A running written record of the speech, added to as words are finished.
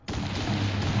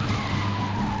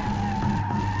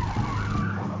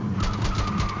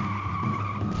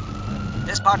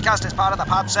podcast is part of the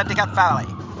Pod Syndicate family.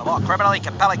 For more criminally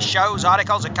compelling shows,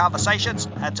 articles, and conversations,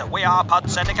 head to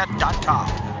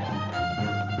wearepodsyndicate.com.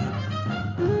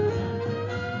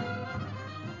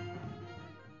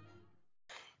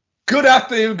 Good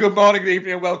afternoon, good morning, good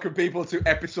evening, and welcome people to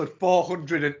episode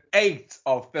 408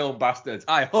 of Film Bastards.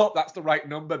 I hope that's the right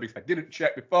number because I didn't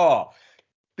check before.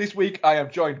 This week I am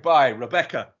joined by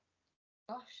Rebecca.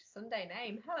 Gosh, Sunday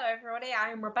name. Hello everybody,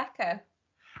 I am Rebecca.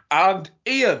 And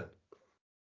Ian.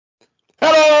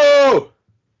 Hello!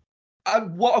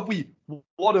 And what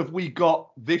have we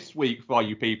got this week for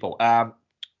you people?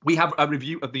 We have a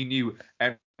review of the new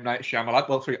M. Night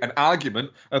Shyamalan, an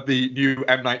argument of the new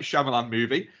M. Night Shyamalan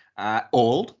movie,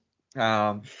 Old.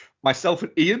 Myself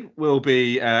and Ian will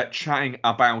be chatting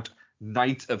about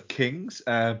Night of Kings.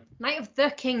 Night of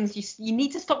the Kings. You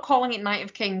need to stop calling it Night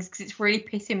of Kings because it's really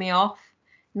pissing me off.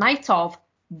 Night of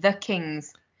the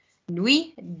Kings.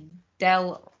 Nuit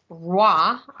del Roi,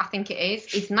 I think it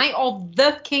is. It's Night of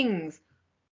the Kings.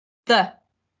 The.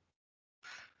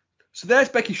 So there's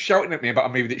Becky shouting at me about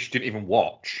a movie that she didn't even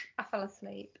watch. I fell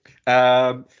asleep.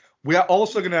 We are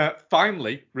also going to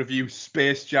finally review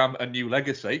Space Jam: A New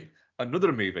Legacy,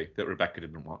 another movie that Rebecca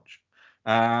didn't watch.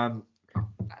 That things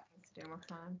to do with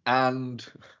my time. And,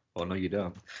 oh no you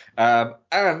don't.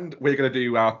 And we're going to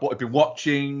do what we've been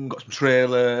watching, got some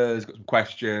trailers, got some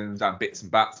questions, and bits and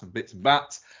bats.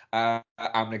 I'm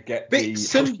going to get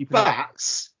Bits the and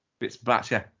bats? Bits and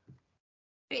bats, yeah.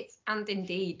 Bits and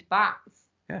indeed bats.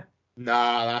 Yeah.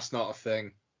 Nah, that's not a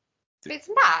thing. Bits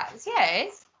and bats,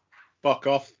 yes. Fuck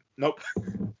off. Nope.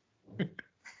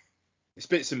 It's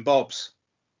bits and bobs.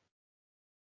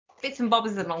 Bits and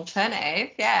bobs is an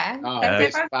alternative, yeah. Oh, They're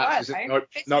bits both and bats. right, Is it? though. Nope.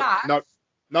 Bits and bats.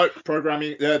 Nope.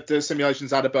 Programming. The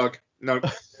simulations had a bug. Nope.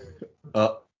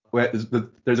 Wait,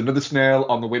 there's another snail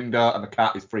on the window and the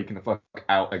cat is freaking the fuck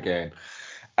out again.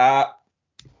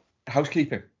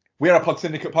 Housekeeping. We are a Pod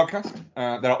Syndicate podcast.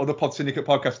 There are other Pod Syndicate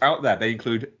podcasts out there. They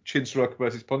include Chinstroke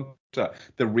vs. Punter,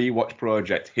 The Rewatch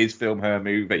Project, His Film, Her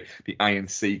Movie, The Iron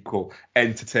Sequel,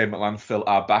 Entertainment Landfill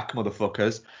are back,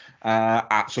 motherfuckers.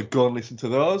 So go and listen to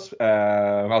those.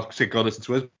 I'll say go listen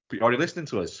to us, but you're already listening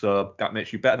to us, so that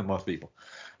makes you better than most people.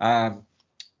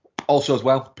 Also as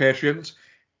well, Patreons.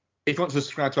 If you want to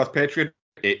subscribe to our Patreon,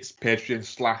 it's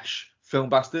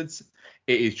Patreon/FilmBastards.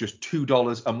 It is just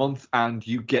 $2 a month, and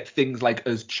you get things like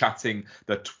us chatting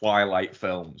the Twilight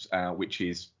films, which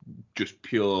is just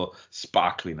pure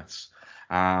sparkliness.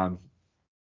 I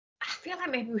feel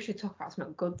like maybe we should talk about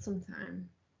something good sometime.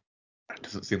 It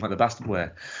doesn't seem like the bastard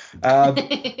way. No.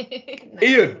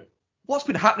 Ian, what's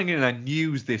been happening in the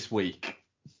news this week?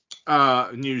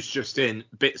 News just in.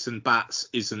 Bits and bats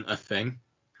isn't a thing.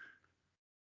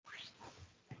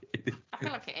 I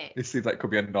feel like it is. This seems like it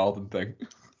could be a northern thing.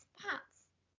 Bats.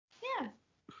 Yeah.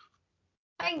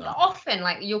 I think often,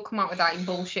 like, you'll come out with that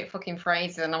bullshit fucking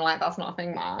phrases, and I'm like, that's not a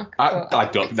thing, Mark. I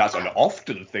don't think that's an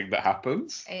often thing that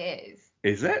happens. It is.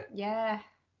 Is it? Yeah.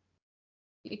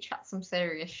 You chat some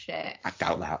serious shit. I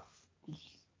doubt that.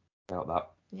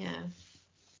 Yeah.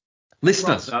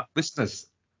 Listeners, Right.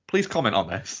 please comment on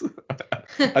this.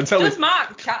 And tell Does us.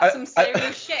 Mark chat some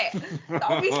serious shit?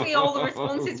 Obviously, all the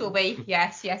responses will be,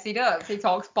 yes, he does. He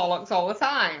talks bollocks all the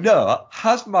time. No,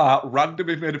 has Mark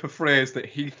randomly made up a phrase that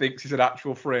he thinks is an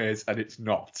actual phrase and it's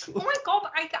not? Oh my god,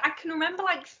 I can remember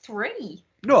like 3.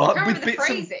 No, I can't with remember the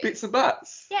phrases. bits and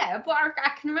bats. Yeah, but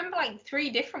I can remember like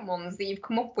 3 different ones that you've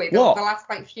come up with What? over the last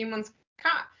like few months. I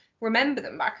can't remember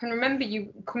them, but I can remember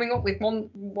you coming up with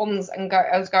ones and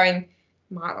I was going,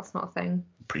 Mark, that's not a thing.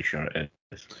 Pretty sure it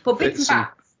is. But bits It's, and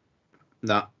bats,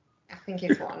 No. I think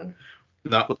it's one.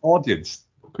 No. But audience,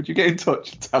 could you get in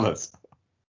touch and tell us?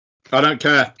 I don't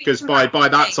care because Bits and by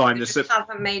bats that thing, time it this just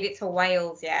hasn't made it to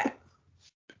Wales yet.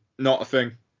 not a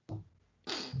thing.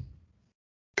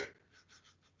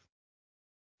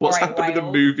 What's Alright, happening in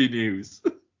Wales. movie news?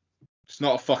 It's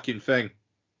not a fucking thing.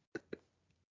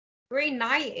 Green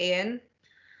Knight, Ian.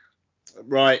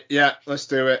 Right, yeah, let's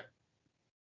do it.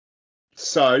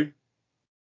 So,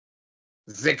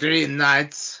 the Green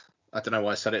Knights. I don't know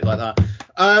why I said it like that.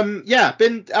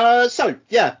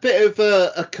 Bit of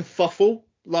a kerfuffle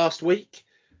last week,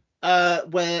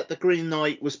 where the Green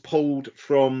Knight was pulled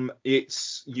from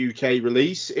its UK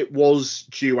release. It was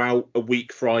due out a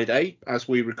week Friday as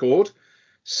we record.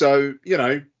 So,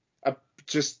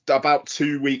 just about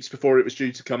 2 weeks before it was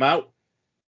due to come out,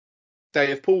 they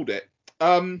have pulled it.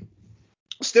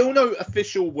 Still no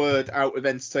official word out of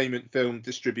entertainment film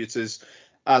distributors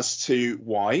as to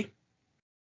why.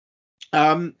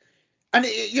 And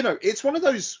it's one of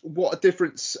those what a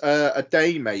difference a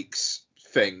day makes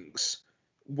things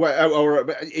well,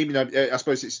 or even though I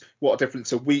suppose it's what a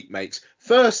difference a week makes.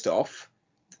 First off,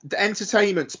 the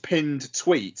Entertainment's pinned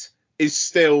tweet is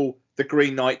still the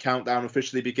Green Knight countdown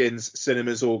officially begins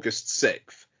cinemas August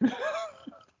 6th,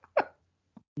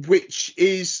 which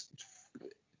is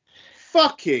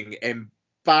fucking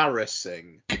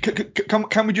embarrassing.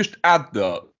 Can we just add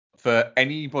though, for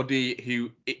anybody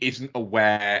who isn't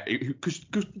aware, because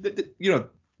you know,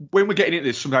 when we're getting into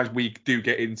this, sometimes we do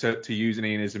get into using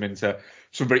Ianism into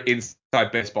some very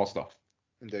inside baseball stuff.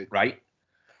 Indeed. Right?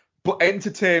 But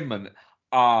Entertainment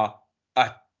are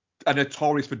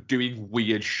notorious for doing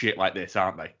weird shit like this,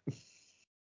 aren't they?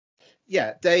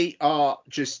 Yeah, they are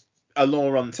just a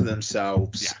law unto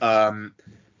themselves. Yeah.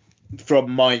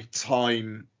 From my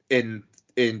time in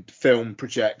film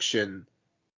projection,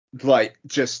 like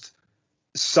just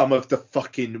some of the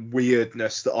fucking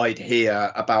weirdness that I'd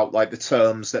hear about like the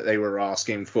terms that they were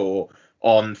asking for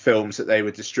on films that they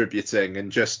were distributing,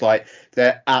 and just like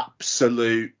their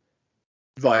absolute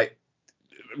like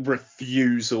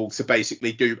refusal to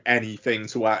basically do anything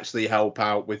to actually help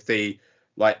out with the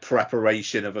like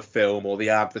preparation of a film or the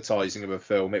advertising of a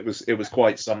film. It was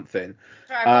quite something.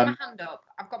 Sorry, I've got my hand up.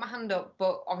 I've got my hand up,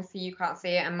 but obviously you can't see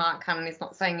it, and Mark can, and he's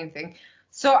not saying anything.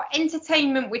 So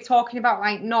Entertainment, we're talking about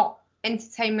like not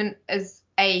Entertainment as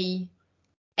a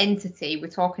entity. We're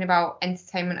talking about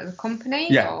Entertainment as a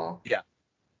company. Yeah. Or? Yeah.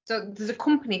 So there's a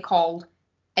company called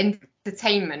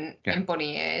Entertainment in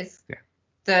Bunny Ears. Yeah.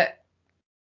 That.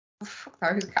 Fuck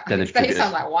those guys. They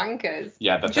sound like wankers.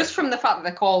 Yeah. Just from the fact that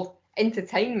they're called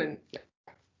Entertainment.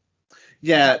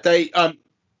 Yeah, they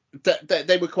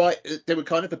were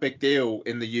kind of a big deal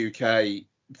in the UK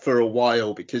for a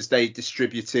while because they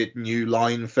distributed New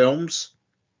Line films.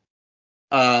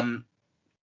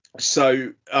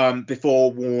 So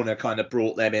before Warner kind of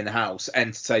brought them in house,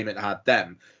 Entertainment had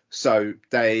them. So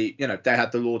they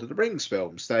had the Lord of the Rings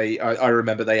films. I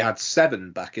remember they had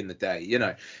 7 back in the day.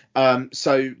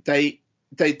 So they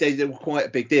were quite a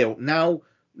big deal. Now,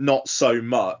 not so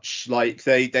much. Like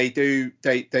they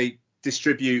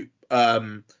distribute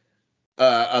a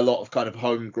lot of kind of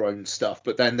homegrown stuff,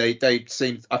 but then they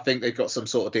seem, I think they've got some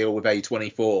sort of deal with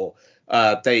A24.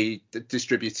 They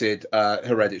distributed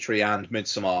Hereditary and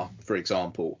Midsommar, for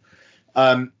example.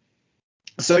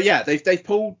 So yeah, they've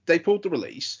pulled the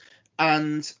release,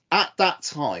 and at that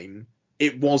time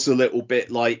it was a little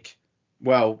bit like,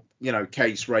 well,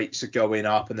 case rates are going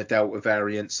up and the Delta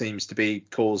variant seems to be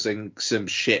causing some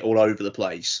shit all over the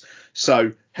place.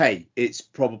 So, hey, it's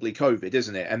probably COVID,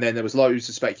 isn't it? And then there was loads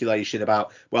of speculation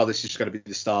about, well, this is going to be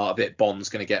the start of it. Bond's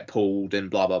going to get pulled and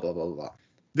blah, blah, blah, blah, blah.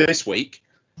 This week,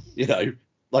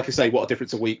 like I say, what a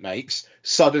difference a week makes.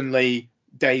 Suddenly,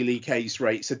 daily case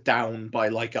rates are down by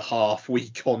like a half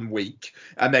week on week,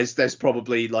 and there's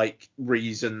probably like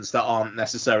reasons that aren't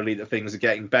necessarily that things are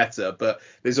getting better, but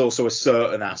there's also a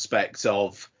certain aspect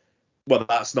of, well,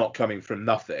 that's not coming from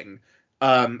nothing.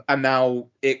 And now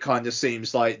it kind of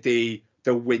seems like the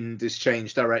wind has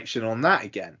changed direction on that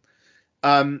again.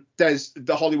 There's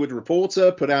the Hollywood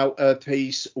Reporter put out a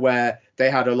piece where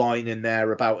they had a line in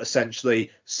there about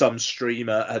essentially some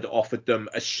streamer had offered them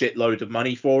a shitload of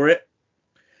money for it.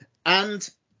 And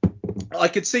I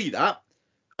could see that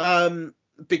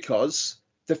because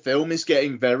the film is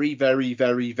getting very, very,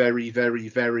 very, very, very,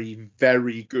 very,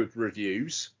 very good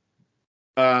reviews.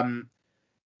 It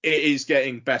is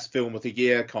getting best film of the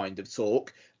year kind of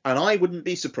talk. And I wouldn't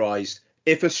be surprised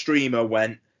if a streamer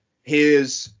went,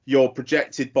 here's your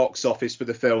projected box office for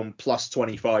the film plus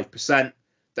 25%,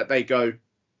 that they go,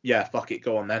 yeah, fuck it,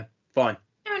 go on then, fine.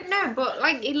 No, but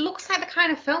like it looks like the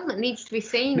kind of film that needs to be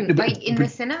seen like in the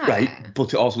cinema. Right,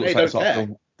 but it also looks like the sort of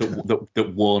film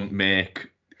that won't make.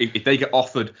 If they get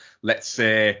offered, let's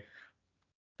say,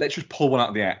 let's just pull one out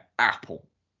of the air. Apple,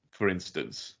 for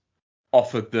instance,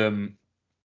 offered them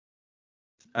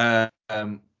 100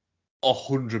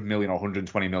 million or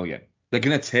 120 million. They're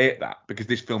going to take that because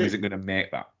this film isn't going to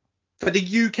make that. For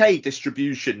the UK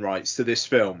distribution rights to this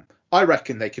film, I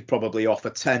reckon they could probably offer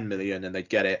 10 million and they'd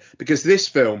get it, because this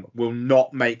film will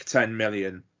not make 10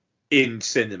 million in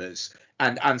cinemas,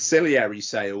 and ancillary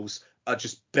sales are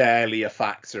just barely a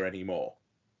factor anymore.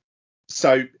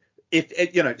 So if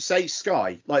say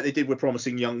Sky, like they did with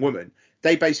Promising Young Woman,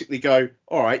 they basically go,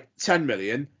 all right, 10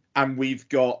 million, and we've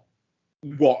got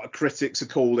what critics are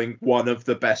calling one of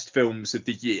the best films of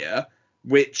the year,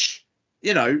 which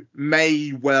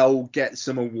may well get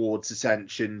some awards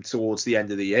attention towards the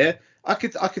end of the year. I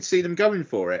could see them going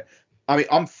for it. I mean,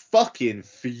 I'm fucking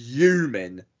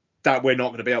fuming that we're not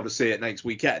going to be able to see it next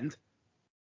weekend.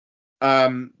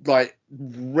 Like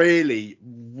really,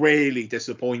 really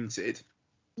disappointed.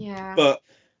 Yeah. But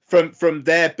from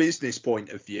their business point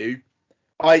of view,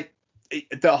 they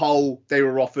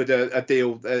were offered a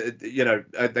deal,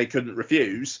 they couldn't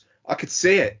refuse. I could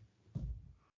see it.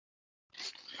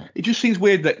 It just seems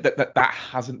weird that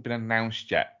hasn't been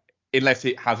announced yet, unless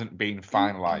it hasn't been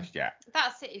finalised yet.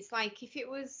 That's it. It's like if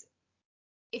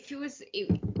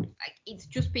it's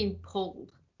just been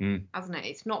pulled, hasn't it?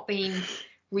 It's not been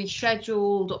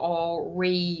rescheduled or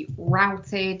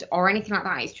rerouted or anything like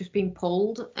that. It's just been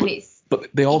pulled, and it's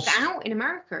out in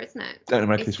America, isn't it? Out in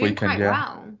America it's this weekend,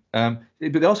 yeah. Well.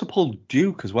 But they also pulled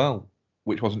Duke as well,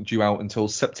 which wasn't due out until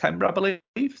September, I believe.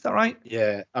 Is that right?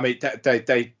 Yeah, I mean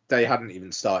they hadn't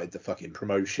even started the fucking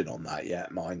promotion on that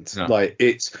yet, mind. No. Like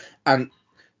it's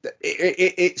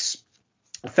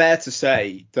fair to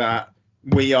say that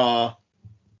we are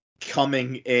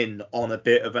coming in on a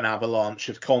bit of an avalanche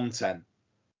of content,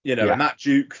 and that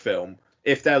Duke film,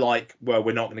 if they're like, well,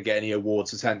 we're not going to get any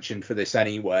awards attention for this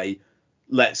anyway,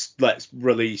 let's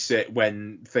release it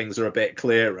when things are a bit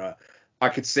clearer. I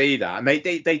could see that. And they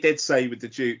did say with the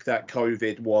Duke that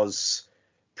COVID was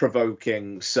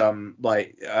provoking some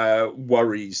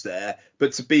worries there.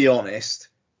 But to be honest,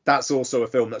 that's also a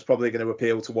film that's probably going to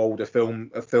appeal to older film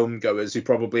goers who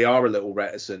probably are a little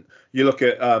reticent. You look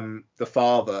at The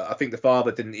Father. I think The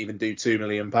Father didn't even do £2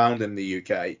 million in the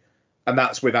UK, and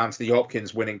that's with Anthony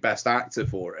Hopkins winning Best Actor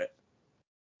for it.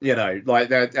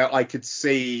 I could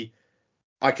see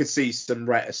some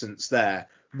reticence there.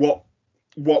 What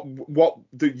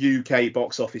the UK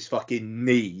box office fucking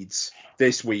needs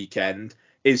this weekend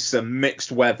is some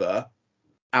mixed weather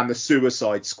and the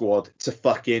Suicide Squad to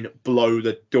fucking blow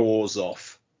the doors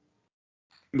off,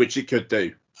 which it could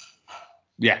do.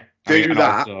 Yeah. Do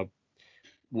that. Also,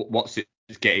 what's it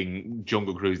getting?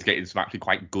 Jungle Cruise getting some actually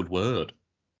quite good word.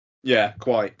 Yeah,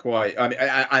 quite. I mean,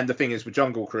 and the thing is with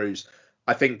Jungle Cruise,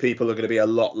 I think people are going to be a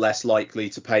lot less likely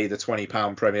to pay the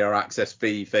 £20 Premier Access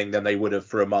fee thing than they would have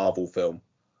for a Marvel film.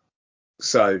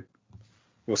 So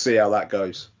we'll see how that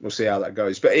goes.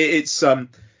 But it's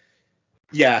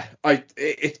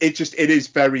it is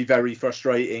very, very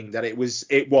frustrating that it was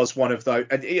one of those.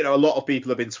 And a lot of people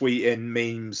have been tweeting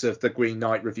memes of the Green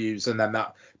Knight reviews and then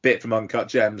that bit from Uncut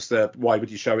Gems, the why would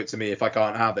you show it to me if I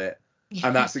can't have it?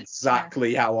 And that's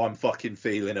exactly how I'm fucking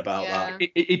feeling about that.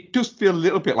 It does feel a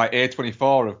little bit like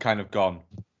A24 have kind of gone,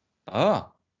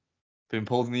 been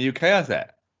pulled in the UK, has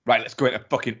it? Right, let's go into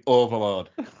fucking overload.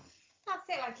 That's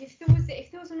it. Like if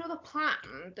there was another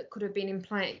plan that could have been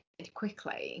implemented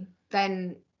quickly,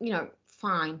 then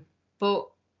fine. But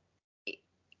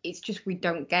it's just we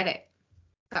don't get it.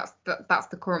 That's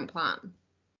the current plan.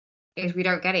 Is we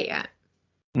don't get it yet.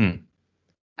 And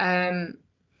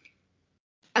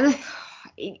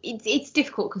it's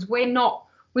difficult because we're not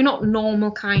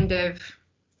normal kind of.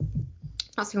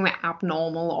 Not saying we're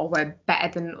abnormal or we're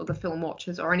better than other film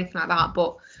watchers or anything like that,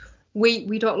 but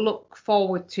we don't look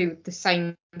forward to the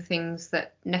same things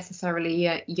that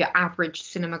necessarily your average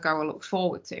cinema goer looks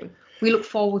forward to. We look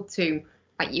forward to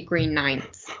like your Green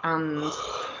Knights and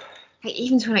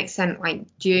even to an extent like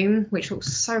Dune, which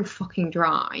looks so fucking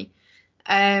dry.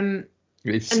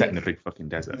 It's set in a big fucking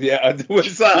desert. Yeah,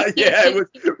 was that? Yeah,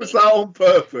 was that on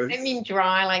purpose? I mean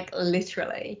dry, like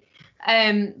literally.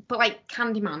 But like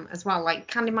Candyman as well. Like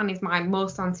Candyman is my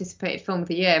most anticipated film of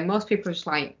the year. Most people are just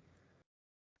like,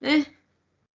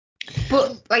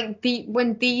 But like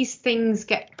when these things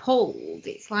get pulled,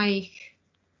 it's like,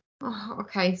 oh,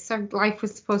 okay, so life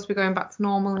was supposed to be going back to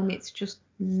normal, and it's just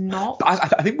not.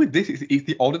 I think with this, it's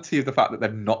the oddity of the fact that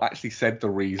they've not actually said the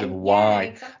reason why.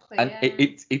 Exactly. And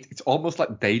it's almost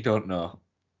like they don't know.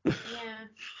 Yeah.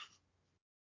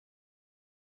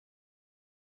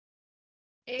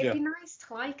 It'd be nice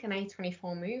to like an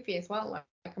A24 movie as well. Like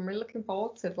I'm really looking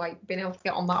forward to like being able to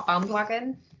get on that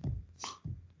bandwagon.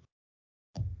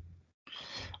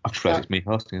 I've tried it's me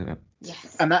hosting, isn't it?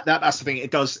 Yes. And that's the thing.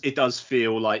 It does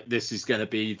feel like this is going to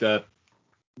be the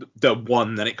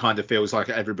one that it kind of feels like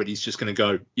everybody's just going to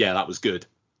go, yeah, that was good.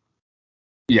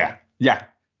 Yeah.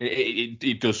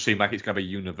 It does seem like it's going to be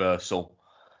universal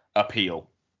appeal.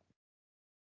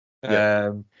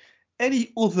 Yeah.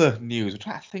 Any other news? I'm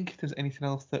trying to think if there's anything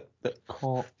else that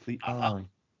caught the eye.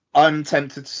 I'm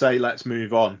tempted to say let's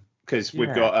move on because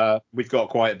we've got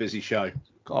quite a busy show.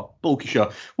 Got a bulky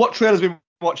show. What trailers have you been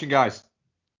watching, guys?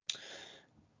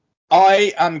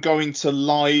 I am going to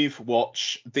live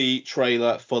watch the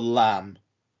trailer for Lamb.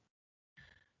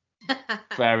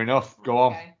 Fair enough. Go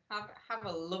on. Have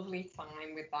a lovely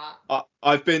time with that.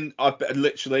 I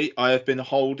have been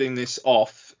holding this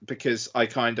off because I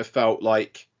kind of felt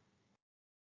like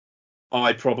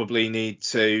I probably need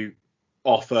to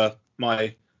offer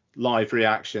my live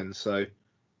reaction. So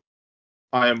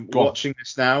I am Go on. watching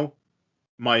this now.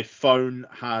 My phone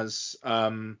has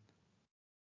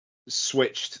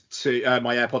switched to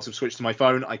my AirPods have switched to my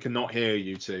phone. I cannot hear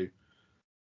you two.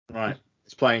 Right,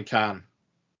 it's playing Can.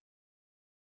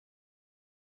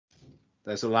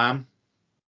 There's a lamb.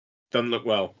 Doesn't look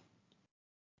well.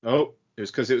 Oh, it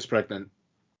was because it was pregnant.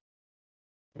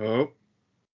 Oh,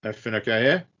 everything okay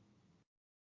here?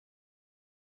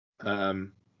 Not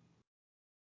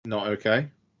okay.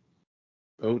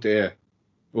 Oh dear.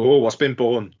 Oh, what's been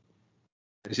born?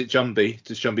 Is it Jumbie?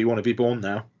 Does Jumbie want to be born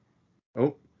now?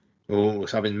 Oh,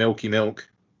 it's having milky milk.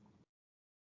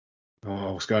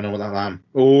 Oh, what's going on with that lamb?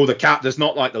 Oh, the cat does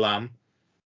not like the lamb.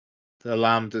 The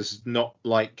lamb does not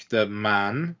like the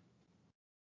man.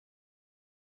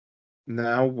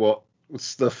 Now what?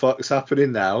 What's the fuck's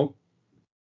happening now?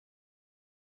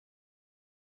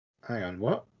 Hang on,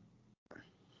 what?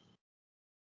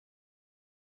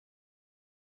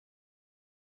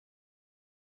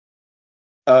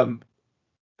 Um,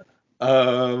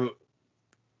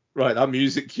 right, that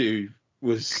music cue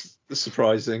was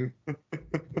surprising.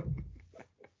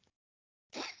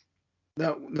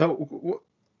 No, what?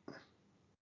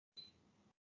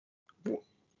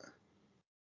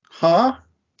 Huh?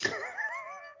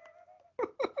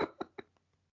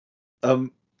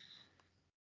 Um,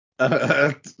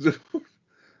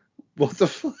 what the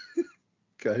fuck?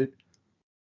 Okay.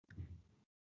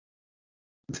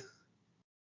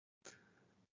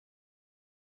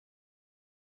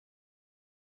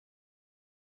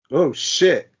 Oh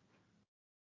shit!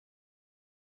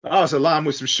 That was a lamb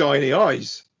with some shiny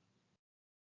eyes.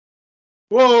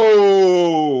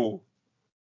 Whoa!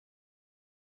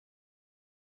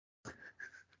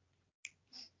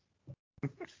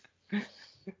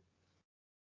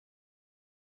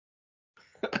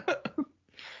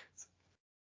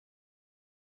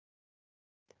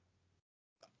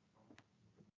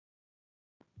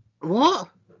 What?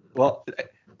 Well,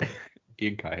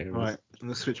 Ian can't hear us. Right, I'm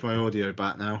gonna switch my audio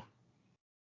back now.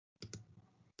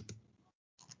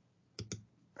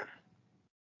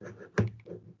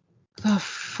 The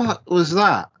fuck was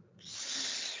that?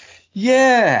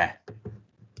 Yeah.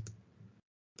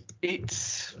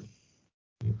 It's.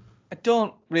 I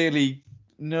don't really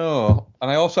know.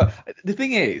 And I also. The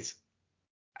thing is,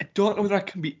 I don't know whether I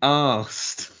can be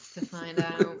asked To find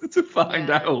out. to find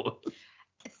Yeah. out.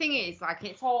 The thing is, like,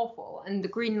 it's awful, and the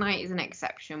Green Knight is an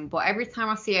exception, but every time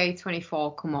I see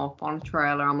A24 come up on a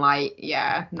trailer, I'm like,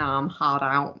 yeah, nah, I'm hard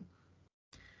out.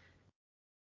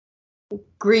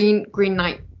 Green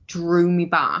Knight drew me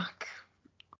back,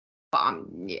 but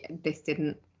yeah, this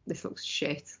didn't. This looks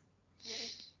shit.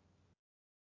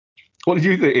 What did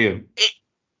you think, Ian?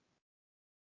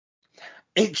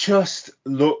 It just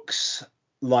looks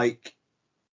like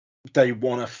they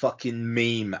want to fucking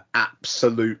meme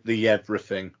absolutely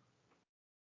everything.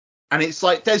 And it's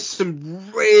like there's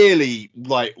some really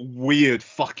like weird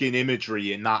fucking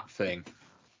imagery in that thing.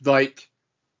 Like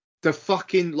the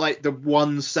fucking like the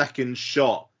 1 second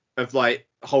shot of like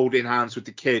holding hands with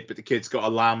the kid, but the kid's got a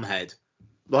lamb head.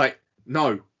 Like,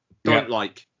 no, don't Yeah.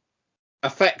 like.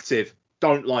 Effective,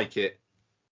 don't like it.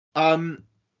 But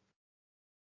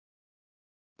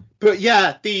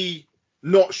yeah, the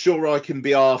not sure I can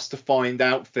be asked to find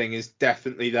out thing is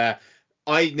definitely there.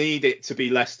 I need it to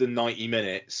be less than 90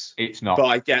 minutes, It's not. but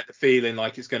I get the feeling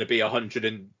like it's going to be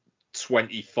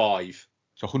 125.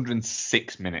 It's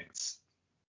 106 minutes,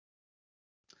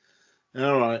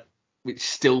 All right. which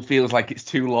still feels like it's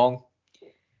too long.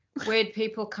 Weird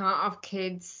people can't have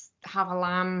kids, have a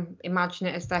lamb, imagine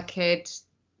it as their kid.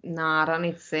 Nah, I don't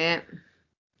need to see it.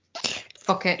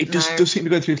 Fuck it. It just no. does seem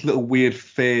to go through this little weird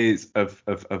phase of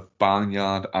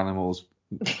barnyard animals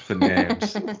for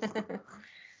names.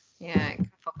 Yeah,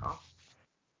 fuck off.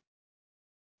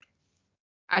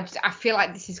 I feel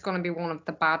like this is going to be one of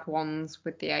the bad ones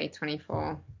with the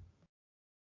A24.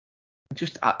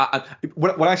 Just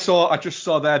when I just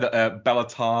saw there that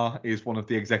Bellatar is one of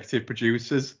the executive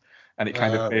producers, and it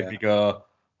kind of made me go,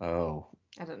 oh.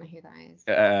 I don't know who that is.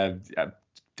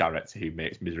 Director who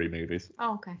makes misery movies.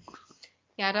 Oh, okay.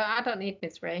 Yeah, I don't need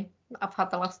misery. I've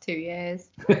had the last 2 years.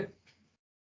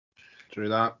 True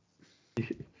that.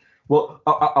 Well,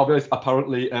 I'll be honest,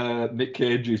 apparently Nick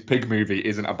Cage's Pig movie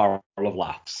isn't a barrel of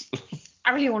laughs.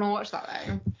 I really want to watch that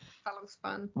though. That looks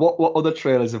fun. What other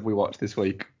trailers have we watched this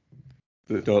week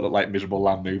that don't look like miserable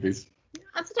lamb movies?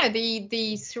 I don't know,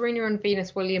 the Serena and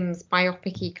Venus Williams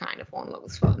biopic-y kind of one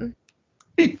looks fun.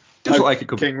 It does look like it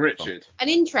could King be Richard. And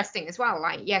interesting as well,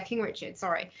 like, yeah, King Richard,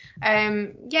 sorry.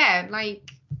 Yeah,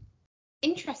 like,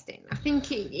 interesting. I think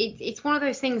it's one of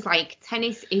those things, like,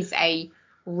 tennis is a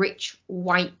rich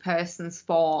white person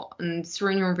sport, and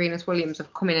Serena and Venus Williams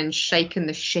have come in and shaken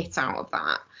the shit out of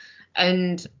that.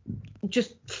 And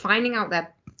just finding out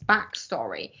their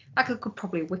backstory, like I could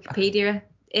probably Wikipedia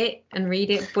it and read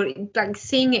it, but like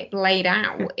seeing it laid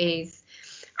out is,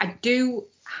 I do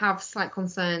have slight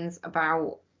concerns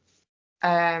about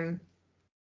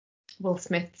Will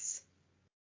Smith's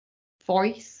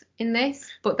voice in this,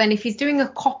 but then if he's doing a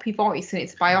copy voice and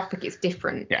it's biopic, it's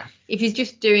different. Yeah. If he's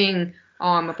just doing,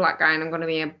 oh, I'm a black guy and I'm going to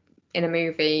be in a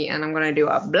movie and I'm going to do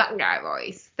a black guy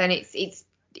voice, then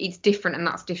it's different and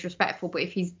that's disrespectful. But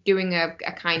if he's doing a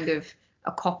kind of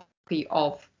a copy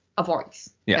of a voice,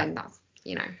 then that's,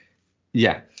 you know.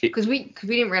 Yeah. Because we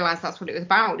didn't realise that's what it was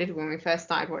about, did we, when we first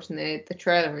started watching the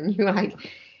trailer, and you were like,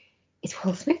 is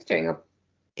Will Smith doing a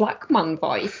black man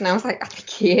voice? And I was like, I think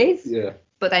he is. Yeah.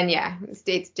 But then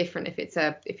it's different if it's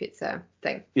a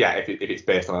thing. Yeah, if it's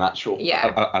based on an actual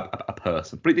a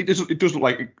person. But it does look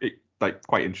like it like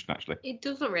quite interesting actually. It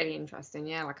does look really interesting,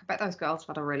 yeah. Like I bet those girls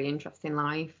have had a really interesting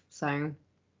life. So.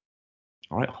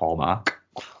 All right, Hallmark.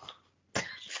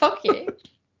 Fuck you.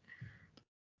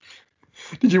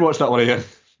 Did you watch that one, Ian?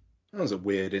 That was a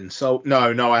weird insult.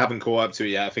 No, I haven't caught up to it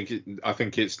yet. I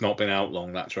think it's not been out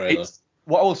long, that trailer.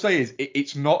 What I will say is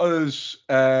it's not as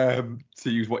to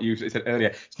use what you said earlier.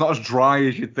 It's not as dry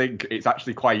as you'd think. It's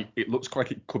actually it looks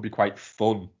like it could be quite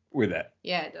fun with it.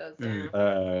 Yeah, it does.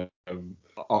 Yeah.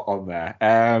 On there.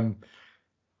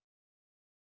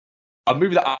 A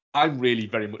movie that I'm really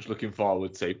very much looking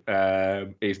forward to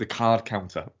is The Card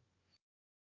Counter.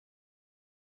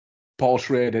 Paul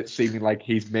Schrader seeming like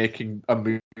he's making a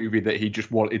movie that he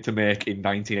just wanted to make in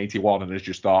 1981 and has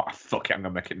just thought, fuck it, I'm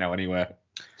gonna make it now anyway.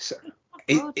 So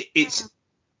it's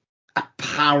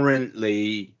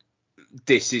apparently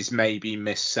this is maybe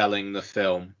misselling the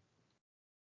film,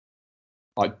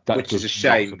 like that, which is a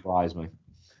shame. Not surprise me.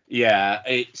 Yeah,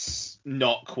 it's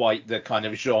not quite the kind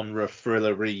of genre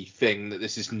thrillery thing that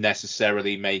this is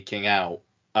necessarily making out.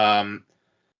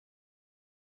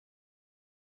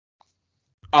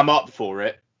 I'm up for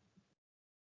it.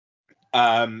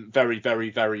 Very,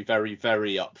 very, very, very,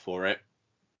 very up for it.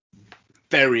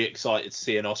 Very excited to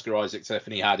see an Oscar Isaac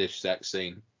Tiffany Haddish sex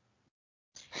scene.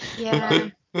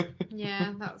 Yeah.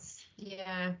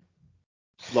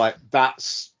 Like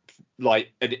that's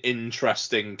like an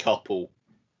interesting couple.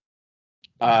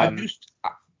 I think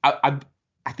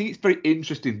it's very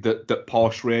interesting that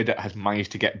Paul Schrader has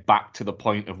managed to get back to the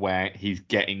point of where he's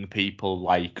getting people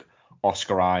like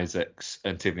Oscar Isaacs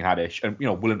and Tiffany Haddish, and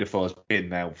Willem Dafoe's been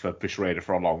there for Schrader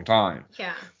for a long time.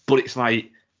 Yeah. But it's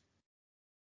like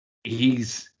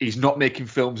he's not making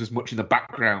films as much in the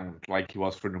background like he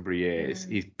was for a number of years.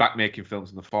 He's back making films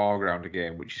in the foreground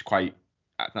again, which is quite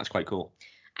cool.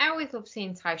 I always love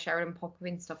seeing Ty Sheridan pop up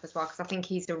in stuff as well, because I think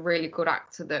he's a really good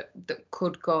actor that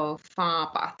could go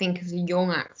far. But I think as a young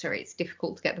actor, it's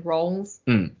difficult to get the roles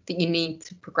that you need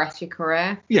to progress your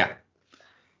career. Yeah.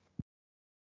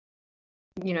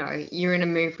 You're in a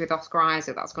movie with Oscar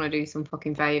Isaac, that's going to do some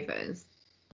fucking favours.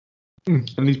 And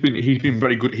he's been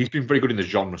very good. He's been very good in the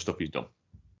genre stuff he's done.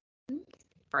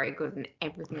 Very good in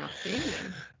everything I've seen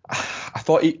him. I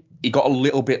thought he got a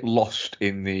little bit lost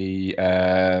in the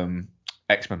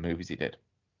X-Men movies he did.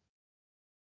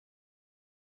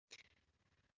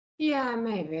 Yeah,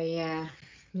 maybe.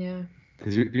 Yeah.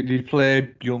 Did he play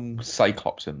young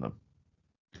Cyclops in them?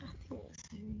 I think so.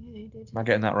 Yeah, he did. Am I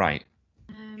getting that right?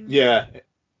 Yeah,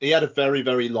 he had a very,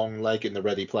 very long leg in the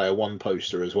Ready Player One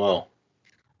poster as well.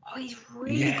 Oh, he's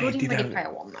really good in Ready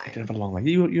Player One, though. He did have a long leg.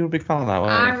 You're a big fan of that,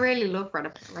 weren't you? I really love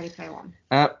Ready Player One.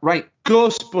 Right,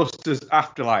 Ghostbusters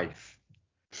Afterlife.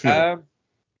 It's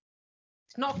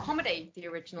not a comedy, the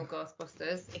original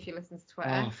Ghostbusters, if you listen to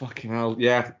Twitter. Oh, fucking hell.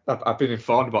 Yeah, I've been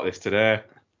informed about this today.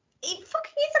 It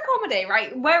fucking is a comedy,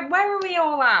 right? Where are we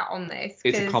all at on this?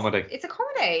 It's a comedy. It's a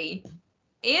comedy.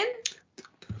 Ian?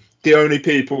 The only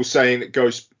people saying that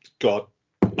God,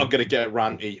 I'm going to get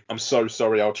ranty. I'm so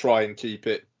sorry. I'll try and keep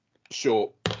it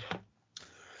short.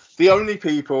 The only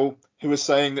people who are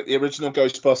saying that the original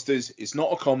Ghostbusters is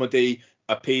not a comedy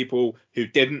are people who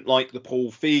didn't like the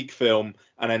Paul Feig film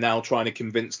and are now trying to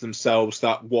convince themselves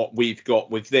that what we've got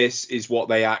with this is what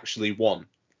they actually want.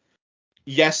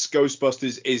 Yes,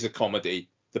 Ghostbusters is a comedy.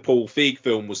 The Paul Feig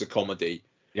film was a comedy.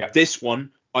 Yeah. This one,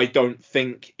 I don't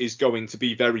think is going to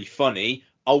be very funny.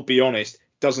 I'll be honest,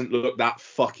 doesn't look that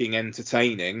fucking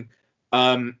entertaining.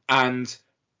 This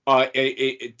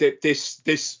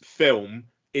film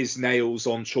is nails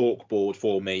on chalkboard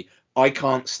for me. I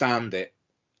can't stand it.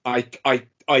 I can't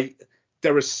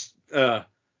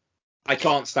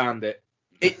stand it.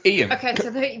 Ian. Okay, so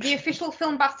the official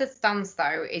Film Bastard stance,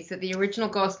 though, is that the original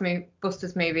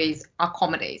Ghostbusters movies are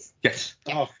comedies. Yes.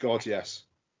 Oh God, yes.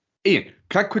 Ian,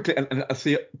 can I quickly, and I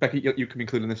see, Becky, you can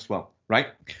include in this as well, right?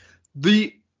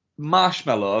 The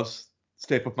marshmallows,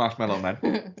 Stay Puft Marshmallow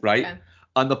Men, right? Okay.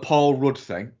 And the Paul Rudd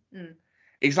thing, Mm.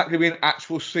 is that going to be an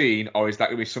actual scene, or is that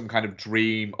going to be some kind of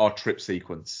dream or trip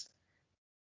sequence?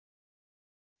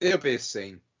 It'll be a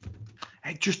scene.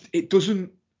 It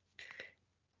doesn't,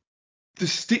 the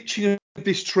stitching of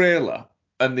this trailer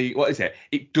and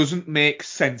it doesn't make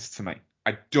sense to me.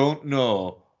 I don't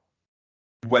know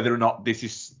whether or not this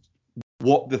is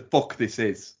what the fuck this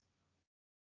is.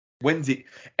 When's it?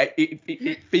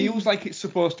 It feels like it's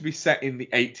supposed to be set in the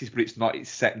 80s, but it's not. It's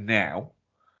set now.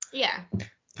 Yeah.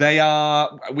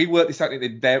 We worked this out.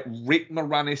 They're Rick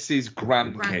Moranis'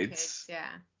 grandkids. Yeah.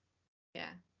 Yeah.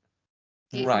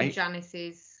 Disney Right.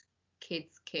 Janice's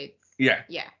kids. Yeah.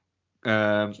 Yeah.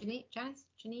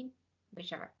 Janine?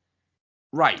 Whichever.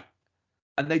 Right.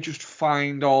 And they just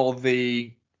find all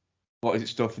the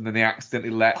stuff, and then they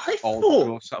accidentally let all the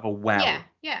ghosts out of a well. Yeah.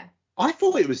 Yeah. I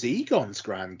thought it was Egon's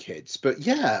grandkids, but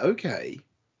yeah, okay.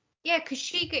 Yeah, because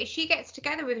she gets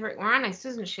together with Rick Moranis,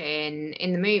 doesn't she,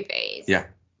 in the movies? Yeah.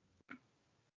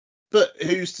 But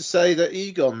who's to say that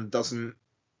Egon doesn't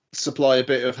supply a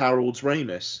bit of Harold's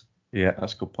Ramis? Yeah,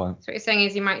 that's a good point. So what you're saying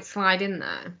is he might slide in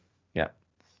there. Yeah.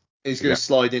 He's going to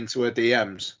slide into her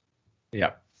DMs.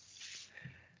 Yeah.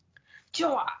 Do you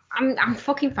know what? I'm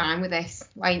fucking fine with this.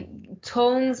 Like,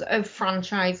 tones of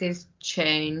franchises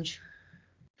change.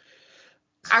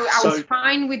 I was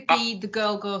fine with the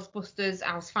Girl Ghostbusters.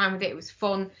 I was fine with it. It was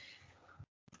fun.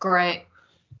 Great.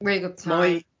 Really good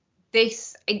time.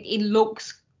 It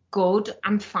looks good.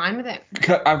 I'm fine with it.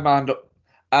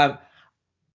 I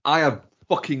have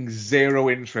fucking zero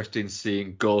interest in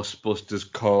seeing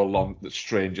Ghostbusters : The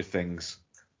Stranger Things.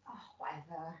 Oh,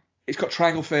 whatever. It's got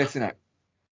triangle face in it.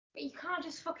 But you can't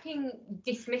just fucking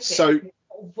dismiss it.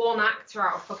 One actor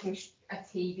out of fucking a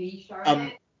TV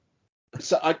show.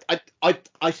 So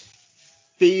I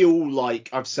feel like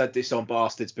I've said this on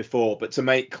Bastards before, but to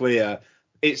make clear,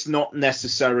 it's not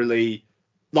necessarily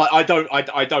like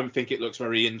I don't think it looks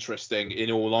very interesting,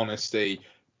 in all honesty,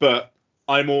 but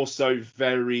I'm also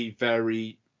very,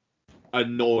 very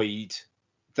annoyed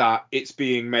that it's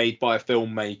being made by a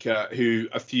filmmaker who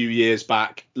a few years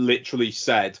back literally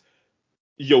said,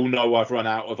 "You'll know I've run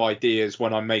out of ideas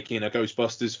when I'm making a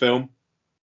Ghostbusters film,"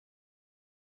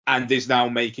 and is now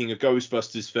making a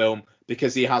Ghostbusters film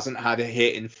because he hasn't had a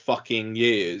hit in fucking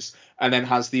years, and then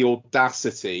has the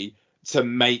audacity to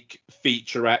make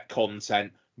featurette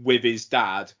content with his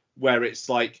dad, where it's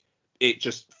like, it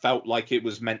just felt like it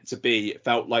was meant to be. It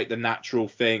felt like the natural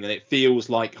thing, and it feels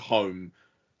like home.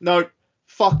 No,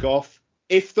 fuck off.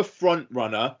 If The Front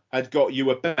Runner had got you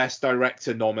a Best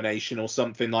Director nomination or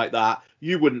something like that,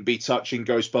 you wouldn't be touching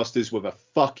Ghostbusters with a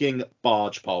fucking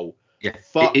barge pole. Yeah,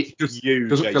 Fuck it just you,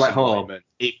 doesn't Jason feel like home. Reitman.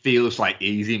 It feels like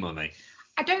easy money.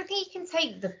 I don't think you can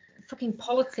take the fucking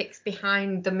politics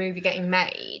behind the movie getting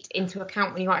made into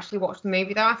account when you actually watch the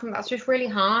movie, though. I think that's just really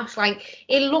harsh. Like,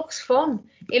 it looks fun.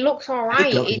 It looks all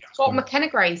right. It's got McKenna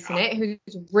Grace in it,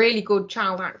 who's a really good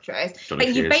child actress.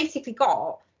 Like, you basically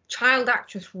got child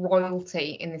actress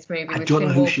royalty in this movie with Finn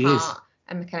Wolfhard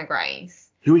and McKenna Grace.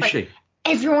 Who is she?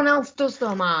 Everyone else does,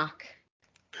 though, Mark.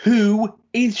 Who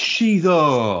is she,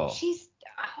 though? She's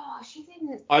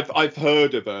in. I've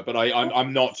heard of her, but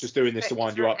I'm not just doing this to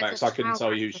wind you up, Max. I couldn't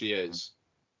tell you who she is.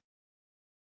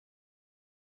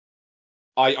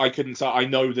 I couldn't tell. I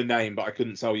know the name, but I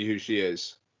couldn't tell you who she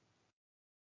is.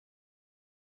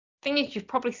 Thing is, you've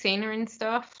probably seen her in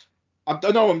stuff.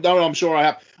 I'm sure I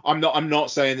have. I'm not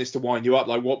saying this to wind you up.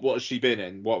 Like, what has she been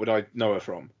in? What would I know her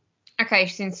from? Okay,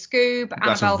 she's in Scoob,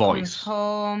 That's Annabelle a Comes voice.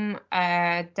 Home,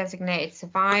 Designated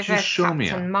Survivor, show me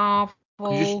Captain her? Marvel.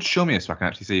 Could you just show me it so I can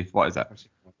actually see what is that?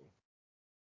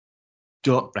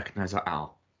 Don't recognise that at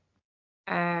all.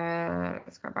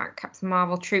 Let's go back. Captain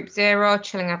Marvel, Troop Zero,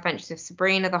 Chilling Adventures of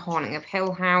Sabrina, The Haunting of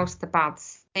Hill House, The Bad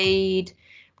Seed,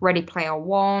 Ready Player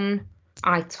One,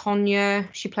 I, Tonya.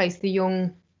 She plays the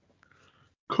young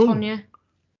Tonya.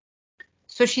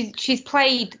 So she's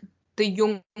played the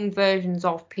young versions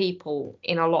of people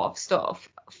in a lot of stuff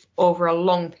over a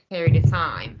long period of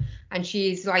time, and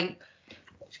she's like.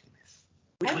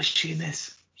 Which was she in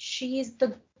this? She is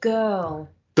the girl.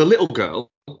 The little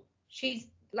girl? She's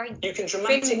like You can Finn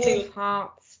dramatically-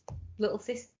 Wolfhard's little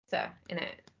sister in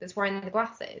it that's wearing the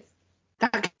glasses.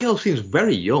 That girl seems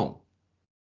very young.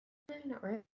 No, not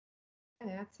really.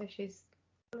 I'd say she's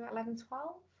about 11,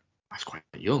 12. That's quite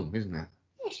young, isn't it?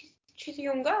 Yeah, she's a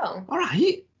young girl. All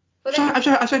right. But then, I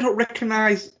don't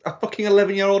recognise a fucking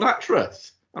 11-year-old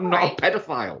actress. I'm not Right. a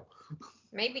pedophile.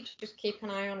 maybe just keep an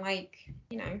eye on, like,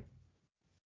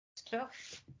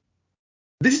 stuff.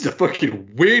 This is the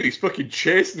fucking weirdest fucking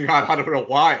chastening I've had for a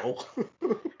while.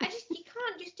 You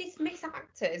can't just dismiss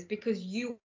actors because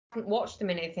you haven't watched them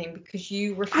in anything because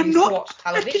you refuse to watch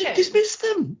television. I didn't dismiss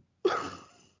them.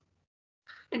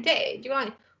 I did. You're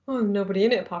like, oh, nobody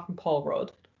in it apart from Paul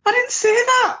Rudd. I didn't say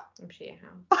that. I'm sure you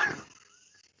have.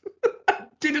 I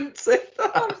didn't say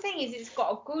that. What I'm saying is it's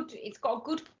got a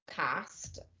good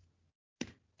cast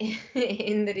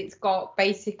in that it's got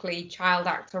basically child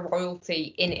actor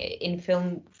royalty in it, in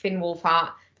film, Finn Wolfhard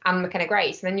and McKenna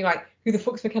Grace, and then you're like, who the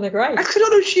fuck's McKenna Grace? I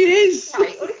don't know who she is.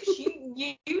 Right, well, because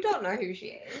you don't know who she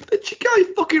is. The guy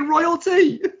fucking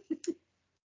royalty.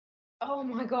 Oh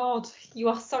my god, you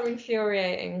are so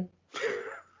infuriating.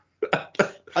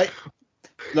 I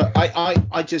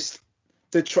just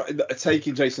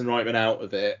taking Jason Reitman out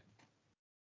of it.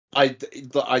 I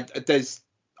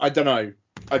don't know.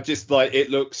 I just like it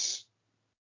looks.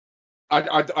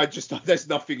 I just there's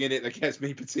nothing in it that gets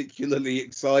me particularly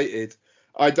excited.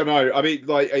 I don't know. I mean,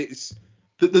 like it's.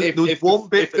 If the film's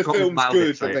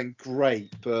good, well, then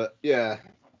great. But yeah,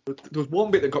 there was one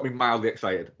bit that got me mildly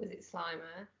excited. Was it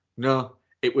Slimer? No,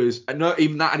 it was no.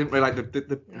 Even that I didn't really like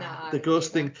the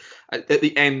ghost thing at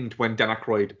the end when Dan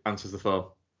Aykroyd answers the phone.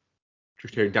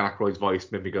 Just hearing Dan Aykroyd's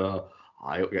voice made me go,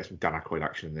 I hope we get some Dan Aykroyd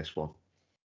action in this one.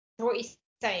 So what you're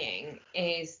saying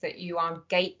is that you are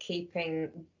gatekeeping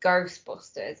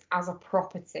Ghostbusters as a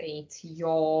property to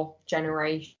your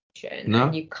generation,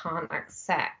 and you can't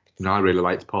accept. No, I really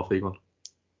liked Paul Feig one.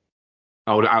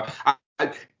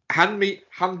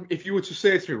 If you were to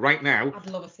say to me right now, I'd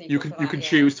love a sequel. You can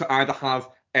choose to either have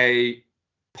a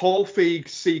Paul Feig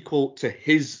sequel to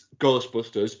his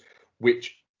Ghostbusters,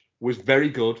 which was very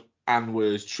good and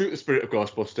was true to the spirit of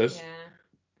Ghostbusters,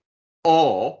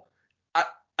 or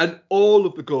and all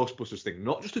of the Ghostbusters thing,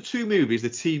 not just the two movies, the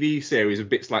TV series and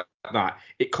bits like that.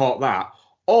 It caught that,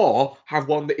 or have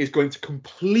one that is going to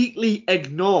completely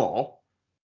ignore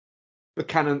the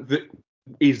canon that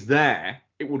is there.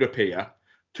 It would appear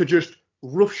to just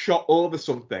roughshot over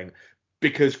something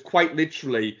because quite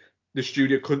literally the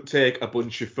studio couldn't take a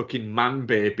bunch of fucking man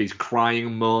babies crying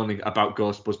and moaning about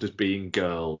Ghostbusters being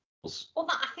girls. Well,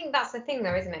 I think that's the thing,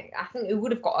 though, isn't it? I think we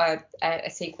would have got a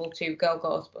sequel to Girl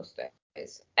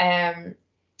Ghostbusters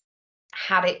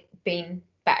had it been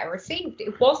better received.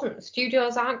 It wasn't.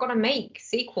 Studios aren't going to make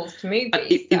sequels to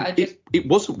movies It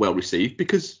wasn't well received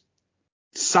because,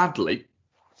 sadly,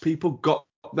 people got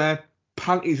their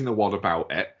panties in a wad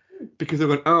about it because they're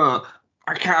going,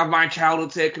 I can't have my childhood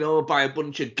taken over by a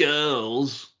bunch of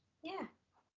girls. Yeah.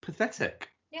 Pathetic.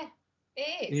 Yeah, it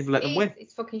is. And you've let them win.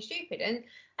 It's fucking stupid. And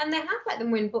they have let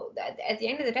them win, but at the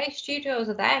end of the day, studios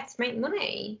are there to make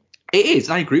money. It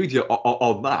is. I agree with you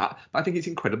on that. But I think it's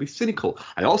incredibly cynical.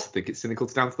 I also think it's cynical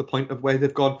down to the point of where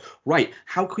they've gone, right,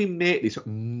 how can we make this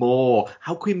more?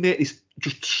 How can we make this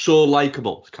just so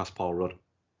likeable to cast Paul Rudd?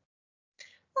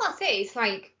 Well, that's it. It's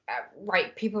like,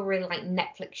 right, people really like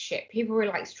Netflix shit. People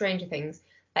really like Stranger Things.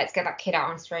 Let's get that kid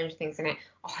out on Stranger Things in it.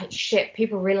 Oh, it's shit.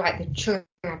 People really like the Chilling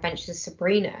Adventures of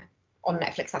Sabrina on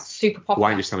Netflix. That's super popular. Why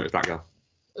aren't you telling me it was that girl?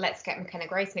 Let's get McKenna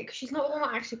Grace in it because she's not the one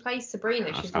that actually plays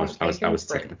Sabrina. She's the one that I plays was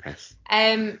Sabrina. taking a piss.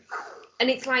 And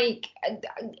it's like,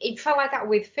 it felt like that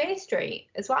with Fear Street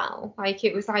as well. Like,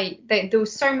 it was like, there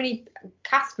was so many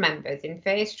cast members in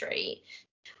Fear Street,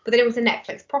 but then it was a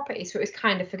Netflix property, so it was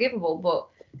kind of forgivable. But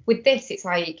with this, it's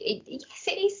like, yes,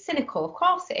 it is cynical, of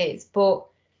course it is, but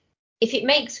if it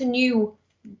makes a new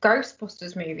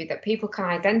Ghostbusters movie that people can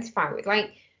identify with,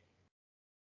 like,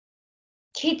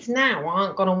 kids now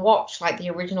aren't going to watch, like, the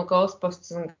original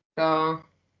Ghostbusters and go,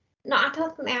 no, I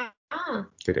don't think they are.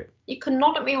 Did it? You can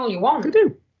nod at me all you want. They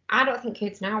do. I don't think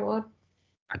kids now would.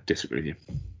 I disagree with you.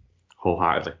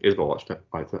 Wholeheartedly. Isabel watched it.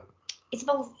 Liked it.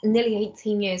 Isabel's nearly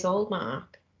 18 years old,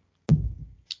 Mark.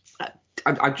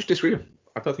 I just disagree.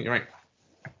 I don't think you're right.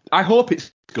 I hope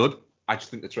it's good. I just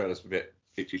think the trailer's a bit.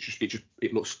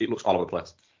 It looks all over the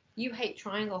place. You hate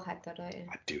Triangle Head, though, don't you?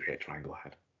 I do hate Triangle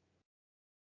Head.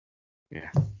 Yeah.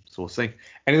 So we'll see.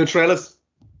 Any other trailers?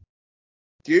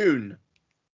 Dune.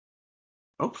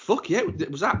 Oh fuck yeah! It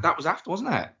was that was after,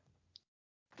 wasn't it?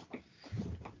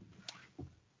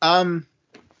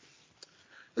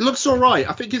 It looks all right.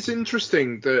 I think it's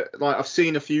interesting that, like, I've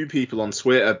seen a few people on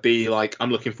Twitter be like,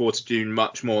 I'm looking forward to Dune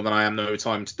much more than I am No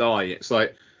Time to Die. It's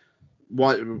like,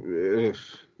 why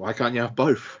can't you have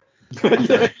both?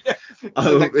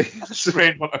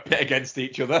 Strange one to pit against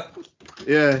each other.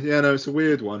 Yeah, no, it's a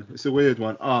weird one.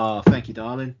 Ah, thank you,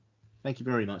 darling. Thank you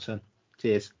very much, son.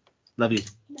 Cheers. Love you.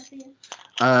 Love you.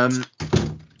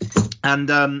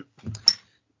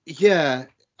 Yeah.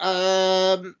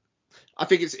 I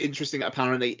think it's interesting that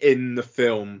apparently in the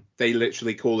film they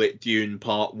literally call it Dune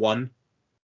Part 1,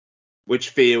 which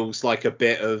feels like a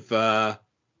bit of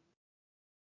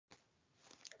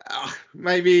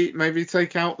maybe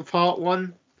take out the Part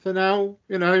 1 for now.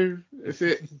 You know, if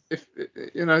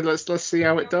you know, let's see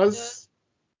how it does.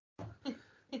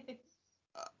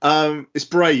 It's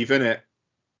brave, isn't it?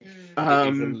 It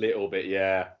is a little bit,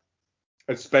 yeah.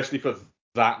 Especially for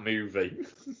that movie.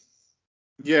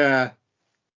 Yeah.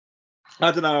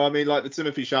 I don't know. I mean, like the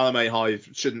Timothée Chalamet hive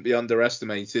shouldn't be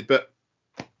underestimated, but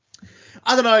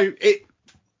I don't know.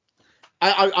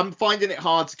 I'm finding it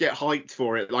hard to get hyped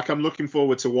for it. Like, I'm looking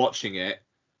forward to watching it.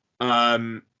 You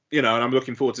know, and I'm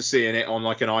looking forward to seeing it on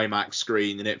like an IMAX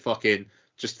screen and it fucking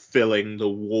just filling the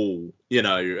wall. You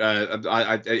know,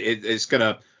 it's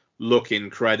gonna look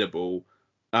incredible.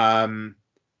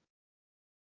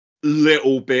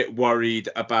 Little bit worried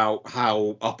about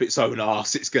how up its own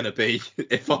arse it's gonna be,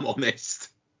 if I'm honest.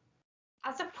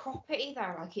 As a property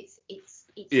though, like it's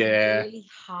Yeah. really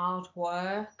hard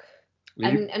work.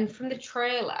 And from the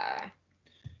trailer,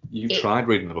 You've tried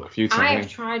reading the book a few times. I have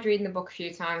tried reading the book a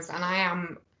few times, and I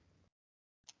am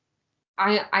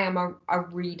a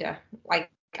reader.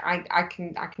 Like I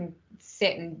can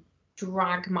sit and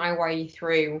drag my way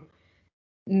through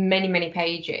many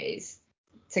pages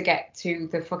to get to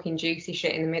the fucking juicy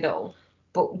shit in the middle.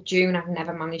 But Dune I've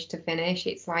never managed to finish.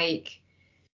 It's like,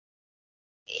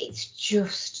 it's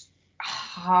just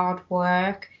hard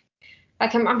work.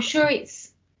 Like I'm sure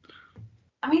it's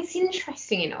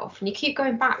interesting enough, and you keep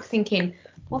going back thinking,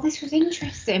 well, this was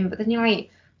interesting, but then you're like,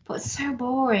 but it's so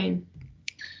boring.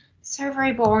 So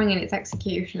very boring in its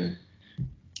execution.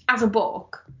 As a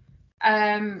book. So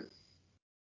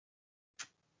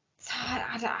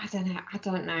I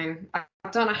don't know. I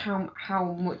don't know how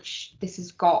much this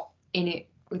has got in it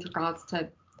with regards to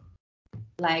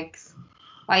legs.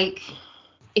 Like,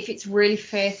 if it's really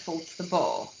faithful to the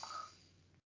book,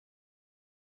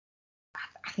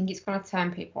 I think it's going to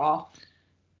turn people off.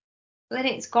 But then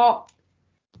it's got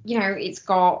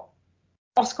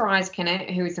Oscar Isaac in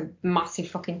it, who is a massive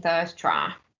fucking thirst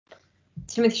trap.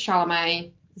 Timothée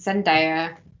Chalamet,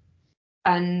 Zendaya,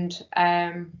 and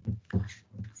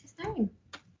what's his name?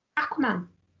 Aquaman.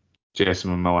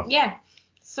 Jason Momoa. Yeah.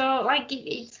 So like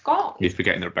it's got. You're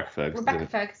forgetting Rebecca Ferguson. Rebecca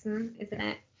Ferguson, isn't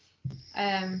it?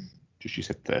 Just you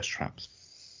said thirst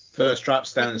traps. Thirst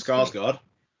traps down in Skarsgård.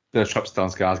 Thirst traps down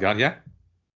Skarsgård, yeah.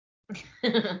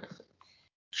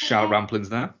 Charlotte Rampling's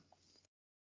there.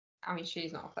 I mean,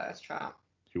 she's not a thirst trap.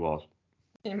 She was.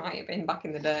 She might have been back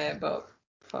in the day, but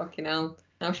fucking hell,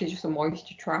 now she's just a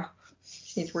moisture trap.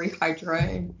 She needs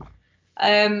rehydrating.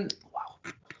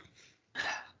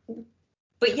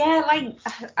 But yeah, like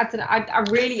I don't know. I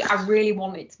really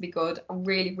want it to be good. I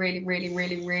really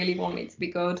want it to be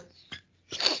good.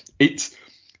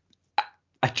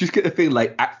 I just get the feeling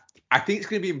like I think it's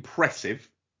going to be impressive,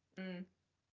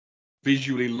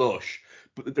 visually lush,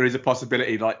 but there is a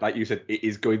possibility, like you said, it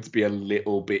is going to be a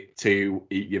little bit too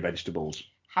eat your vegetables.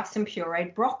 Have some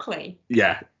pureed broccoli.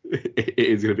 Yeah, it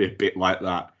is going to be a bit like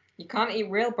that. You can't eat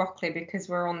real broccoli because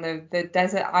we're on the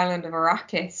desert island of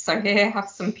Arrakis. So here, have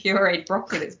some pureed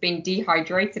broccoli that's been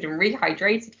dehydrated and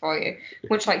rehydrated for you,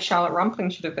 much like Charlotte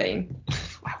Rampling should have been.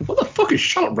 What the fuck has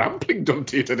Charlotte Rampling done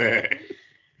to you today?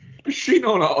 Does she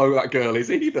know not who that girl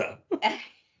is either?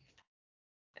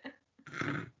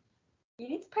 You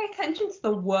need to pay attention to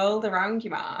the world around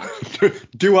you, Mark.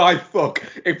 Do I fuck?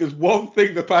 If there's one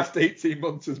thing the past 18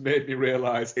 months has made me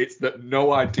realise, it's that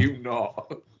no, I do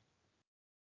not.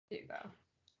 Do though.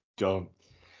 Don't.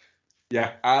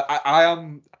 Yeah, I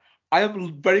am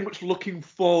very much looking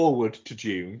forward to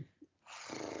Dune,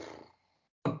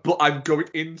 but I'm going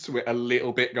into it a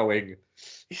little bit going,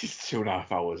 this is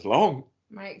 2.5 hours long.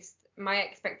 My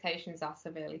expectations are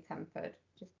severely tempered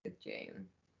just with Dune.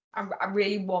 I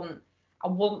really want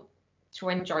to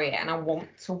enjoy it, and I want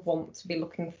to be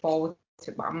looking forward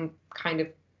to it, but I'm kind of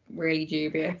really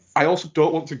dubious. I also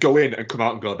don't want to go in and come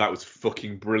out and go, that was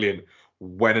fucking brilliant.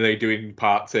 When are they doing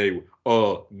part 2?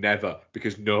 Oh, never,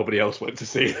 because nobody else went to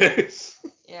see this.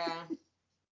 Yeah.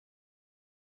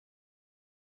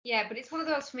 Yeah, but it's one of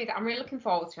those for me that I'm really looking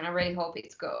forward to, and I really hope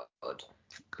it's good. But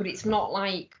it's not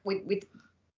like with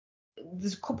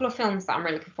there's a couple of films that I'm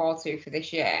really looking forward to for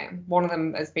this year. One of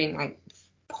them has been like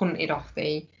punted off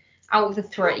out of the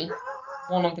 3.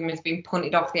 One of them has been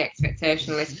punted off the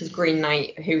expectation list because Green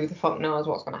Knight, who the fuck knows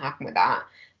what's going to happen with that.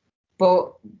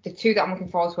 But the 2 that I'm looking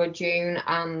forward to are Dune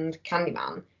and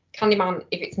Candyman. Candyman,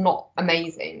 if it's not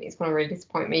amazing, it's going to really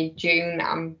disappoint me. Dune,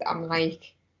 I'm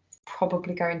like,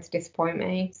 probably going to disappoint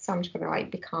me. So I'm just going to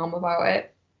like be calm about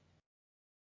it.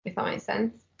 If that makes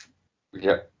sense.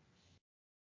 Yeah.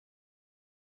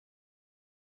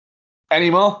 Any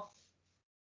more?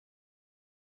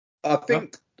 I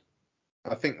think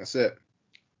that's it.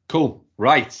 Cool.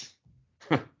 Right.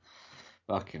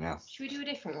 Fucking hell. Should we do a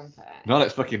different one first? No,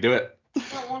 let's fucking do it. I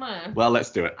don't want to. Well,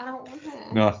 let's do it. I don't want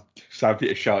to. No, Sam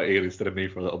Peter shout Ian instead of me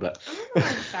for a little bit. I'm not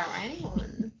going to shout at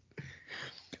anyone.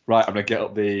 Right, I'm going to get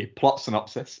up the plot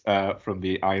synopsis from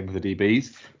the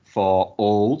IMDb's for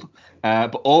Old.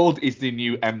 But Old is the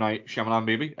new M. Night Shyamalan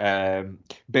movie,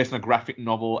 based on a graphic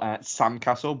novel,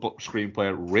 Sandcastle, book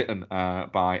screenplay written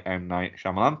by M. Night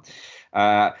Shyamalan.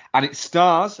 And it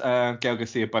stars Gail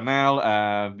Garcia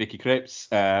Bernal, Vicky Krieps,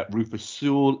 Rufus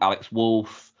Sewell, Alex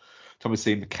Wolff,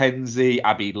 Thomasine McKenzie,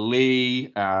 Abby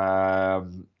Lee,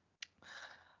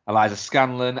 Eliza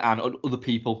Scanlon, and other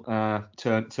people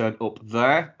turn up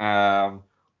there.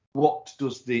 What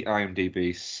does the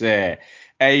IMDb say?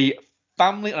 A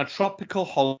family on a tropical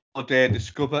holiday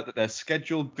discover that their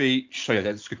secluded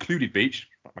beach,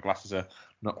 my glasses are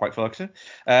not quite focusing,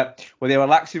 where they're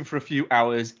relaxing for a few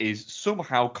hours is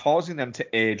somehow causing them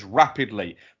to age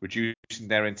rapidly, reducing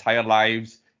their entire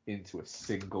lives into a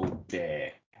single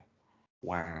day.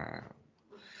 Wow.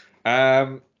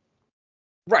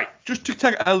 Right, just to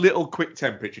take a little quick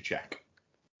temperature check,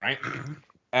 right?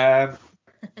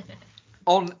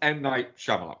 On M. Night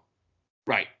Shyamalan,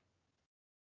 right?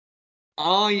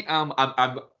 I'm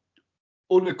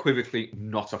unequivocally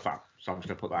not a fan, so I'm just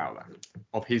gonna put that out there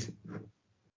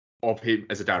of him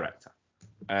as a director.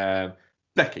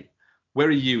 Becky, where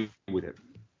are you with him?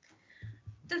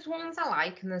 There's ones I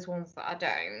like and there's ones that I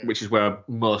don't. Which is where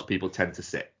most people tend to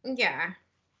sit. Yeah.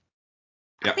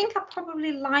 I Yep. think I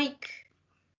probably like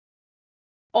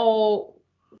or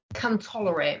can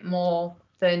tolerate more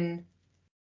than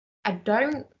I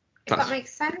don't, if that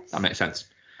makes sense. That makes sense.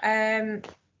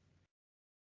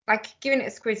 Like giving it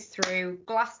a squeeze through,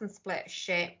 Glass and Split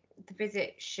shit, The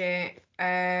Visit shit,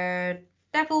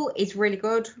 Devil is really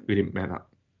good. We didn't make that.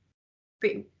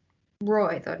 But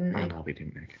wrote it though, didn't I I? know we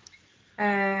didn't make it.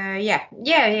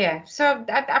 Yeah. So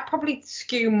I'd probably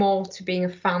skew more to being a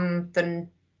fan than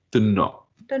not.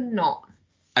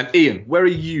 And Ian, where are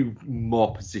you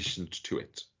more positioned to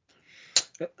it?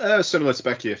 Similar to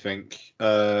Becky, I think.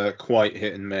 Quite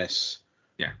hit and miss.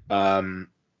 Yeah. I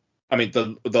mean,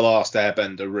 the Last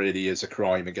Airbender really is a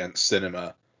crime against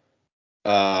cinema.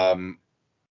 Yeah,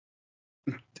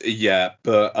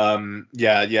 but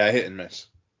hit and miss.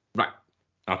 Right.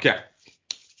 Okay.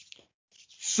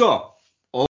 So,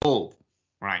 Old.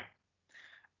 Right.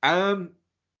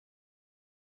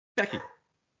 Becky,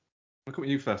 I'll come with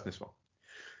you first in this one.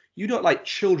 You don't like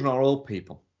children or old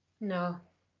people? No.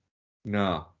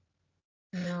 No.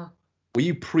 Were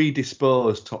you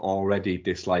predisposed to already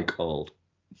dislike Old?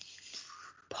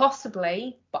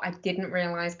 Possibly, but I didn't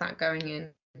realise that going in.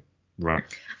 Right.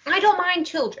 I don't mind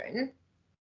children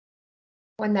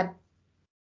when they're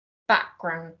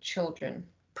background children.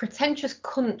 Pretentious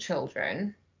cunt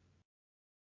children,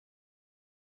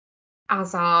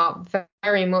 as are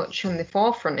very much on the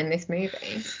forefront in this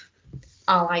movie,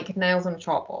 are like nails on a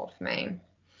chalkboard for me.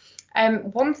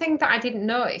 One thing that I didn't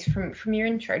notice from your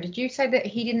intro, did you say that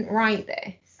he didn't write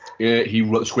this? Yeah, he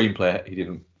wrote the screenplay. He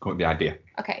didn't come up with the idea.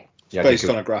 Okay. Yeah, Based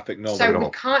on a graphic novel. So we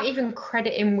can't even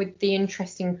credit him with the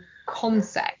interesting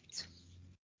concept.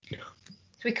 Yeah.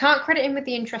 So we can't credit him with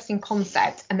the interesting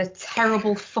concept, and the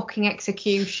terrible fucking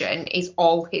execution is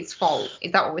all his fault.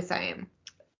 Is that what we're saying?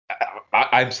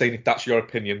 I'm saying if that's your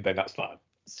opinion, then that's fine.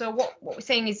 So what we're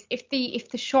saying is if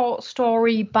the short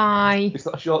story by It's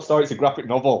not a short story, it's a graphic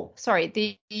novel. Sorry,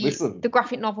 the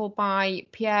graphic novel by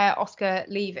Pierre Oscar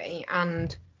Levy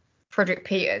and Frederick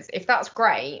Peters, if that's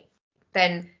great,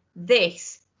 then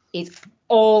this is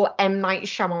all M. Night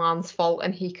Shyamalan's fault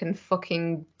and he can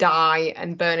fucking die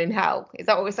and burn in hell. Is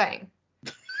that what we're saying?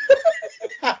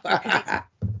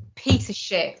 Piece of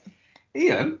shit.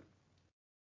 Ian,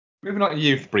 moving on to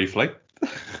you briefly.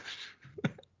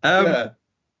 Yeah.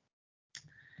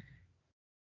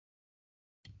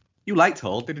 You liked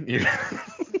Old, didn't you?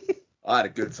 I had a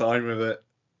good time with it.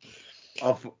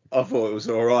 I thought it was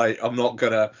all right. I'm not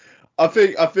gonna. I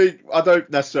don't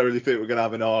necessarily think we're gonna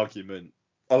have an argument.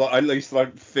 At least I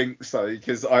don't think so,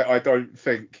 because I don't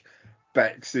think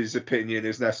Bex's opinion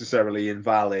is necessarily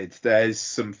invalid. There's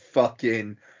some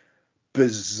fucking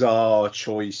bizarre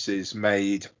choices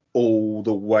made all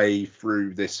the way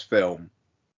through this film,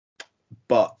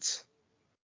 but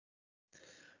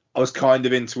I was kind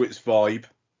of into its vibe.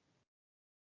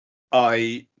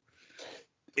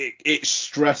 it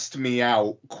stressed me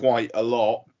out quite a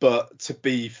lot. But to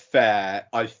be fair,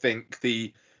 I think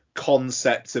the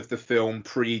concept of the film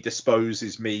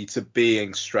predisposes me to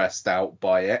being stressed out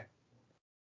by it.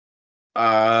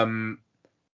 But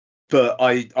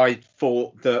I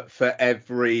thought that for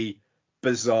every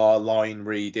bizarre line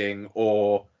reading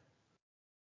or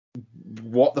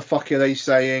what the fuck are they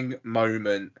saying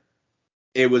moment,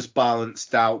 it was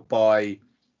balanced out by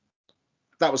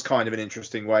that was kind of an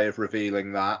interesting way of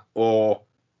revealing that, or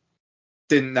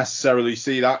didn't necessarily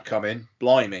see that coming,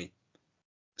 blimey.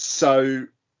 So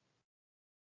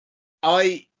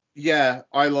I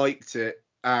liked it,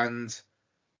 and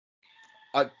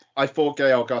I thought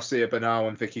Gael Garcia Bernal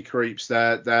and Vicky Creeps,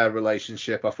 their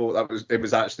relationship, I thought it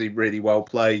was actually really well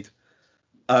played.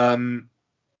 Definite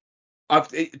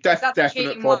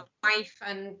wife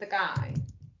and the guy.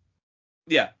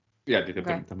 Yeah, they did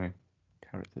the main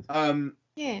characters.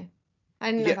 Yeah,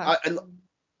 I didn't know that.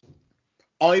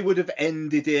 I would have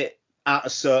ended it at a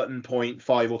certain point,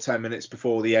 5 or 10 minutes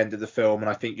before the end of the film, and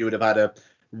I think you would have had a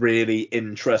really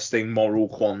interesting moral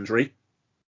quandary.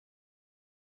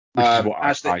 Which is what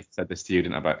I said this to you,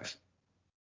 didn't I, Bex?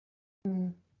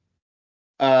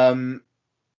 And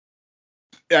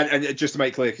just to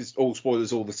make clear, because all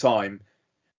spoilers all the time,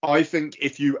 I think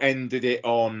if you ended it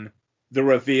on the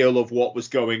reveal of what was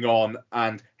going on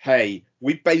and, hey,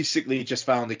 we basically just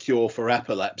found a cure for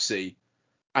epilepsy,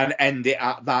 and end it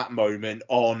at that moment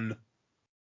on,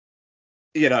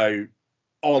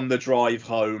 on the drive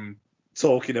home,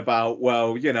 talking about,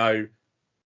 well, a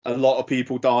lot of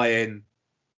people dying,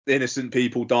 innocent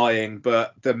people dying,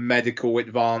 but the medical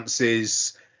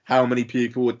advances, how many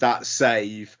people would that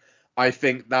save? I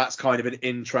think that's kind of an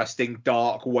interesting,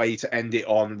 dark way to end it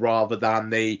on, rather than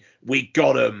the "we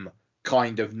got him"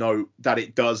 kind of note that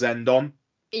it does end on.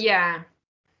 Yeah.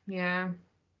 I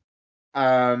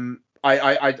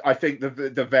think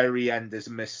the very end is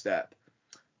a misstep.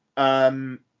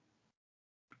 But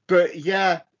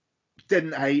yeah,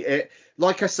 didn't hate it.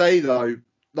 Like I say though,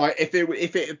 like if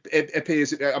it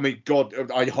appears, I mean,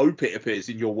 God, I hope it appears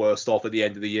in your worst off at the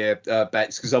end of the year,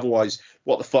 Bex, because otherwise,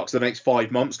 what the fuck's the next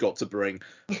 5 months got to bring?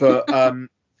 But I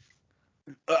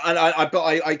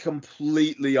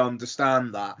completely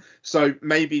understand that. So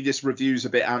maybe this review's a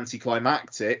bit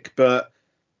anticlimactic, but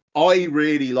I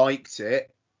really liked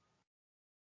it.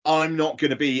 I'm not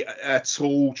going to be at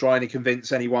all trying to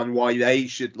convince anyone why they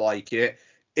should like it.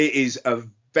 It is a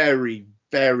very,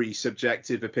 very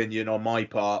subjective opinion on my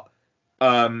part.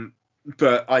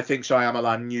 But I think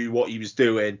Shyamalan knew what he was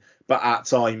doing, but at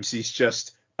times he's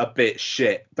just a bit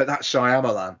shit. But that's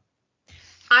Shyamalan.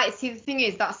 I see. The thing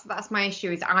is, that's my issue.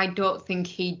 Is I don't think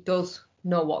he does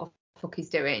know what the fuck he's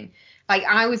doing. Like,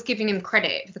 I was giving him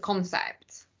credit for the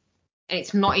concept, and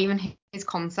it's not even his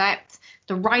concept.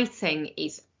 The writing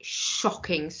is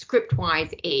shocking.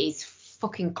 Script-wise, it is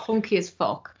fucking clunky as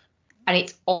fuck, and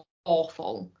it's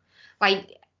awful.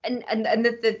 Like, and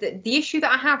the issue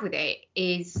that I have with it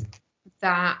is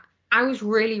that I was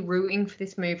really rooting for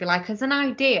this movie. Like, as an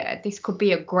idea, this could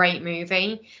be a great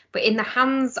movie, but in the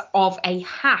hands of a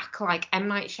hack like M.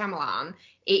 Night Shyamalan,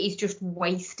 it is just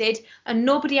wasted, and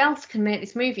nobody else can make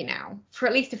this movie now for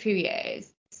at least a few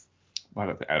years. I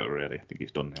don't think ever really. I think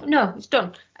it's done now. No, it's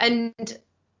done. And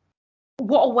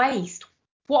what a waste.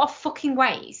 What a fucking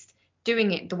waste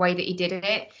doing it the way that he did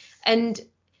it. And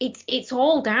it's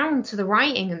all down to the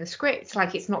writing and the script.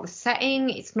 Like, it's not the setting,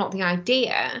 it's not the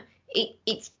idea.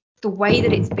 It's the way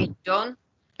that it's been done.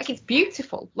 Like, it's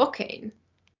beautiful looking.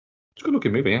 It's a good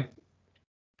looking movie,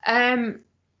 yeah.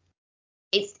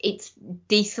 It's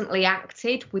decently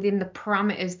acted within the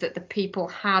parameters that the people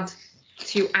had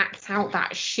to act out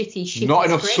that shitty Not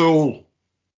enough script. soul.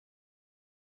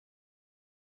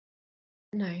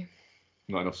 No.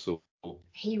 Not enough soul.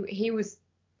 He was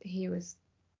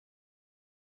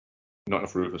not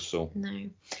enough Rufus soul. No.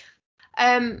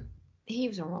 He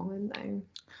was a wrong one though.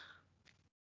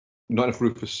 Not enough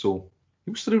Rufus soul.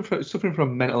 He was suffering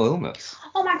from mental illness.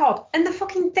 Oh my god! And the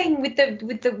fucking thing with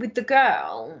the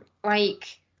girl,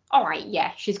 like, all right,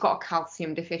 yeah, she's got a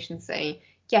calcium deficiency.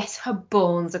 Yes, her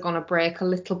bones are gonna break a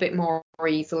little bit more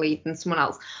easily than someone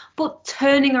else. But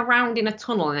turning around in a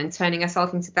tunnel and then turning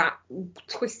herself into that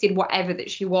twisted whatever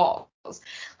that she was,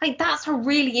 like, that's a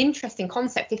really interesting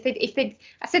concept. If they,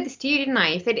 I said this to you, didn't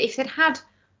I? If they'd had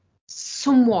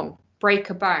someone break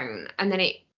a bone and then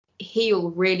it heal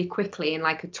really quickly in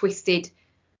like a twisted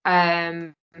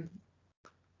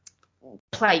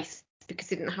place because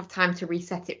they didn't have time to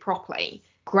reset it properly,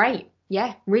 great.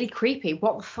 Yeah, really creepy.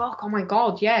 What the fuck? Oh my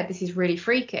god, yeah, this is really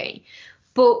freaky.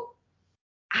 But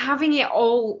having it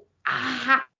all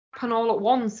haphazard happen all at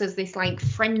once as this like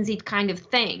frenzied kind of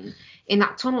thing in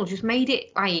that tunnel just made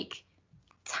it like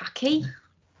tacky.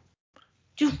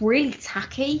 Just really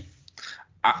tacky.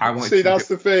 I wanted See, to that's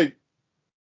the thing.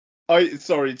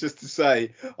 Sorry, just to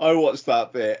say, I watched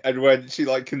that bit, and when she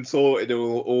like contorted and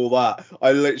all that,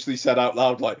 I literally said out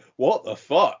loud like, "What the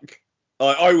fuck?"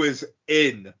 I was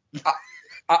in.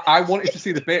 I wanted to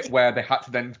see the bit where they had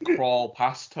to then crawl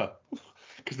past her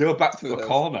because they were back to the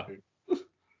corner.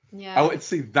 Yeah. I wanted to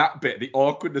see that bit, the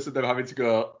awkwardness of them having to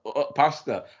go up past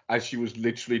her as she was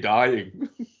literally dying.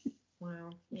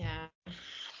 Wow. Yeah.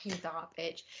 You dark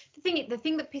bitch. The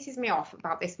thing that pisses me off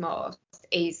about this most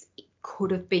is it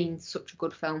could have been such a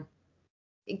good film.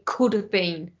 It could have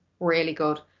been really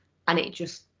good, and it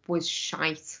just was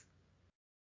shite.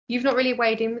 You've not really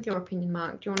weighed in with your opinion,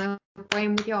 Mark. Do you want to weigh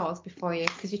in with yours before you?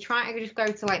 Because you're trying to just go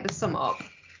to like the sum up,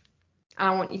 and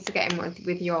I want you to get in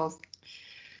with yours.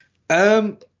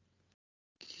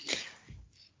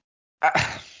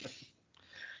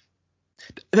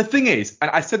 The thing is,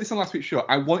 and I said this on last week's show,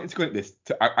 I wanted to go into this.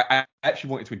 I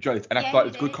actually wanted to enjoy it, and I thought it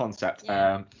was a good concept,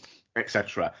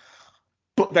 etc.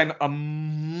 But then a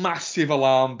massive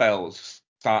alarm bells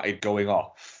started going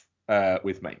off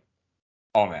with me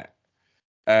on it,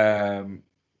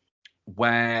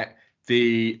 where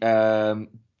the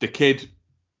kid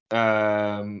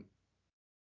Trent,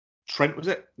 was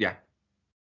it? Yeah.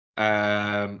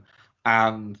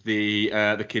 And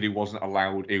the kid who wasn't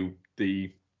allowed, Iqbal.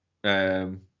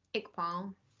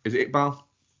 Is it Iqbal?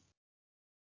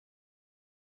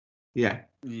 Yeah.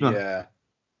 Yeah.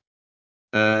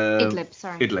 Idlib,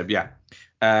 sorry. Idlib, yeah.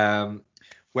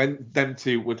 When them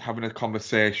two were having a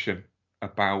conversation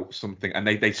about something, and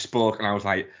they spoke, and I was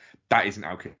like, that isn't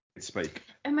how kids speak.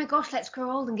 Oh my gosh, let's grow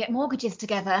old and get mortgages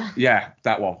together. Yeah,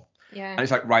 that one. Yeah. And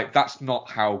it's like, right, that's not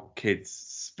how kids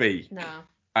speak. No.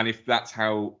 And if that's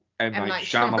how M. Night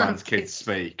Shyamalan's kids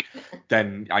speak,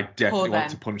 then I definitely want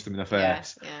to punch them in the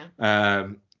face. Yeah.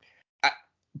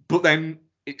 But then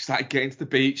it started getting to the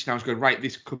beach, and I was going, right,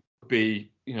 this could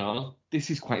be, this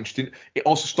is quite interesting. It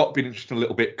also stopped being interesting a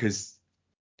little bit because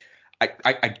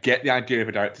I get the idea of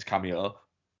a director's cameo,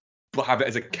 but have it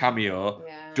as a cameo.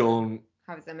 Yeah. Don't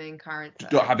have it as a main character.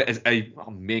 Don't have it as a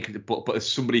main character, but as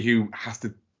somebody who has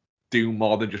to do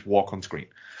more than just walk on screen.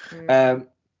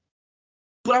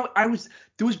 But there was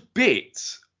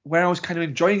bits where I was kind of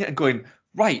enjoying it and going,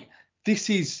 right, this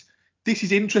is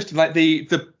interesting. Like the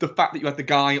fact that you had the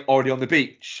guy already on the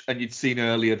beach and you'd seen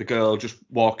earlier the girl just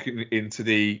walking into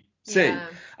the sea,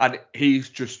 and he's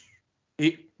just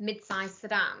mid-sized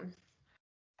sedan,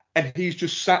 and he's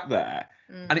just sat there,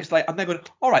 and it's like, and they're going,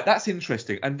 all right, that's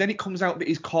interesting, and then it comes out that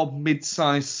he's called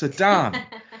mid-sized sedan,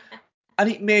 and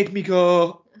it made me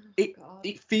go, it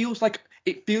feels like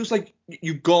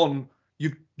you've done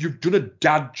a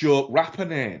dad joke rapper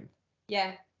name.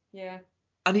 Yeah.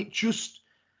 And it just,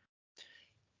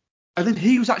 and then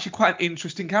he was actually quite an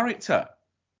interesting character.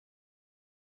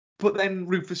 But then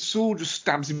Rufus Sewell just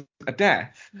stabs him to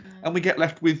death, and we get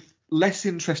left with less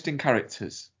interesting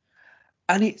characters.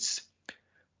 And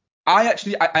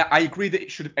I agree that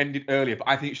it should have ended earlier, but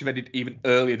I think it should have ended even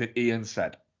earlier than Ian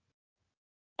said.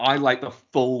 I like the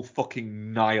full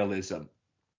fucking nihilism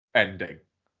ending,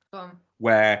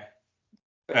 where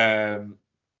the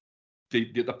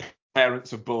parents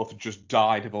have both just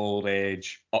died of old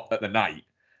age at the night,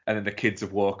 and then the kids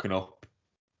have woken up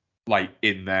like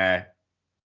in their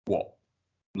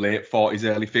late 40s,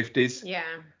 early 50s. Yeah.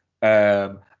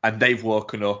 And they've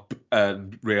woken up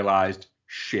and realised,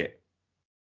 shit,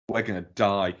 we're gonna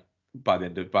die by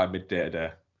midday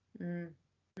today. And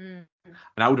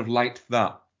I would have liked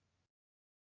that.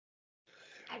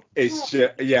 It's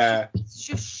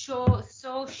just so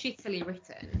shittily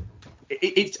written.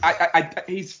 It's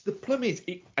the problem is,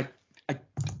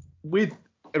 with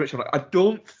Richard, I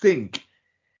don't think.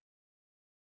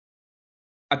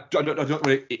 I don't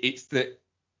really. It's that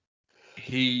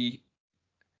he.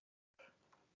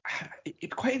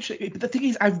 It's quite interesting. But the thing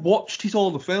is, I've watched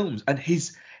all the films, and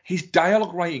his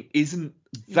dialogue writing isn't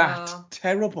that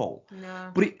terrible.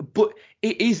 No. But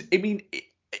it is. I mean,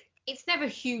 it's never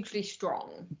hugely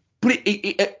strong. But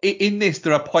in this,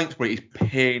 there are points where it's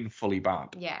painfully bad.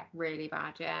 Yeah, really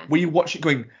bad. Yeah. Where you watch it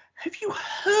going, have you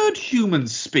heard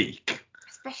humans speak?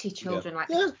 Especially children.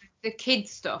 The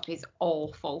kids stuff is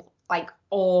awful. Like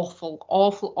awful.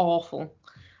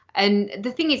 And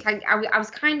the thing is, like, I was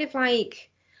kind of like,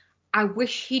 I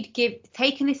wish he'd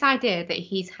taken this idea that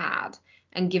he's had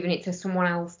and given it to someone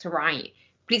else to write.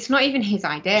 But it's not even his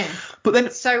idea.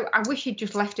 So I wish he'd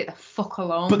just left it the fuck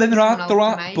alone. But then there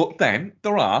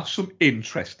are some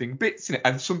interesting bits in it,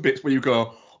 and some bits where you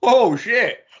go, oh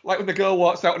shit, like when the girl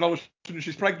walks out and all of a sudden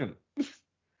she's pregnant.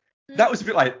 That was a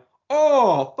bit like,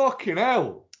 oh fucking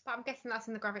hell. But I'm guessing that's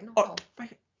in the graphic novel. Oh,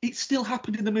 it still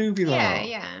happened in the movie though.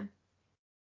 Yeah.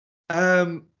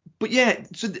 But yeah,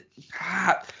 so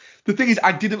the thing is,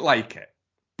 I didn't like it,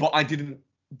 but I didn't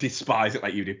despise it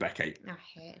like you did, Becky. I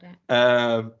hated it.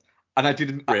 And I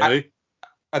didn't Really?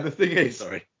 And the thing is,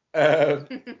 Sorry. I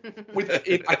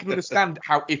can understand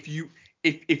how if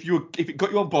it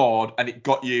got you on board and it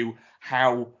got you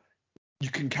how you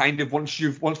can kind of once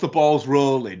the ball's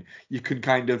rolling, you can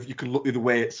look the other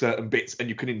way at certain bits and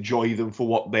you can enjoy them for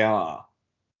what they are.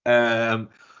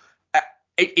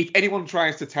 If anyone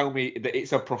tries to tell me that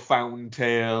it's a profound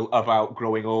tale about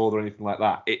growing old or anything like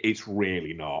that, it's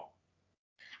really not.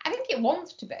 I think it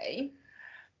wants to be.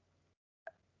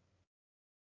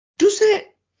 Does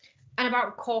it? And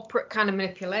about corporate kind of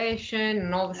manipulation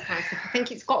and all this kind of stuff. I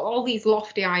think it's got all these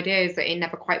lofty ideas that it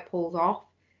never quite pulls off.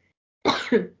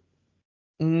 I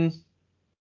mean,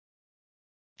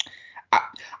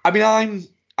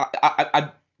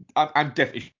 I'm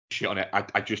definitely shit on it. I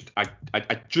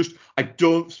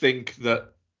don't think that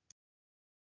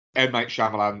M. Night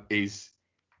Shyamalan is.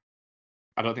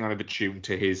 I don't think I'm ever tuned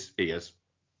to his ears.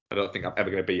 I don't think I'm ever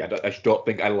going to be. I just don't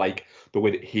think I like the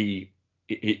way that he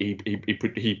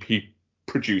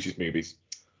produces movies.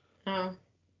 Oh.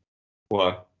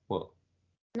 Why? What?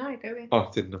 No, go in. Oh,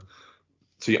 I didn't know.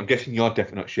 So I'm guessing you're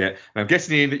definitely not shit. And I'm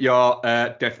guessing Ian that you're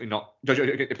definitely not.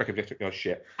 You're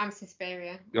shit. I'm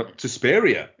Suspiria. You're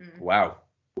Suspiria. Wow.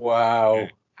 I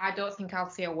don't think I'll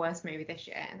see a worse movie this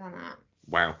year than that.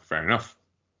 Wow, fair enough.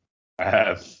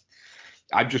 I'm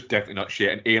just definitely not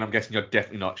shit. And Ian, I'm guessing you're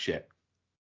definitely not shit.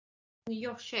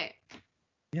 You're shit.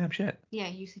 Yeah, I'm shit. Yeah,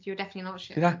 you said you're definitely not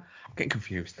shit. Did I? I'm getting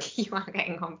confused. You are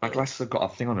getting confused. My glasses have got a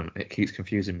thing on them. It keeps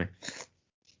confusing me.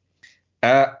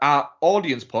 Our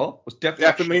audience poll was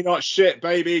Definitely not shit,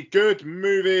 baby. Good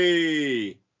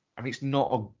movie. I mean, it's not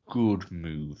a good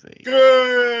movie.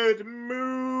 Good movie.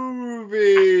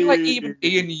 I feel like even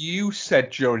Ian, you said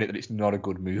during it that it's not a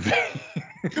good movie.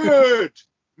 Good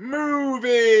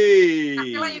movie. I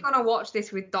feel like you're gonna watch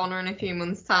this with Donna in a few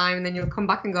months' time, and then you'll come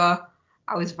back and go,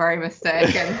 "I was very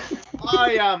mistaken."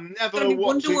 I am never It's gonna be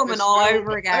watching Wonder Woman this all film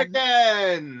over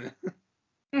again.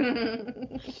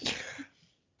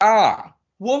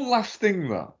 One last thing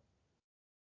though.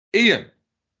 Ian,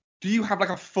 do you have like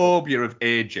a phobia of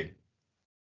aging?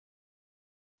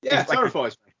 Yeah, it like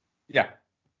terrifies me. Yeah.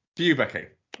 Do you, Becky?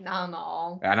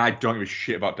 No. And I don't give a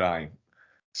shit about dying.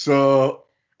 So.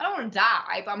 I don't want to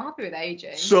die, but I'm happy with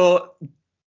aging. So,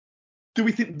 do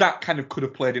we think that kind of could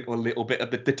have played into a little bit of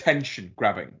the tension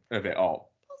grabbing of it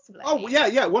all? Possibly. Oh yeah,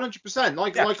 100%.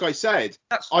 Like I said,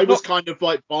 I was kind of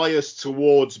like biased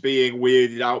towards being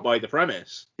weirded out by the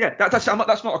premise. Yeah, that's not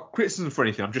a criticism for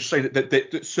anything. I'm just saying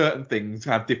that certain things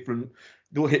have different.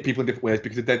 They'll hit people in different ways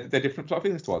because they're different sort of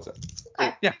feelings towards it.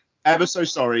 Okay. Yeah. Ever so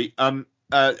sorry.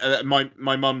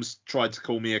 My mum's tried to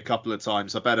call me a couple of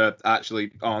times. I better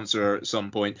actually answer her at some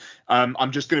point.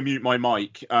 I'm just going to mute my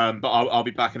mic, but I'll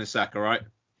be back in a sec. All right?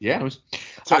 Yeah.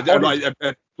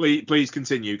 Please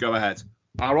continue. Go ahead.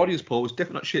 Our audience poll was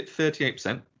definitely not shit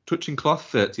 38%, touching cloth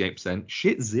 38%,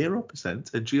 shit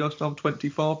 0%, and Geostorm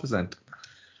 24%.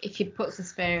 If you'd put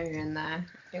Suspiria in there,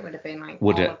 it would have been like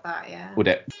Would all it? of that, yeah. Would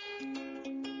it?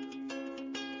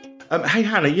 Hey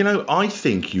Hannah, I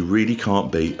think you really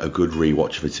can't beat a good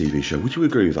rewatch of a TV show. Would you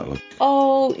agree with that, love?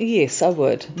 Oh, yes, I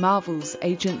would. Marvel's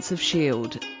Agents of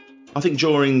S.H.I.E.L.D. I think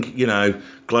during,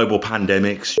 global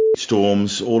pandemics,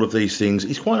 storms, all of these things,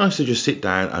 it's quite nice to just sit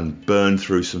down and burn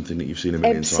through something that you've seen a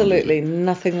million times. Absolutely,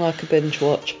 nothing like a binge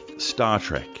watch. Star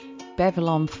Trek.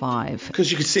 Babylon 5.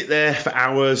 Because you could sit there for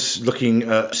hours looking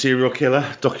at serial killer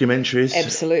documentaries.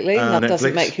 Absolutely, that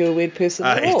doesn't Netflix. make you a weird person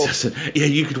at all. It doesn't. Yeah,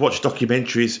 you could watch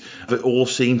documentaries that all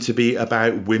seem to be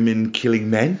about women killing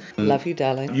men. Love you,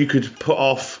 darling. You could put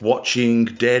off watching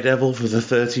Daredevil for the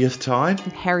 30th time.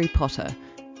 Harry Potter.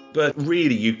 But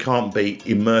really, you can't beat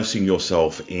immersing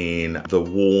yourself in the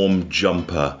warm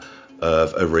jumper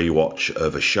of a rewatch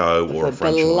of a show or a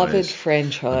franchise. Beloved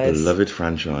franchise. A beloved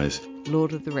franchise.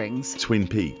 Lord of the Rings. Twin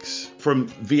Peaks. From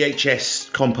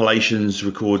VHS compilations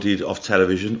recorded off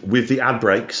television with the ad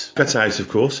breaks, cut out of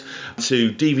course,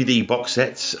 to DVD box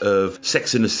sets of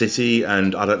Sex and the City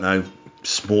and, I don't know,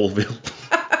 Smallville.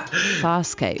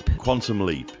 Farscape. Quantum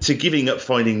Leap. To giving up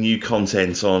finding new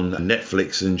content on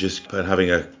Netflix and just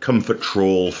having a comfort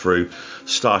trawl through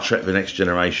Star Trek The Next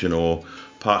Generation or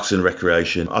Parks and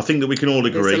Recreation. I think that we can all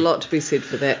agree. There's a lot to be said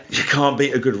for that. You can't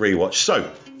beat a good rewatch. So,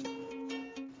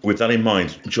 With that in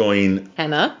mind, join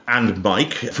Hannah. and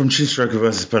Mike from Chinstroker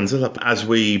vs. Punter as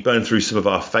we burn through some of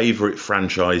our favourite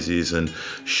franchises and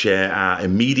share our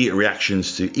immediate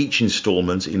reactions to each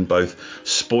instalment in both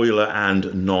spoiler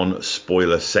and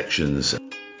non-spoiler sections.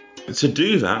 To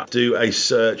do that, do a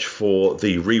search for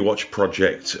the Rewatch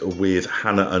Project with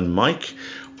Hannah and Mike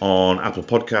on Apple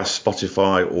Podcasts,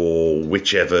 Spotify, or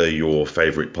whichever your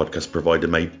favourite podcast provider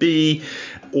may be,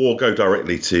 or go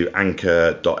directly to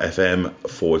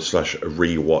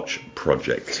anchor.fm/rewatch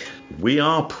project. We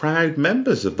are proud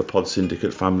members of the Pod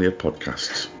Syndicate family of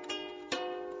podcasts.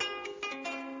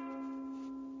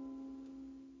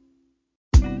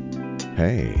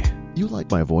 Hey, you like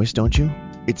my voice, don't you?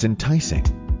 It's enticing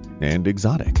and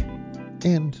exotic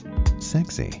and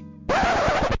sexy.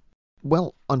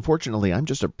 Well, unfortunately, I'm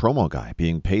just a promo guy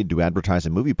being paid to advertise a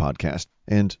movie podcast,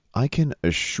 and I can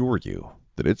assure you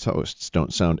that its hosts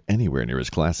don't sound anywhere near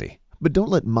as classy. But don't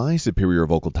let my superior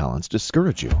vocal talents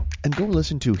discourage you, and go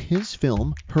listen to His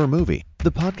Film, Her Movie,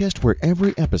 the podcast where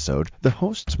every episode the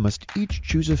hosts must each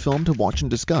choose a film to watch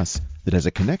and discuss that has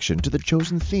a connection to the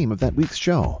chosen theme of that week's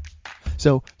show.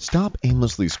 So stop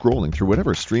aimlessly scrolling through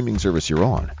whatever streaming service you're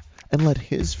on, and let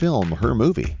His Film, Her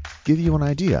Movie give you an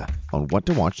idea on what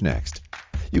to watch next.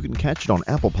 You can catch it on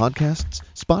Apple Podcasts,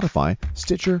 Spotify,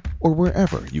 Stitcher, or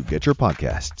wherever you get your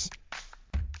podcasts.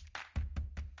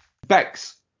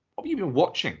 Bex, what have you been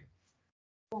watching?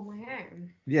 On my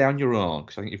own. Yeah, on your own,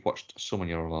 because I think you've watched some on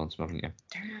your own, haven't you?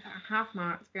 Don't know that I have,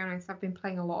 Mark, to be honest. I've been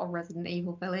playing a lot of Resident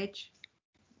Evil Village.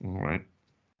 All right.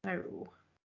 So,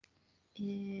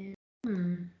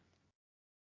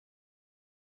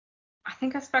 I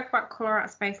think I spoke about Colour Out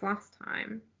of Space last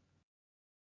time.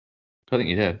 I think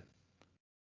you did.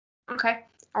 Okay.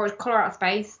 Or it's Colour Out of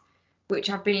Space, which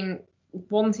I've been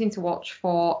wanting to watch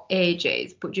for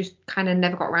ages, but just kind of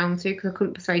never got around to because I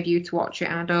couldn't persuade you to watch it,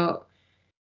 and I don't.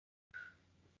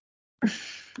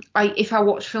 If I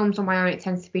watch films on my own, it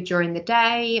tends to be during the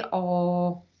day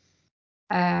or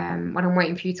when I'm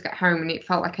waiting for you to get home, and it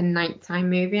felt like a nighttime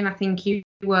movie, and I think you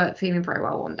weren't feeling very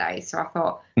well one day, so I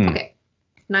thought, okay,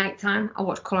 nighttime, I'll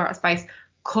watch Colour Out of Space.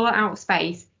 Colour Out of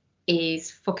Space is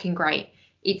fucking great.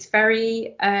 It's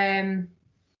very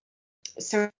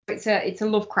so it's a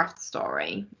Lovecraft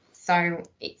story, so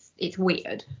it's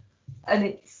weird,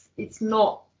 and it's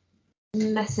not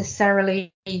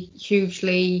necessarily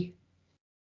hugely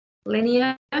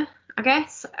linear, I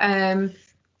guess,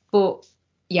 but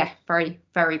yeah, very,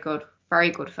 very good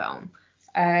film.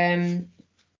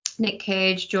 Nick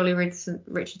Cage, Jolie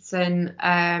Richardson,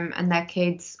 and their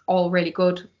kids, all really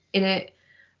good in it.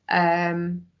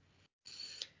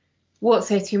 Won't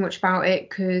say too much about it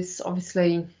because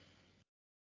obviously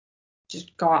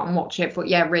just go out and watch it, but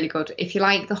yeah, really good. If you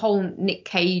like the whole Nick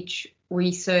Cage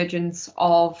resurgence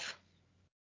of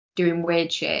doing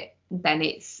weird shit, then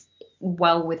it's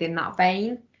well within that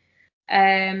vein.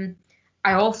 I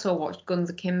also watched Guns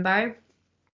Akimbo,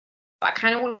 but I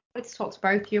kind of wanted to talk to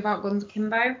both of you about Guns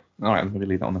Akimbo. All right, let me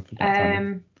leave that on the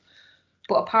time.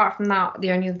 But apart from that,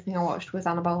 the only other thing I watched was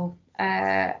Annabelle.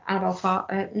 Not Far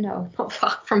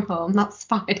From Home. That's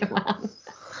Spider-Man.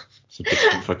 It's a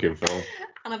different fucking film.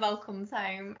 Annabelle Comes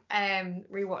Home.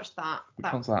 Rewatched that.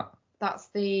 Which one's that? That's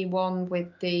the one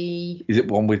with the. Is it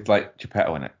one with like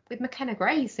Geppetto in it? With McKenna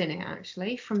Grace in it,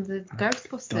 actually, from the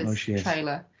Ghostbusters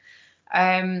trailer.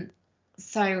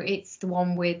 So it's the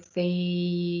one with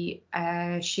the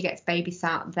she gets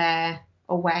babysat there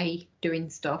away doing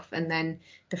stuff, and then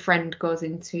the friend goes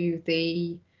into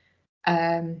the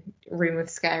room of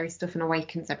scary stuff and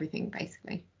awakens everything,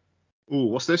 basically. Ooh,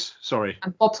 what's this? Sorry.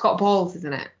 And Bob's Got Balls,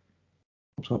 isn't it?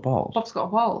 Bob's Got Balls? Bob's Got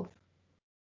Balls.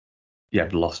 Yeah,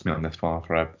 you've lost me on this far,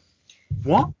 Fred.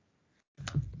 What?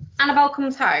 Annabelle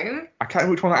Comes Home. I can't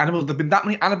remember which one. Annabelle. There've been that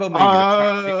many Annabelle movies.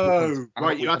 Oh,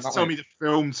 right. You had to tell me the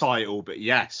film title, but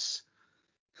yes.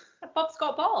 Bob's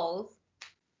Got Balls.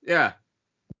 Yeah.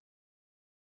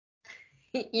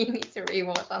 You need to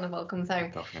rewatch Annabelle Comes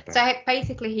Home. So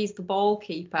basically, he's the ball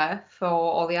keeper for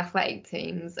all the athletic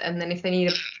teams, and then if they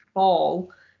need a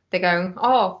ball, they go,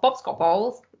 "Oh, Bob's got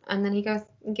balls," and then he goes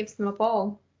and gives them a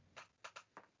ball.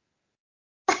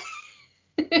 Have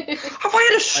I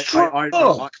had a stroke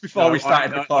before we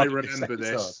started recording? I remember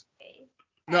this.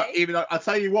 No, even though, I'll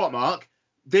tell you what, Mark,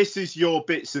 this is your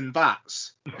bits and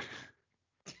bats.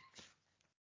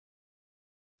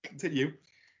 Continue.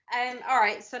 All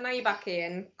right, so now you're back,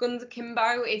 Ian. Guns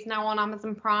Akimbo is now on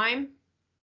Amazon Prime.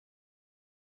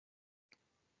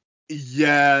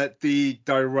 Yeah, the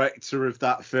director of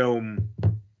that film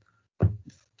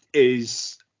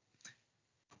is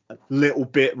a little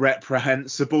bit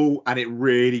reprehensible, and it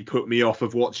really put me off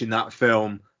of watching that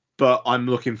film. but I'm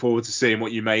looking forward to seeing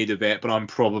what you made of it. But I'm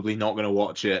probably not going to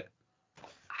watch it.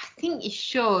 I think you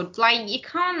should. Like, you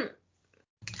can't.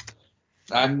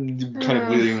 I'm kind of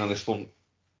wheeling on this one.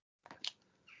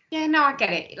 Yeah, no, I get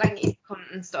it. Like, it's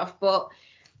cunt and stuff, but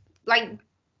like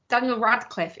Daniel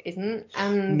Radcliffe isn't,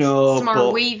 and No, Samara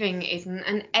but- Weaving isn't,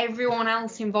 and everyone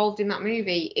else involved in that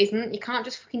movie isn't. You can't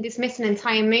just fucking dismiss an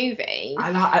entire movie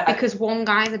because one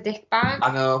guy's a dickbag.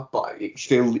 I know, but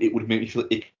it would make me feel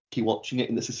icky watching it,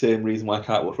 and that's the same reason why I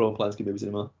can't watch Roman Polanski movies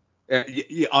anymore.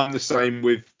 Yeah, I'm the same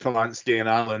with Polanski and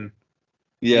Allen.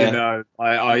 Yeah. You know,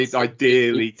 I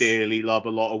dearly love a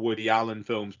lot of Woody Allen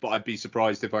films, but I'd be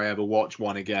surprised if I ever watch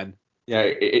one again. Yeah,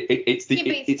 it's the Yeah,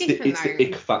 but it's different, the though.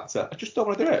 ick factor. I just don't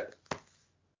want to do it.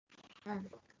 Yeah.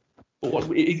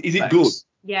 But is it Lex, good?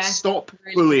 Yeah. Stop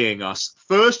really. bullying us.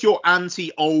 First your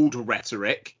anti-old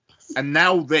rhetoric, and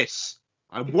now this.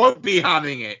 I won't be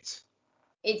having it.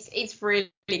 It's really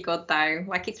good though.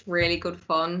 Like, it's really good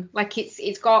fun. Like,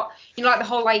 it's got, you know, like the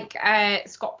whole like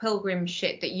Scott Pilgrim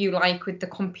shit that you like with the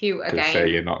computer Gonna game. say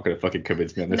you're not going to fucking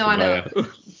convince me on this No, one, I are know. you?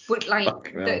 But like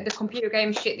Fucking hell. the computer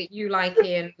game shit that you like,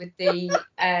 Ian, with the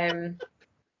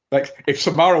Like, if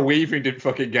Samara Weaving didn't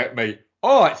fucking get me,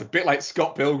 oh, it's a bit like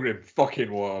Scott Pilgrim,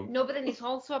 fucking one. no, but then it's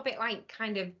also a bit like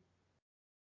kind of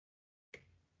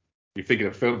You're thinking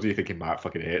of films, you're thinking Mark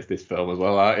fucking hates this film as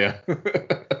well, aren't you?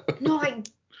 no, like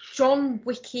John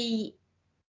Wicky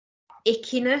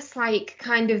ickiness, like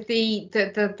kind of the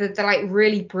like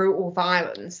really brutal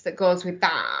violence that goes with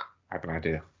that. I have an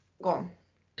idea. Go on.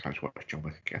 Can I just watch John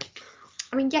Wick again?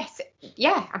 I mean, yes,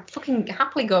 yeah, I'd fucking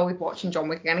happily go with watching John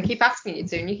Wick again. I keep asking you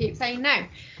to, and you keep saying no.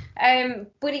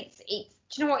 But it's do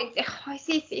you know what?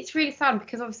 It's really sad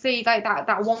because obviously like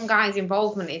that one guy's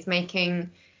involvement is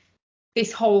making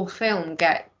this whole film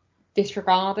get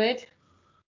disregarded.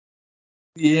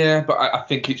 Yeah, but I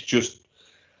think it's just,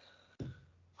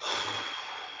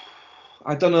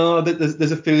 I don't know.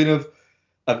 There's a feeling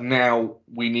of now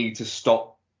we need to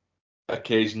stop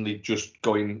occasionally just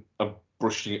going and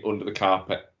brushing it under the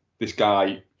carpet. This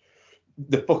guy,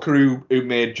 the fucker who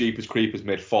made Jeepers Creepers,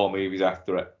 made 4 movies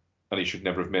after it, and he should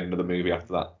never have made another movie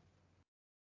after that.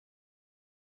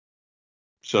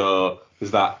 So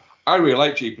there's that. I really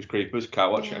like Jeepers Creepers.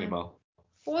 Can't watch it Yeah. anymore.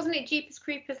 But wasn't it Jeepers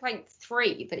Creepers like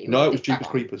 3 that he No, it was did that Jeepers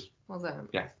on? Creepers. Was it?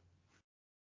 Yeah.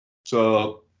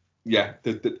 So yeah,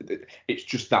 it's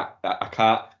just that I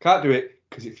can't do it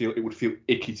because it would feel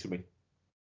icky to me.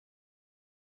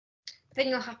 Then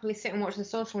you'll happily sit and watch The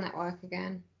Social Network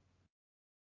again.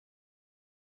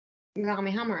 With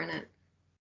Armie Hammer in it.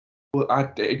 Well,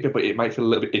 but it might feel a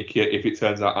little bit ickier if it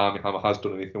turns out Armie Hammer has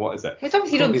done anything. What is it? It's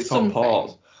obviously done It's on something.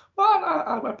 pause. Well,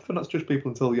 I prefer not to judge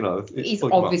people until it's He's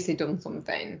fully come out. obviously done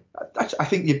something. I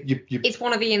think you It's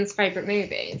one of Ian's favourite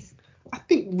movies. I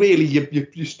think really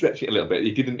you stretch it a little bit.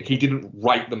 He didn't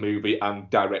write the movie and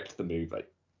direct the movie.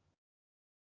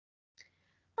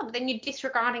 Oh, but then you're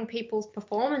disregarding people's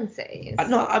performances.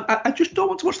 I just don't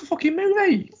want to watch the fucking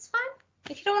movie. It's fine.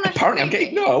 If you don't want to Apparently, I'm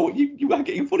getting you are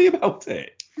getting funny about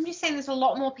it. I'm just saying there's a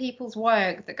lot more people's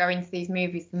work that go into these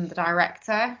movies than the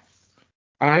director.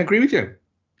 I agree with you.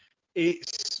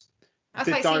 It's That's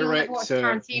the like saying you never watched a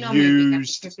director Tarantino movie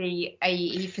used. because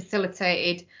he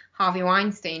facilitated Harvey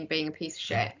Weinstein being a piece of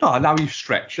shit. No, now you're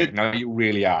stretching. Now you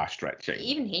really are stretching.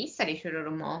 Even he said he should have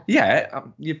done more. Yeah,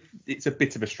 it's a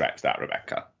bit of a stretch, that,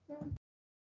 Rebecca.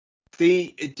 The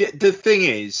thing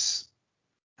is,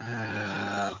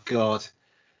 oh God,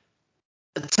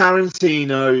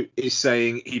 Tarantino is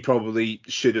saying he probably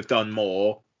should have done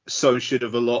more. So should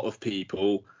have a lot of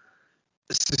people.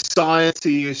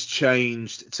 Society has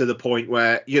changed to the point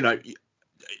where,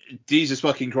 Jesus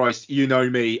fucking Christ, you know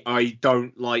me, I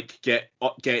don't like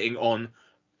getting on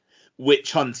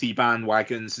witch hunty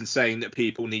bandwagons and saying that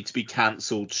people need to be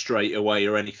cancelled straight away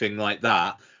or anything like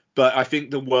that. But I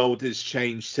think the world has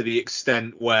changed to the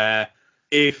extent where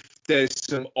if there's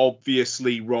some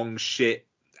obviously wrong shit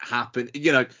happen,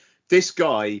 this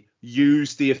guy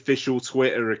used the official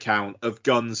Twitter account of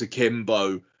Guns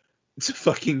Akimbo to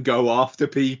fucking go after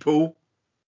people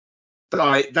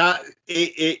like that.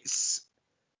 It's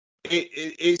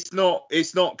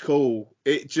not cool.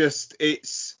 My God.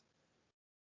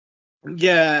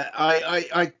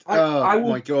 I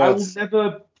will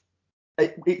never.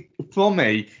 For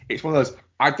me, it's one of those.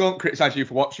 I don't criticize you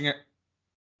for watching it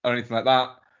or anything like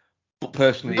that. But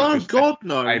personally, No, it's just, God,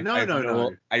 no. I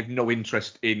No. have no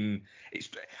interest in. It's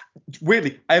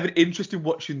weirdly, I have an interest in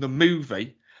watching the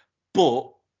movie,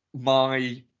 but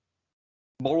my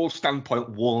moral standpoint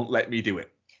won't let me do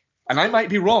it, and I might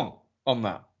be wrong on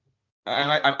that.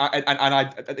 And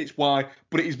I it's why,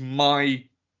 but it is my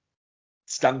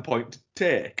standpoint to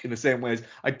take, in the same way as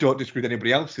I don't disagree with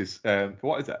anybody else's.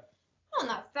 What is that?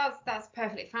 Oh, that's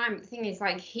perfectly fine. But the thing is,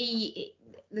 like,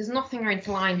 there's nothing going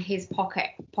to line his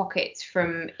pockets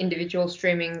from individual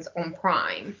streamings on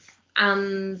Prime,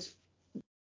 and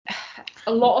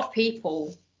a lot of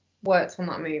people worked on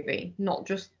that movie, not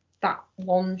just that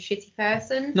one shitty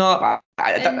person. No,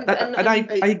 I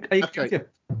agree with you.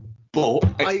 But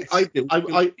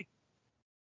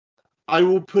I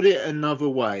will put it another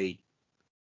way.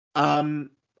 I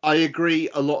agree.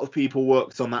 A lot of people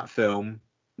worked on that film.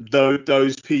 Though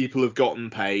those people have gotten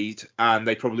paid, and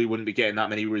they probably wouldn't be getting that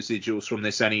many residuals from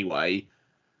this anyway.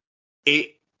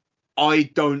 I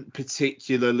don't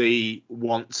particularly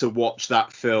want to watch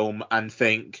that film and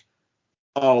think,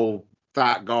 oh,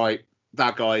 that guy,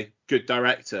 good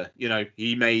director. You know,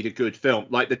 he made a good film.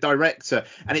 Like the director,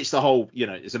 and it's the whole, you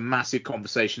know, it's a massive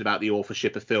conversation about the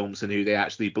authorship of films and who they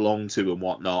actually belong to and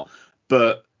whatnot.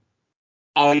 But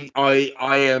I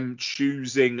am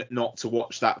choosing not to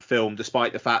watch that film,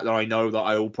 despite the fact that I know that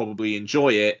I will probably enjoy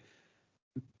it,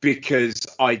 because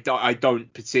I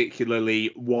don't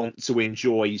particularly want to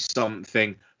enjoy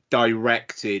something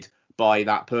directed by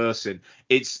that person.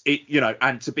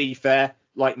 And to be fair,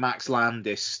 like Max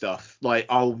Landis stuff, like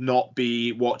I'll not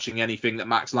be watching anything that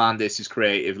Max Landis is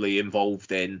creatively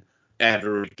involved in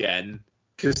ever again,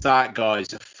 because that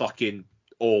guy's a fucking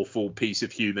awful piece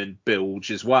of human bilge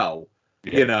as well.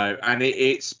 Yeah. You know, and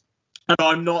and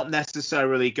I'm not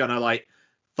necessarily gonna like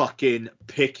fucking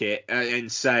pick it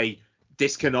and say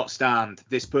this cannot stand,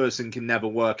 this person can never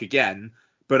work again,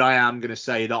 but I am gonna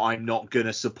say that I'm not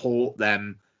gonna support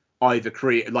them either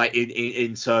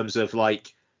in terms of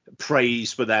like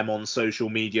praise for them on social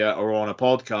media or on a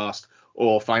podcast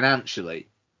or financially,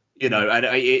 you know. And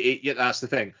that's the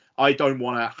thing. I don't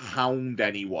want to hound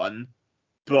anyone.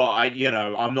 But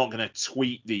I'm not going to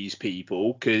tweet these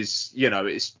people because,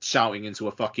 it's shouting into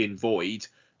a fucking void.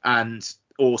 And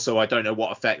also, I don't know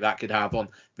what effect that could have on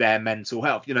their mental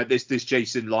health. This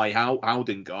Jason Lee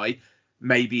Howden guy,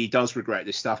 maybe he does regret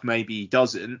this stuff, maybe he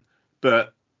doesn't.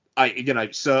 But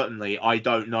certainly I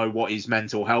don't know what his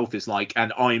mental health is like.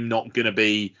 And I'm not going to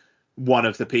be one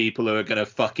of the people who are going to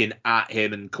fucking at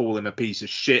him and call him a piece of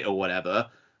shit or whatever.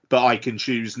 But I can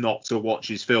choose not to watch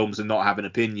his films and not have an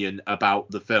opinion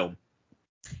about the film.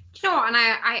 Do you know what? And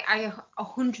I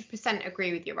 100%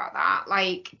 agree with you about that.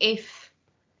 Like,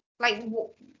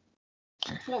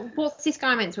 what's this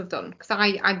guy meant to have done? Because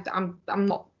I'm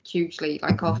not hugely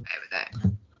like off there with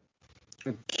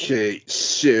it. Okay,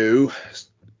 so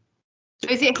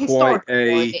is it historical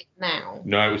or is it now?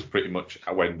 No, it was pretty much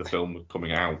when the film was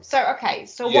coming out. So what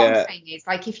I'm saying is,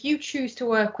 like, if you choose to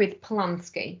work with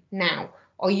Polanski now,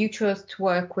 or you chose to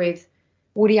work with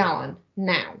Woody Allen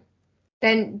now,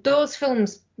 then those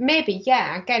films, maybe,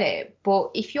 yeah, I get it. But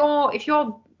if you're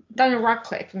Daniel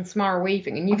Radcliffe and Samara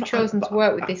Weaving and you've chosen to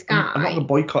work with this guy, I'm not going to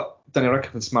boycott Daniel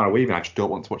Radcliffe and Samara Weaving. I just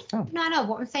don't want to watch the film. No.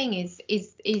 What I'm saying is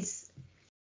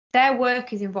their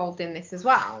work is involved in this as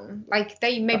well. Like,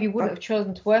 they maybe wouldn't have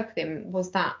chosen to work with him.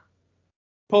 Was that?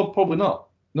 Probably not.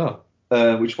 No.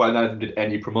 Which is why none of them did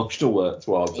any promotional work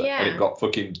towards it, and it got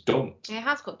fucking dumped. It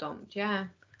has got dumped, yeah.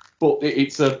 But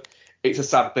it's a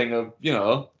sad thing of,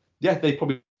 they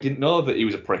probably didn't know that he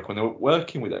was a prick when they were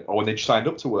working with him, or when they signed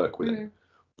up to work with him.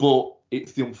 But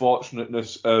it's the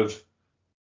unfortunateness of,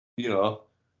 oh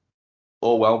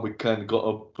well, we kind of got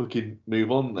to fucking move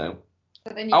on now.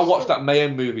 I'll watch that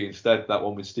Mayhem movie instead, that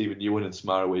one with Stephen Ewan and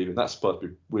Samara Weaving. That's supposed to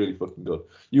be really fucking good.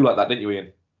 You like that, didn't you,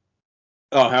 Ian?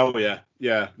 Oh hell yeah,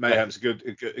 yeah. Mayhem's a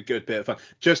good bit of fun.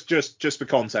 Just for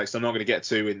context, I'm not going to get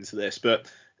too into this,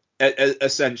 but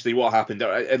essentially what happened,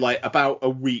 like about a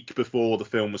week before the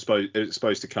film was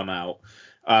supposed to come out,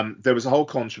 there was a whole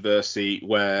controversy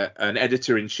where an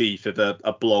editor-in-chief of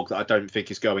a blog that I don't think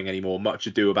is going anymore, Much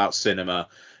Ado About Cinema,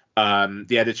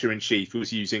 the editor-in-chief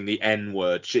was using the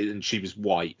N-word, and she was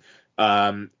white,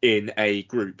 in a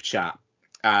group chat,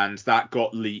 and that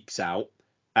got leaks out,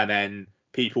 and then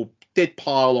people did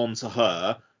pile onto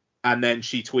her, and then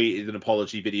she tweeted an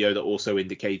apology video that also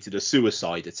indicated a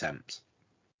suicide attempt.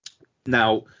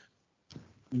 Now,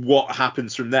 what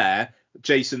happens from there?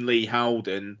 Jason Lee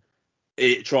Howden,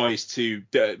 it tries to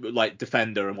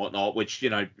defend her and whatnot, which,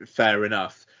 fair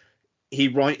enough. He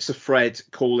writes a thread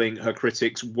calling her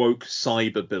critics woke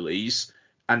cyberbullies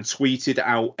and tweeted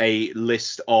out a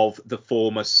list of the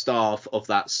former staff of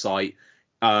that site.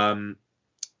 Sorry,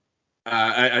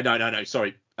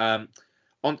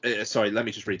 let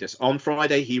me just read this. On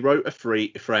Friday, he wrote a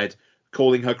thread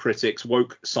calling her critics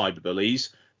woke cyberbullies,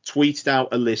 tweeted out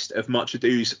a list of Much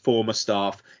Ado's former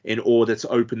staff in order to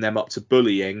open them up to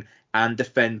bullying, and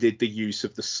defended the use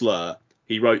of the slur.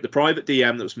 He wrote, "The private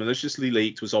DM that was maliciously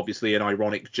leaked was obviously an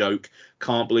ironic joke.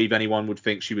 Can't believe anyone would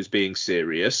think she was being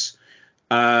serious."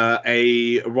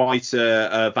 A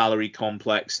writer, Valerie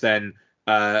Complex, then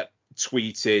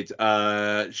tweeted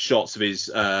shots of his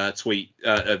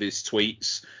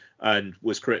tweets and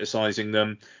was criticizing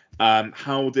them.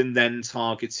 Howden then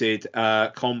targeted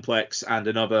Complex and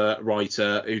another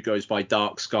writer who goes by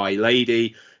Dark Sky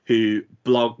Lady, who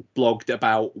blogged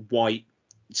about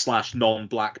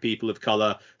white/non-black people of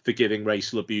color forgiving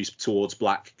racial abuse towards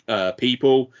black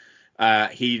people.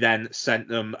 He then sent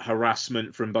them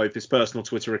harassment from both his personal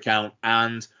Twitter account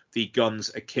and the Guns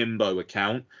Akimbo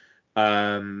account.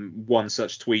 One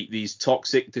such tweet: "These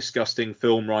toxic, disgusting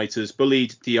film writers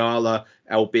bullied Diala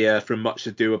Elbir from Much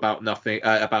Ado About Nothing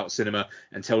about cinema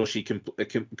until she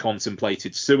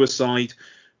contemplated suicide."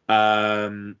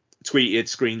 Tweeted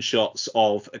screenshots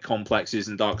of Complexes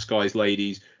and Dark Skies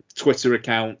Ladies Twitter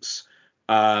accounts.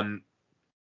 The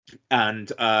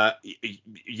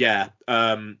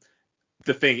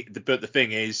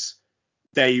thing is,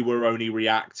 they were only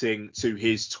reacting to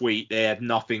his tweet. They had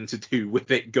nothing to do with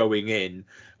it going in.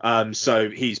 So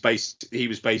he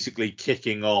was basically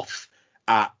kicking off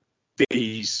at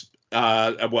these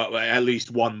at least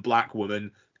one black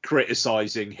woman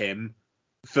criticizing him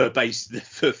for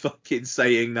fucking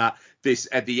saying that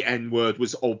the N-word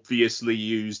was obviously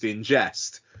used in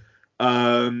jest.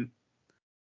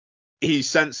 He's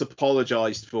since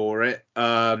apologized for it,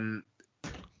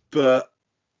 but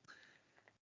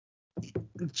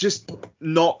just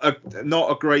not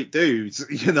a great dude,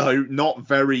 not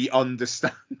very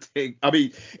understanding. I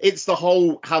mean, it's the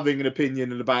whole having an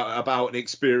opinion about an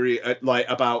experience, like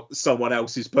about someone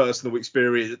else's personal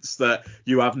experience that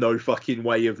you have no fucking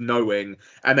way of knowing,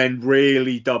 and then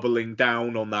really doubling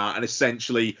down on that and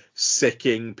essentially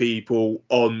sicking people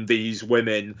on these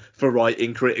women for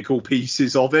writing critical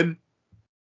pieces of him.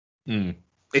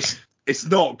 It's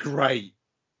not great.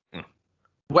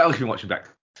 What else have you been watching, Beck?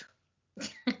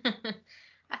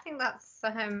 I think that's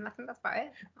about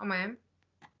it on my own.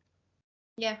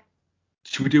 Yeah.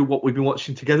 Should we do what we've been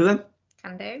watching together then?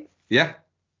 Can do. Yeah.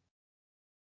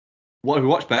 What have we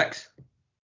watched, Bex?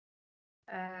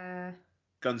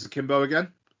 Guns Akimbo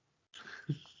again.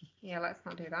 Yeah, let's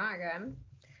not do that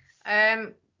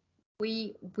again.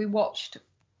 We watched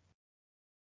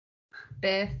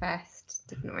Beerfest,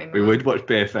 didn't we? We would watch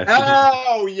Beerfest.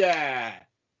 Oh yeah.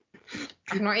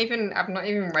 I've not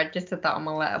even registered that on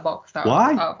my letterbox.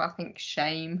 Why? Out of, I think,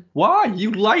 shame. Why?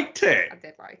 You liked it. I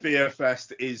did like it.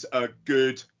 Beerfest is a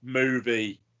good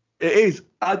movie. It is.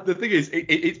 And the thing is,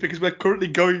 it's because we're currently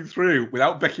going through,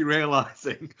 without Becky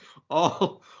realising,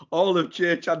 all of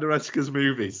Jay Chandrasekhar's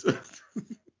movies.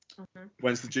 Mm-hmm.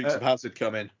 When's the Dukes of Hazzard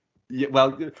come in? Yeah,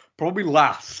 well, probably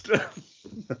last.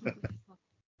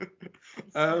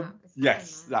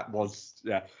 Yes, that was,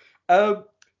 yeah.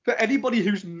 For anybody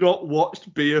who's not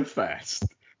watched Beerfest,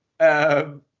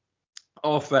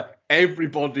 or for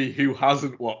everybody who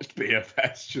hasn't watched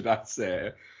Beerfest, should I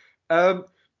say,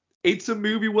 it's a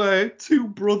movie where two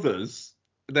brothers,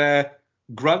 their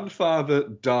grandfather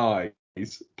dies,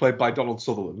 played by Donald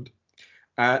Sutherland.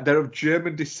 They're of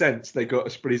German descent. They go to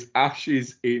spread his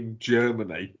ashes in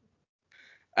Germany.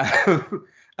 And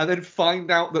then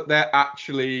find out that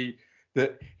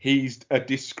that he's a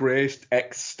disgraced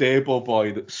ex-stable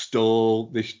boy that stole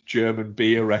this German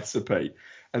beer recipe.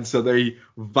 And so they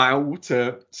vow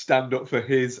to stand up for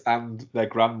his and their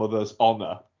grandmother's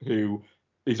honour, who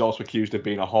is also accused of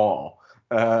being a whore,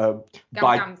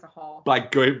 by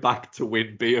going back to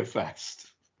win Beerfest.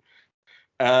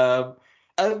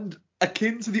 And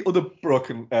akin to the other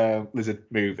Broken Lizard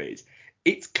movies,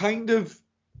 it's kind of...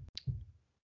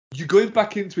 You're going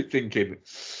back into it thinking,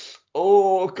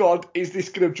 oh God, is this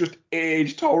going to just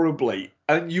aged horribly?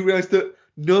 And you realise that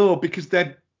no, because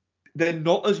they're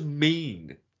not as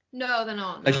mean. No, they're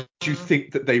not. As you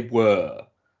think that they were.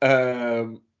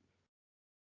 And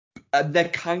they're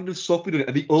kind of sopping it.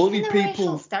 And the only people...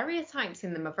 racial stereotypes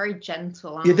in them are very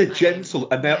gentle, aren't they? they? Yeah, they're gentle,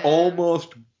 and they're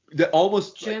almost...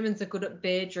 Germans are good at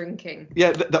beer drinking.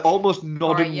 Yeah, they're almost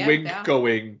nod Right, and yeah, wink, they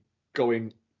going,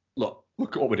 look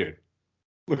at what we're doing.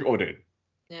 Look at what we're doing.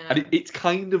 Yeah. And it's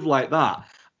kind of like that.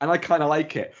 And I kind of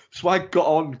like it. So I got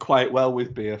on quite well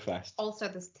with Beerfest. Also,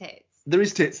 there's tits. There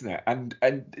is tits in it. And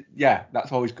yeah,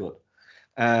 that's always good.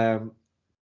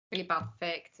 Really bad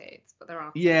fake tits, but there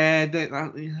are. Yeah,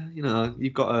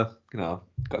 you've got to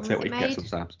take what you can get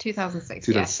sometimes. 2006. 2006.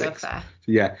 Yeah, so fair.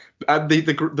 Yeah, and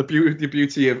the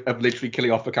beauty of literally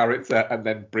killing off a character and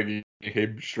then bringing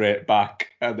him straight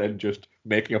back and then just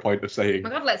making a point of saying, Oh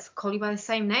my God, let's call you by the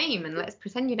same name and let's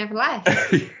pretend you never left.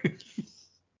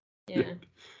 Yeah.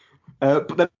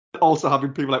 But then also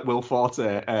having people like Will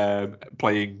Forte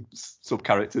playing sub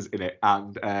characters in it,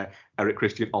 and Eric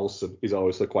Christian Olsen is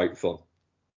also quite fun.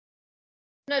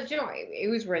 No, do you know what? It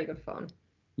was really good fun.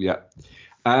 Yeah.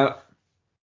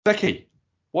 Becky,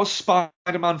 was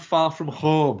Spider-Man Far From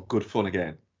Home good fun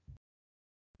again?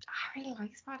 I really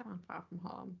like Spider-Man Far From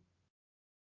Home.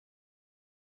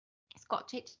 It's got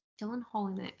Jake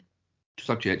Gyllenhaal in it. Just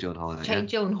have Jake Gyllenhaal in it, Jake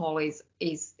Gyllenhaal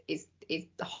is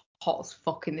hot as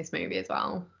fuck in this movie as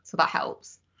well, so that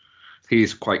helps.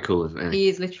 He's quite cool, isn't he? He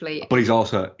is literally. But he's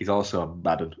also a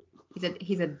bad one.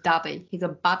 He's a daddy. He's a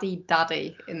baddie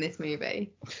daddy in this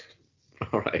movie.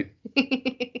 All right.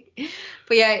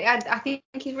 But yeah, I think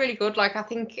he's really good. Like, I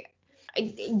think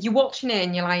you're watching it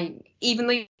and you're like, even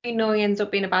though you know he ends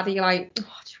up being a baddie, you're like, oh,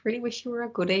 I just really wish you were a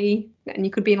goodie and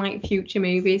you could be in like future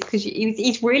movies, because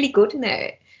he's really good in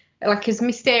it. Like, as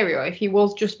Mysterio, if he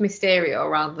was just Mysterio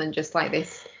rather than just like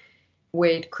this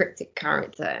weird cryptic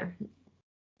character,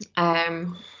 I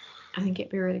think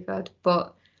it'd be really good.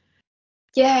 But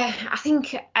yeah, I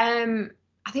think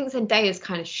Zendaya's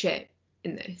kind of shit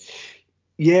in this.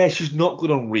 Yeah, she's not good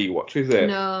on rewatch, is it?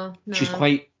 No. She's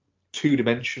quite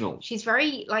two-dimensional. She's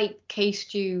very like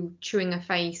K-Stew chewing her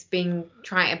face,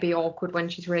 trying to be awkward when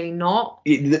she's really not.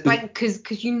 Like,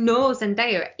 because you know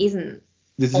Zendaya isn't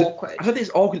awkward. I don't think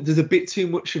it's awkward. There's a bit too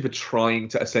much of a trying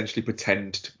to essentially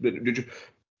pretend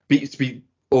to be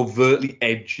overtly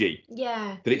edgy.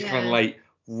 Yeah. That it's kind of like,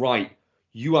 right,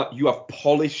 you have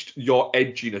polished your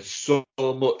edginess so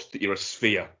much that you're a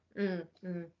sphere.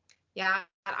 Yeah,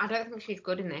 I don't think she's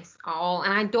good in this at all,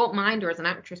 and I don't mind her as an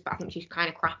actress, but I think she's kind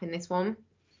of crap in this one.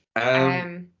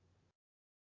 But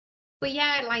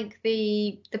yeah, like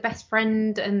the best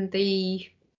friend and the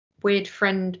weird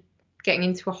friend getting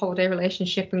into a holiday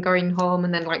relationship and going home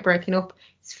and then like breaking up.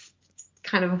 It's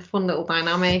kind of a fun little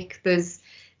dynamic. There's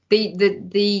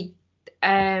the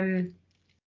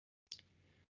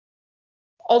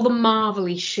all the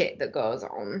Marvel-y shit that goes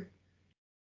on,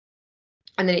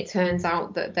 and then it turns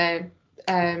out that they're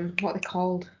what are they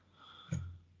called?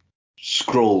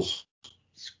 Skrulls.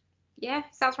 Yeah,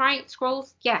 that's right,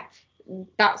 Skrulls. Yeah,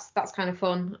 that's kind of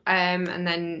fun. And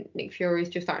then Nick Fury's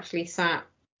just actually sat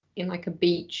in like a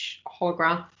beach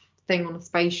holograph thing on a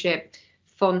spaceship.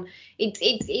 Fun.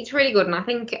 It's really good, and I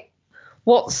think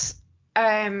what's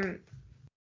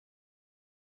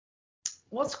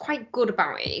quite good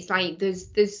about it is like there's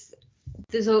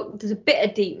a bit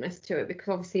of deepness to it, because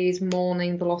obviously he's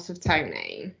mourning the loss of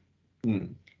Tony.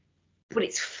 But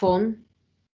it's fun,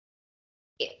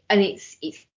 and it's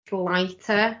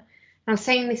lighter. And I was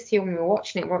saying this to you when we were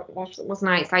watching it,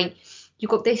 wasn't I? It's like you've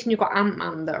got this and you've got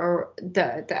Ant-Man that are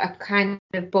kind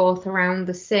of both around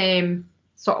the same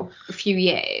sort of few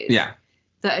years. Yeah.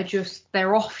 That are just,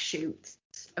 they're offshoots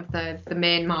of the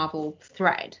main Marvel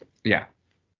thread. Yeah.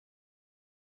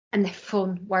 And they're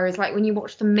fun. Whereas like when you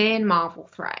watch the main Marvel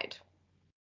thread,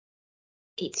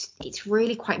 it's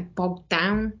really quite bogged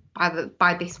down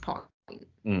by this point.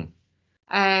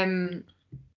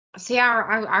 So yeah,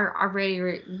 I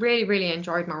really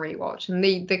enjoyed my rewatch, and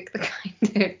the kind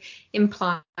of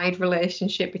implied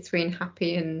relationship between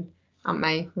Happy and Aunt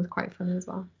May was quite funny as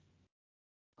well.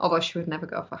 Although she would never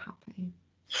go for Happy.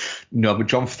 No, but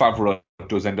Jon Favreau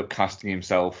does end up casting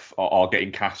himself or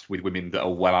getting cast with women that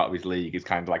are well out of his league. It's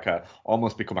kind of like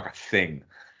almost become like a thing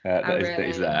that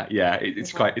is there. Yeah,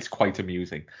 it's quite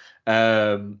amusing.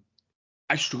 I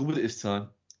struggled with it this time.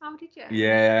 Oh, did you?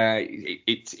 Yeah,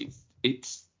 it's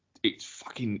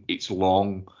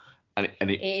long, and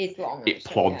it is long. It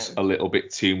plods a little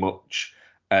bit too much,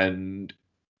 and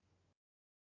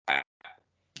I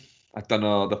don't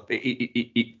know.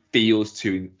 It feels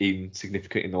too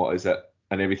insignificant in the waters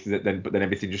and everything. But then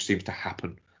everything just seems to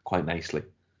happen quite nicely.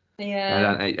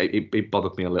 Yeah. And it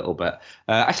bothered me a little bit.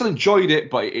 I still enjoyed it,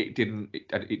 but it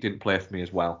didn't play for me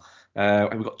as well.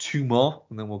 And we've got two more,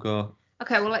 and then we'll go.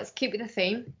 Okay, well, let's keep with the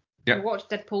theme. Yeah. We watched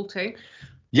Deadpool 2.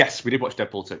 Yes, we did watch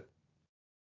Deadpool 2.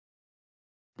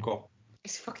 Go on.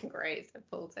 It's fucking great,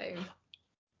 Deadpool 2.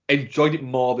 Enjoyed it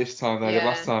more this time than I did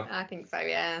last time. I think so,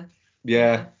 yeah.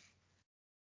 Yeah.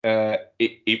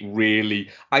 It really,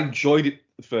 I enjoyed it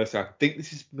the first time. I think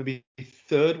this is maybe the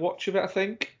third watch of it, I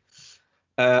think.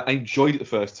 I enjoyed it the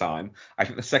first time. I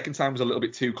think the second time was a little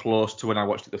bit too close to when I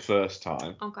watched it the first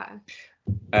time.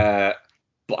 Okay.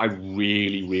 But I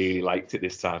really, really liked it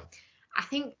this time. I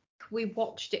think we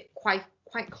watched it quite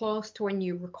close to when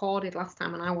you recorded last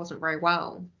time, and I wasn't very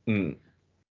well. And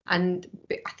I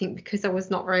think because I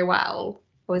was not very well,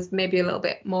 I was maybe a little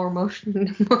bit more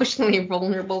emotionally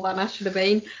vulnerable than I should have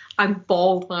been. I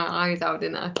bawled my eyes out,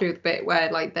 didn't I, through the bit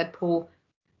where like Deadpool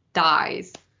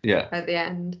dies. Yeah. At the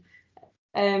end.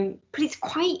 But it's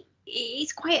quite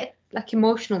it's quite a like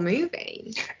emotional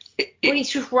movie. But it's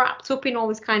just wrapped up in all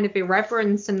this kind of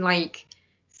irreverence and like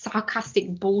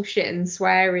sarcastic bullshit and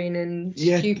swearing and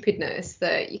stupidness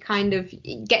that you kind of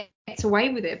get away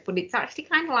with it, but it's actually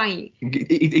kind of like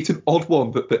it's an odd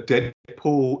one that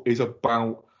Deadpool is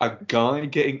about a guy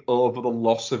getting over the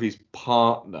loss of his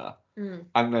partner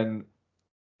and then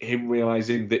him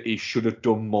realizing that he should have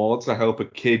done more to help a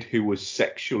kid who was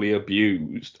sexually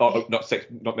abused, or not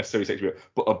necessarily sexually,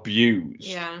 but abused.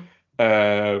 Yeah.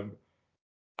 And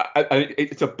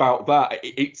it's about that.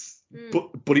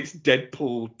 But it's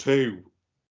Deadpool 2.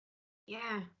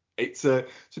 Yeah. It's an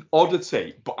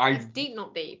oddity, but It's deep,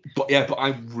 not deep. But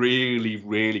I really,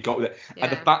 really got with it,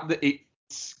 and the fact that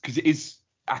it's because it is.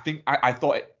 I think I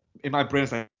thought it in my brain.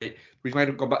 The reason I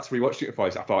hadn't gone back to rewatch it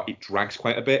twice, I thought it drags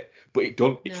quite a bit, but it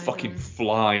don't. It fucking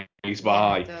flies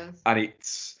by, it does. and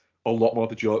it's a lot more of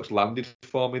the jokes landed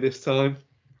for me this time.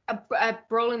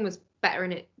 Brolin was better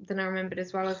in it than I remembered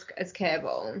as well as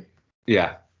Cable.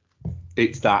 Yeah.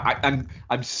 It's that,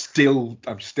 I'm still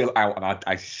out, and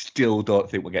I still don't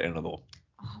think we're getting another one.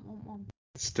 Oh, I want one.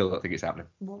 Still don't think it's happening.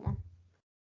 I want one.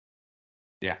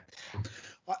 Yeah.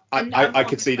 I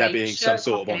could see there being some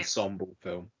sort of ensemble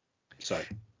film. So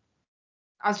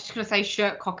I was just gonna say,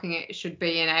 shirt cocking it should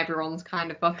be in everyone's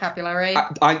kind of vocabulary.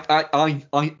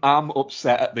 I am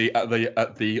upset at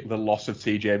the loss of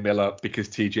T.J. Miller, because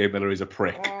T.J. Miller is a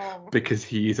prick, because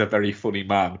he is a very funny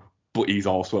man, but he's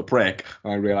also a prick.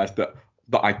 And I realised that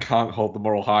I can't hold the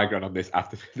moral high ground on this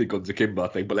after the Guns Akimbo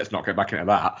thing, but let's not get back into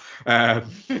that.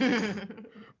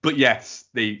 But yes,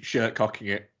 the shirt cocking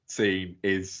it scene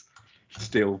is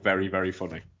still very, very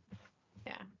funny.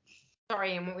 Yeah.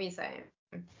 Sorry, Ian, what were you saying?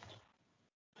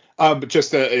 But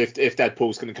just that if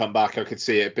Deadpool's going to come back, I could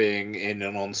see it being in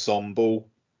an ensemble.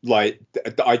 Like,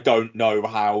 I don't know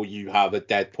how you have a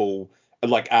Deadpool,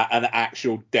 like an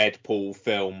actual Deadpool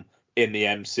film in the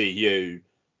MCU,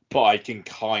 but I can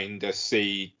kind of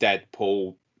see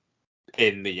Deadpool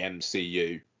in the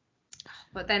MCU.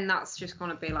 But then that's just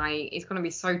going to be like, it's going to be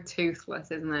so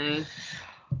toothless, isn't it?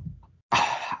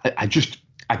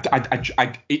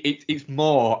 It's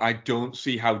more, I don't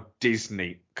see how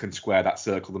Disney can square that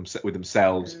circle with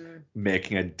themselves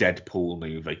making a Deadpool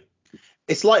movie.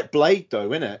 It's like Blade,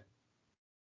 though, isn't it?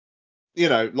 You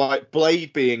know, like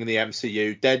Blade being in the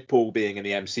MCU, Deadpool being in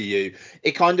the MCU.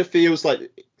 It kind of feels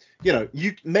like, you know,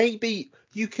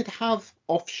 you could have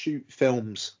offshoot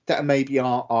films that maybe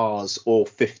are R's or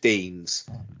 15s,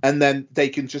 and then they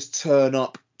can just turn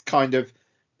up kind of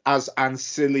as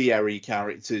ancillary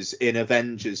characters in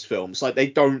Avengers films. Like, they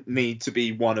don't need to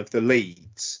be one of the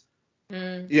leads,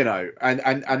 you know,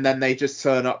 and then they just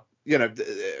turn up, you know,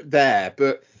 there.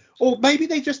 But, or maybe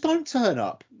they just don't turn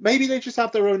up. Maybe they just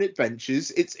have their own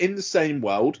adventures. It's in the same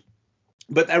world,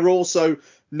 but they're also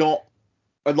not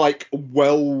like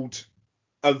world-based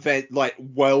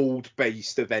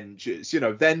Avengers. You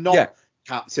know, they're not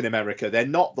Captain America. They're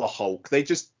not the Hulk. They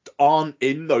just aren't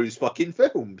in those fucking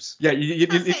films. Yeah,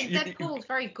 Deadpool's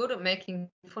very good at making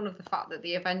fun of the fact that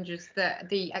the Avengers,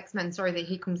 the X-Men, that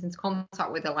he comes into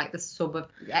contact with are like the sub of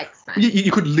X-Men.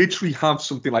 You could literally have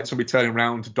something like somebody turning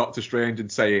around to Doctor Strange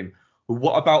and saying, well,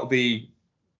 "What about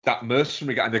that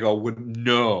mercenary guy?" And they go, well,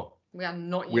 "No, we are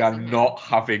not. We are not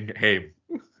having him."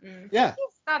 Yeah.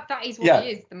 That is what he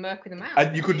is, the Merc with the Mouse.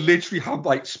 And you could literally have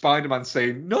like Spider-Man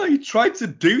saying, "No, you tried to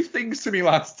do things to me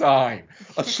last time,"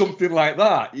 or something like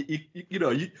that. You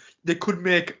know, they could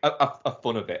make a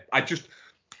fun of it. I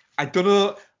don't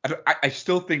know. I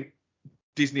still think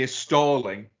Disney is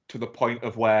stalling to the point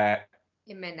of where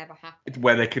it may never happen.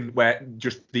 Where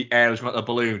just the air is not a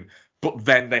balloon, but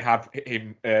then they have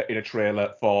him in a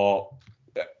trailer for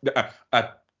they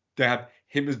have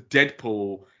him as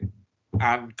Deadpool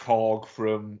and Korg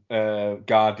from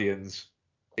Guardians.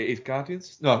 It is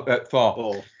Guardians? No, Thor.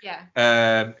 Oh.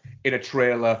 Yeah. In a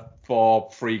trailer for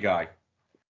Free Guy.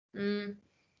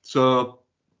 So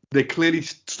they clearly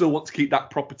still want to keep that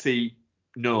property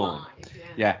known.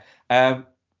 Yeah.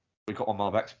 We got one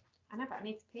more, Bex. I know, but I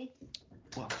need to pee.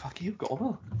 Well, fuck you, got one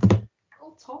more.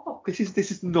 I'll talk. This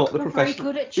is not the We're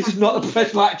professional. very good at This is not the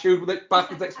professional attitude that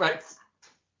bastards expect.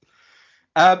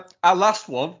 Our last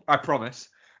one, I promise.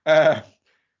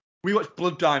 We watched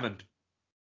Blood Diamond.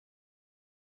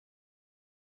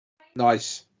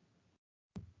 Nice.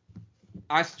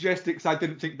 I suggested because I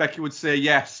didn't think Becky would say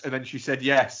yes, and then she said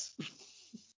yes.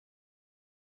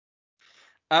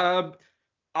 I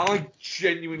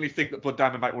genuinely think that Blood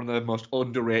Diamond might be one of the most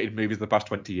underrated movies of the past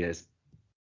 20 years.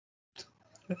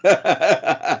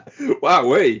 Wow,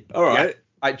 all right.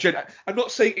 Yeah. I'm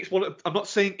not saying it's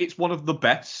one of the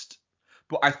best,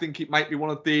 but I think it might be one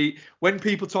of the, when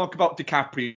people talk about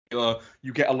DiCaprio,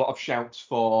 you get a lot of shouts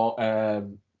for,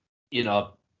 you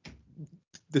know,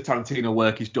 the Tarantino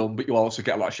work he's done, but you also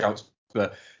get a lot of shouts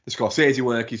for the Scorsese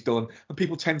work he's done, and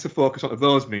people tend to focus on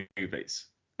those movies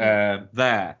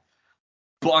there.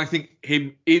 But I think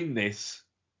him in this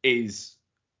is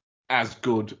as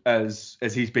good as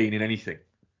he's been in anything.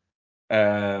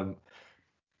 The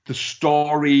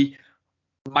story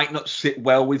might not sit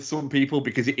well with some people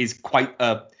because it is quite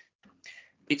a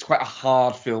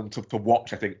hard film to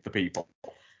watch, I think, for people.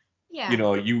 Yeah. You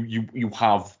know, you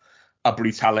have a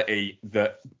brutality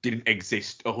that didn't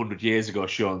exist 100 years ago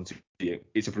shown to you.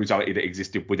 It's a brutality that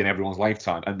existed within everyone's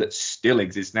lifetime and that still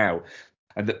exists now,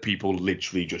 and that people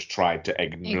literally just tried to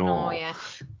ignore. Yeah.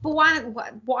 But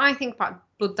what I think about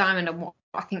Blood Diamond and what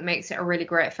I think makes it a really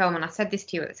great film, and I said this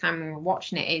to you at the time when we were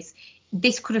watching it, is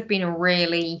this could have been a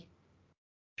really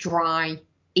dry,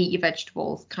 eat your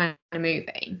vegetables kind of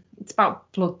movie. It's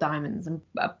about blood diamonds and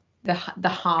the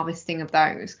harvesting of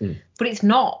those. But it's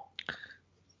not.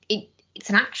 It's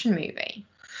an action movie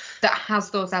that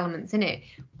has those elements in it,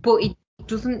 but it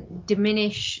doesn't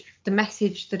diminish the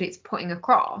message that it's putting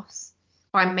across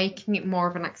by making it more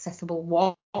of an accessible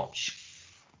watch.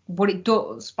 What it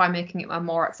does by making it a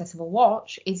more accessible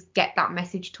watch is get that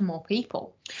message to more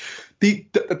people. The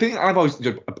thing I've always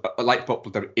liked about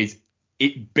Blood Diamond is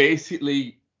it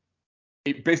basically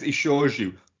shows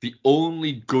you the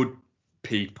only good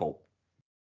people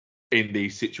in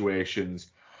these situations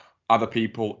are the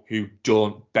people who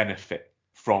don't benefit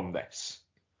from this.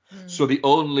 So the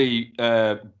only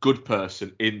good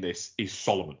person in this is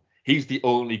Solomon. He's the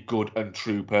only good and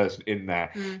true person in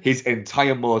there. His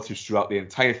entire motives throughout the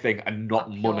entire thing are not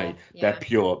money. They're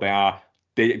pure.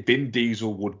 Vin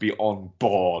Diesel would be on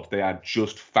board. They are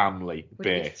just family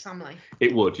based.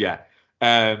 It would, yeah.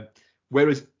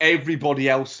 Whereas everybody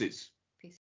else's,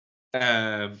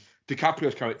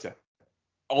 DiCaprio's character,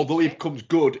 although he becomes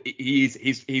good,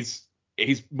 his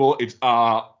motives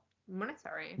are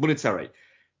monetary.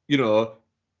 You know,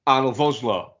 Arnold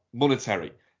Vosloo,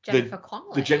 monetary. Jennifer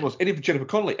Connelly. The generals, and even Jennifer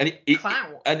Connelly, and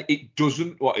it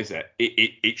doesn't. What is it?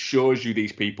 It shows you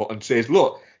these people and says,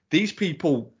 look, these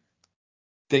people,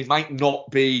 they might not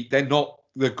be. They're not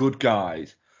the good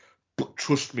guys. But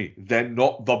trust me, they're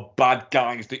not the bad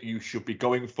guys that you should be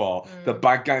going for. The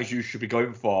bad guys you should be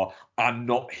going for are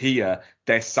not here.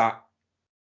 They're sat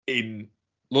in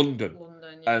London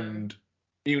and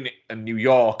Munich and New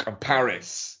York and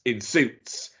Paris in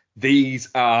suits. These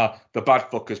are the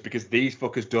bad fuckers because these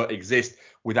fuckers don't exist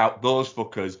without those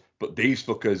fuckers, but these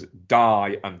fuckers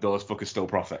die and those fuckers still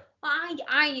profit.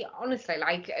 I honestly,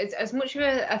 like, as much of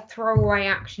a throwaway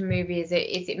action movie as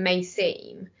it may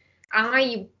seem,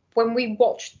 when we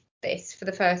watched this for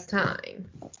the first time,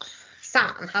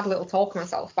 sat and had a little talk to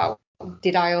myself about,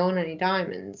 did I own any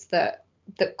diamonds that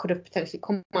could have potentially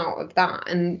come out of that?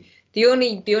 And the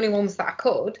only ones that I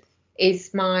could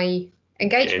is my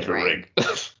engagement ring,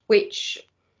 which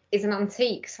is an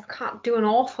antique, so I can't do an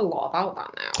awful lot about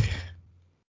that now.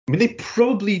 I mean, they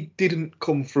probably didn't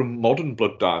come from modern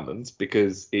blood diamonds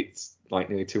because it's like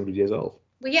nearly 200 years old.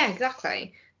 Well, yeah,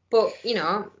 exactly. But, you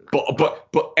know...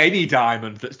 But any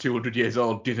diamond that's 200 years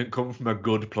old didn't come from a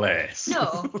good place.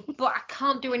 No, but I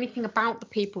can't do anything about the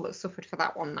people that suffered for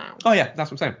that one now. Oh, yeah,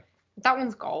 that's what I'm saying. That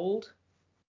one's gold.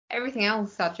 Everything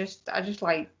else, I just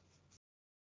like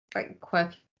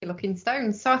quirky looking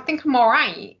stones. So I think I'm all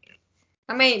right.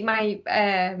 I made my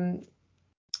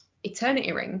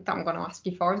eternity ring that I'm going to ask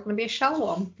you for is going to be a shell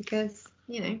one because,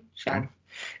 you know, shell.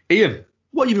 Ian,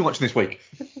 what have you been watching this week?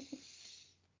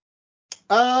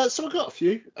 So I got a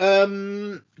few.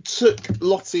 Took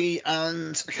Lottie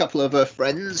and a couple of her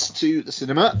friends to the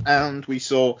cinema, and we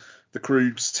saw The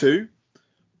Croods 2,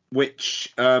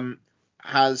 which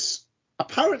has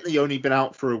apparently only been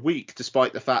out for a week,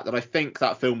 despite the fact that I think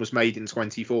that film was made in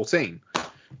 2014.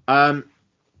 A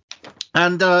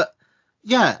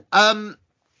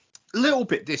little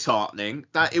bit disheartening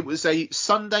that it was a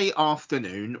Sunday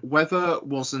afternoon. Weather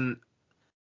wasn't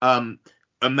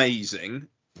amazing.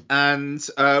 And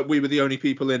we were the only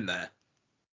people in there.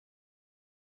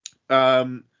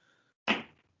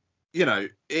 You know,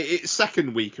 it's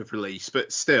second week of release,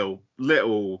 but still,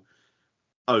 little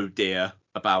oh dear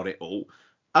about it all.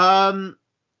 And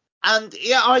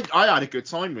yeah, I had a good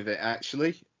time with it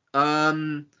actually.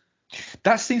 That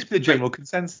seems to be the general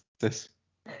consensus.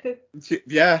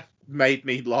 Yeah, made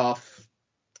me laugh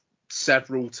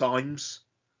several times.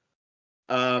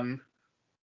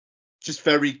 Just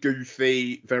very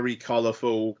goofy, very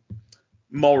colourful.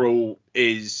 Moral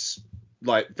is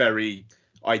like very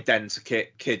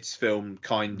identikit kids film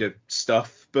kind of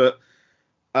stuff, but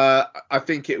I I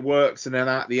think it works, and then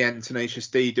at the end, Tenacious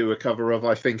D do a cover of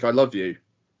 "I Think I Love You."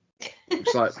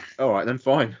 It's like, all right, then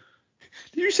fine.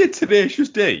 Did you say Tenacious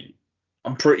D?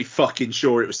 I'm pretty fucking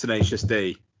sure it was Tenacious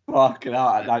D. Fucking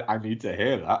hell, I need to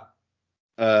hear that.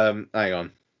 Hang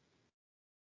on.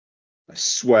 I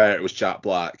swear it was Jack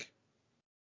Black.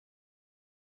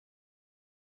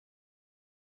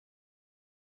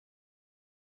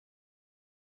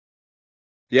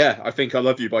 Yeah, I Think I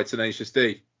Love You by Tenacious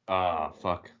D. Ah,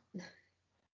 fuck.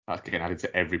 That's getting added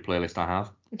to every playlist I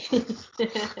have.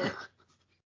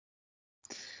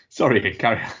 Sorry,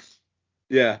 carry on.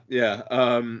 Yeah.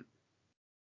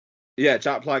 Yeah,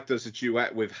 Jack Black does a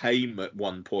duet with Haim at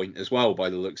one point as well, by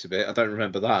the looks of it. I don't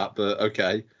remember that, but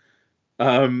okay.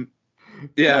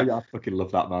 Yeah. Oh, I fucking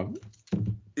love that, man.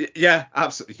 Yeah,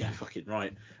 absolutely. Yeah, fucking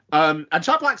right. And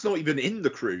Jack Black's not even in the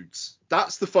Croods.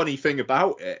 That's the funny thing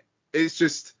about it. It's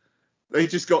just they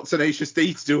just got Tenacious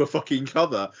D to do a fucking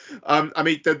cover. I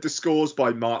mean, the scores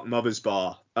by Mark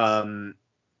Mothersbaugh.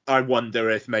 I wonder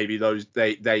if maybe those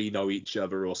they know each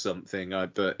other or something.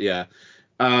 But yeah.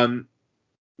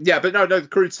 Yeah, but no, the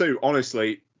Croods too.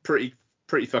 Honestly, pretty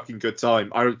fucking good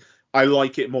time. I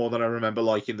like it more than I remember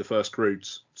liking the first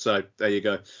Croods. So there you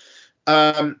go.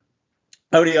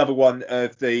 Only other one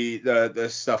of the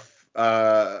stuff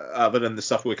other than the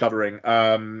stuff we're covering.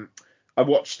 I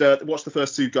watched the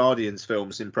first two Guardians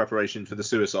films in preparation for the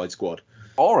Suicide Squad.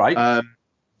 All right.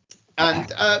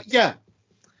 Yeah,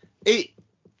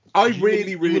 You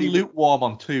were lukewarm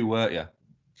on 2, weren't you?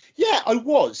 Yeah, I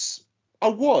was,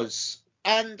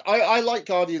 and I like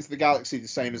Guardians of the Galaxy the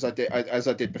same as I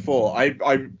did before.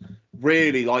 I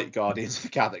really like Guardians of the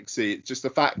Galaxy. It's just the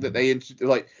fact that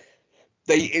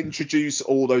they introduce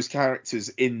all those characters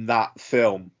in that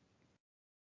film.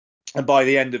 And by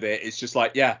the end of it, it's just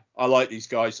like, yeah, I like these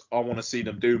guys. I want to see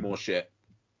them do more shit.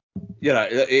 You know,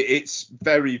 it's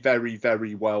very, very,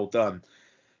 very well done.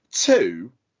 2,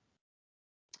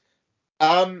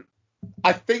 I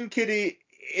think it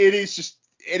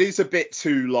is a bit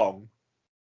too long.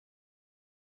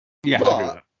 Yeah, I agree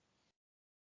with that.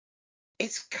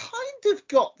 It's kind of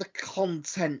got the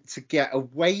content to get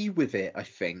away with it, I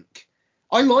think.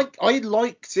 I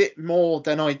liked it more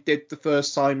than I did the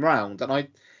first time round, and I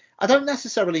don't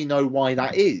necessarily know why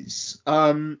that is.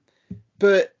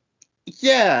 But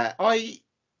yeah, I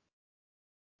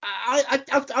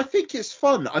think it's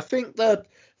fun. I think that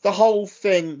the whole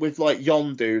thing with like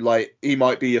Yondu, like he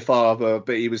might be your father,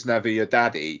 but he was never your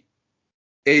daddy,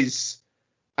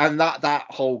 and that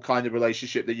whole kind of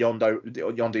relationship that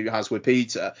Yondu has with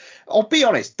Peter, I'll be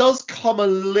honest, does come a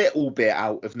little bit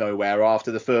out of nowhere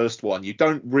after the first one. You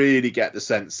don't really get the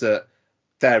sense that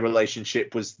their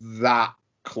relationship was that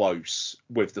close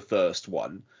with the first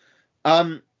one.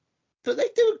 But they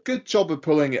do a good job of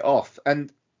pulling it off.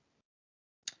 And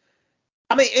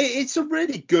I mean, it's a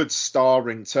really good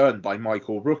starring turn by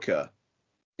Michael Rooker.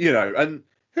 You know, and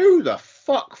who the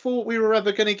fuck thought we were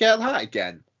ever going to get that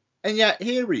again? And yet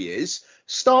here he is,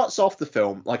 starts off the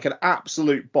film like an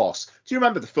absolute boss. Do you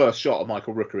remember the first shot of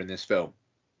Michael Rooker in this film?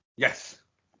 Yes.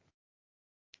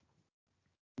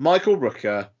 Michael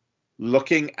Rooker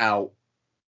looking out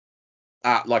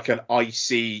at like an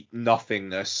icy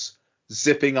nothingness,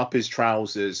 zipping up his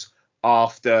trousers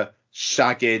after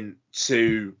shagging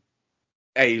 2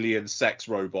 alien sex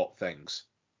robot things.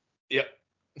 Yep.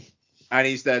 And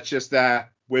he's just there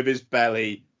with his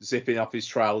belly, zipping up his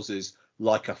trousers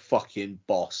like a fucking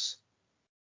boss.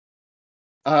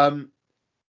 And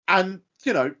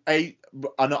you know,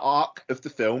 an arc of the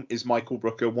film is Michael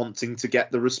Rooker wanting to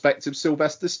get the respect of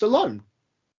Sylvester Stallone.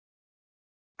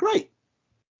 Great.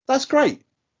 That's great.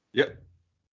 Yep.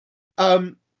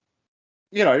 You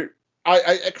know,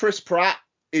 Chris Pratt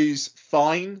is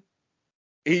fine.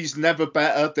 He's never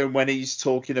better than when he's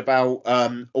talking about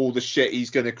all the shit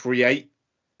he's going to create.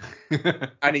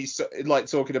 And he's like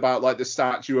talking about like the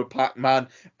statue of Pac-Man,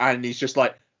 and he's just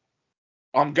like,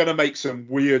 I'm going to make some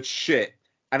weird shit.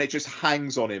 And it just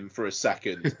hangs on him for a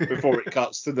second before it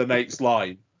cuts to the next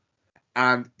line.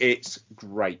 And it's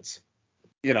great.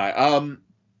 You know,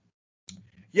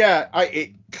 yeah,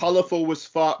 colourful as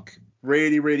fuck.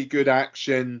 Really, really good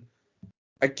action.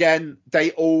 Again,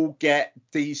 they all get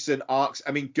decent arcs.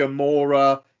 I mean,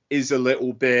 Gamora is a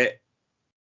little bit.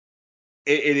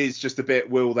 It is just a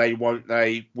bit will they, won't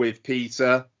they with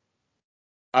Peter,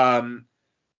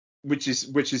 which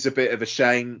is a bit of a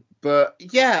shame. But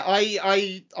yeah,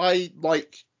 I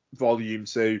like Volume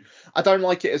 2. I don't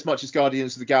like it as much as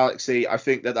Guardians of the Galaxy. I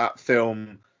think that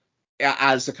film,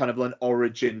 as a kind of an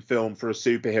origin film for a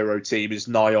superhero team, is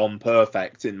nigh on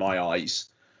perfect in my eyes.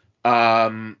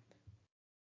 But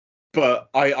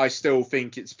I still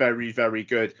think it's very, very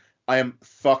good. I am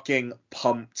fucking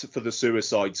pumped for the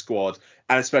Suicide Squad,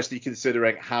 and especially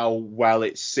considering how well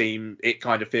it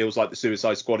kind of feels like the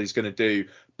Suicide Squad is going to do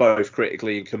both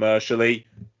critically and commercially.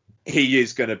 He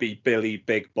is going to be Billy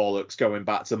Big Bollocks going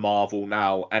back to Marvel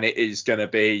now, and it is going to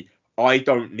be, I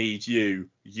don't need you,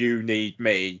 you need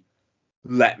me.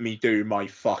 Let me do my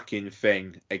fucking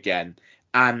thing again.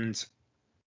 And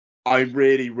I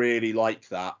really, really like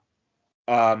that.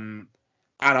 And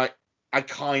I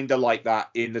kind of like that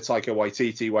in the Taika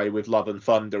Waititi way with Love and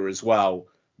Thunder as well,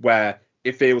 where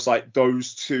it feels like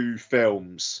those two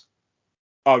films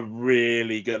are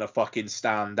really gonna fucking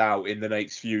stand out in the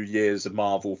next few years of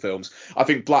Marvel films. I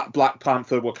think Black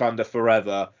Panther: Wakanda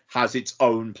Forever has its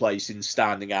own place in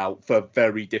standing out for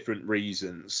very different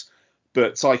reasons.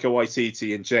 But Taika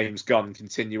Waititi and James Gunn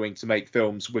continuing to make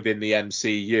films within the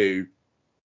MCU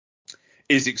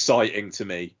is exciting to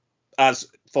me. As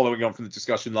following on from the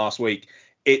discussion last week,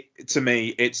 to me,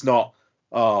 it's not,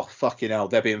 oh, fucking hell,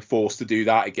 they're being forced to do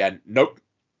that again. Nope.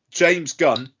 James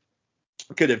Gunn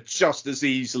could have just as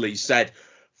easily said,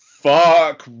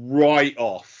 fuck right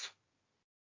off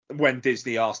when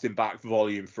Disney asked him back for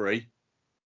Volume 3.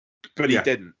 But he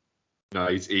didn't. No,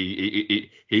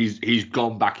 he's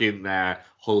gone back in there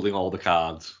holding all the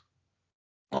cards.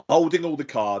 Holding all the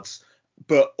cards,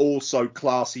 but also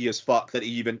classy as fuck that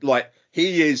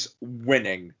he is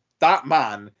winning. That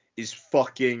man is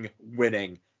fucking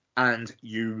winning, and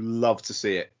you love to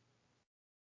see it.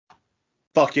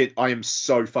 Fuck it, I am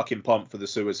so fucking pumped for the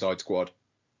Suicide Squad.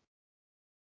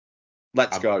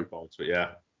 Let's go.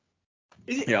 Yeah.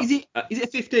 Is it a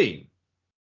 15?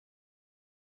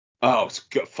 Oh, it's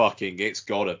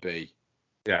gotta be.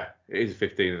 Yeah, it is a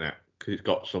 15, isn't it? Because it's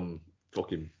got some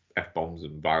fucking F-bombs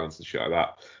and violence and shit like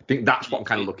that. I think that's what I'm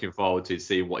kind of looking forward to,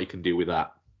 seeing what he can do with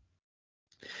that.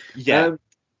 Yeah.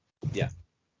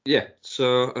 Yeah.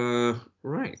 So,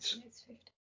 right.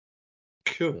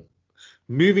 Cool.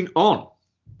 Moving on.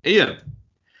 Ian,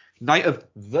 Night of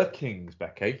the Kings,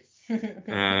 Becky,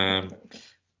 that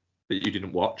you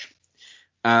didn't watch,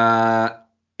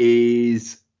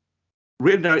 is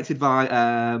written and directed by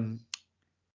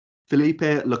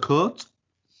Philippe Lacote.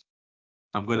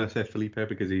 I'm going to say Philippe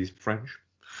because he's French.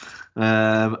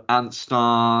 And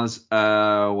stars,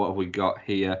 what have we got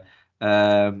here?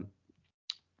 Bakary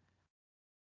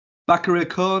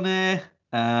Kone,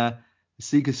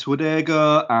 Sika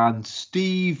Swadego, and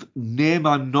Steve name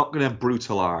I'm not going to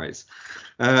brutalize.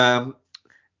 What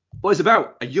it's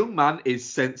about, a young man is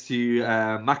sent to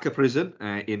Maka prison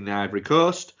in the Ivory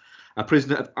Coast. A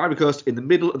prisoner of Ivory Coast in the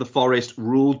middle of the forest,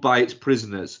 ruled by its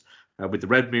prisoners. With the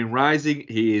red moon rising,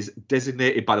 he is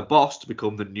designated by the boss to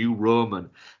become the new Roman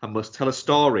and must tell a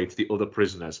story to the other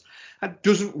prisoners. And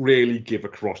doesn't really give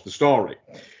across the story.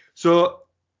 So,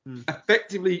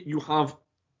 effectively,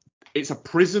 it's a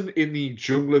prison in the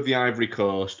jungle of the Ivory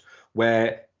Coast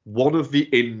where one of the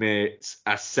inmates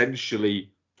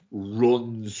essentially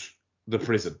runs the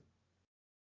prison.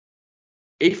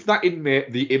 If the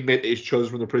inmate that is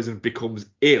chosen from the prison becomes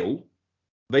ill,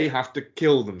 they have to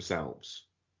kill themselves.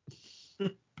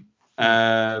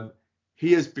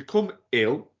 He has become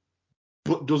ill,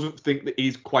 but doesn't think that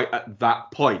he's quite at that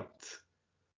point.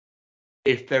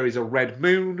 If there is a red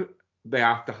moon, they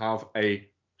have to have a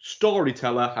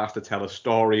storyteller have to tell a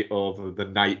story of the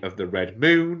night of the red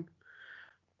moon,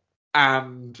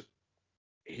 and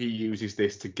he uses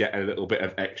this to get a little bit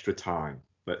of extra time,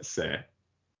 let's say.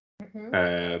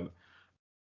 And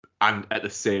at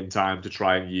the same time to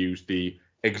try and use the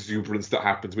exuberance that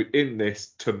happens within this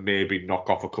to maybe knock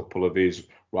off a couple of his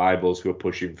rivals who are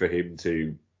pushing for him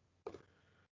to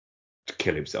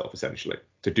kill himself, essentially,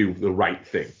 to do the right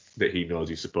thing that he knows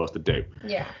he's supposed to do.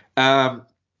 Yeah.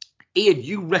 Ian,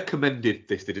 you recommended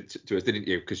this to us, didn't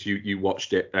you? Because you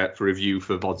watched it for review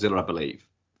for Vodzilla, I believe.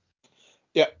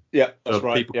 Yeah, that's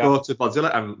right. People go to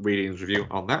Vodzilla and read Ian's review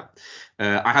on that.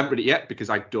 I haven't read it yet because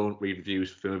I don't read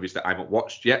reviews for movies that I haven't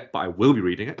watched yet, but I will be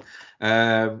reading it.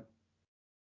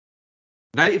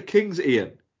 Night of Kings,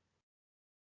 Ian.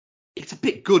 It's a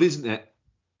bit good, isn't it?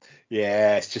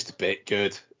 Yeah, it's just a bit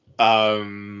good. For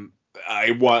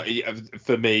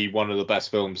me, one of the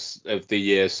best films of the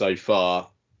year so far.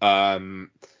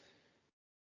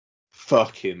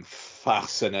 Fucking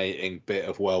fascinating bit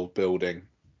of world building.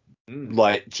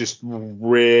 Like, just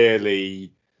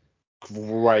really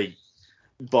great,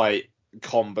 like,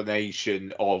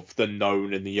 combination of the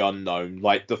known and the unknown.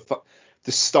 Like, the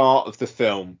start of the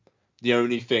film, the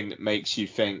only thing that makes you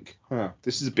think,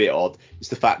 this is a bit odd, is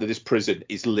the fact that this prison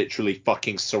is literally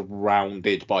fucking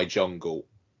surrounded by jungle.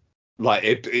 Like,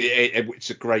 it's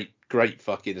a great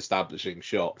fucking establishing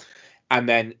shot. And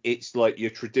then it's like your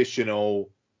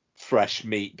traditional fresh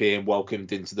meat being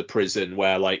welcomed into the prison,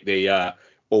 where like the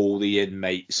all the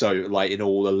inmates, so like in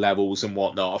all the levels and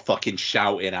whatnot, are fucking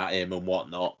shouting at him and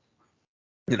whatnot.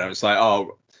 You know, it's like,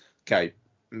 oh, okay,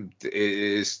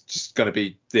 it's just gonna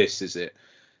be this, is it?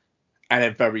 And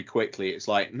then very quickly, it's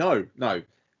like, no,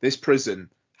 this prison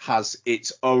has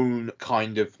its own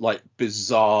kind of like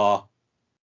bizarre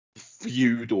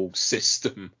feudal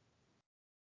system,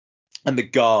 and the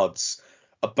guards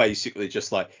are basically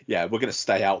just like, yeah, we're gonna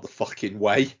stay out the fucking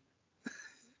way.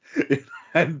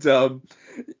 And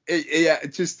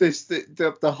just this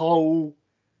the whole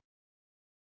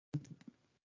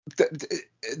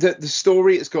the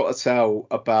story it's got to tell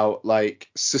about like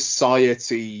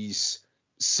societies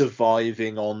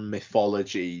surviving on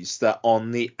mythologies that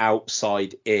on the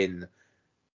outside in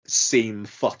seem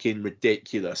fucking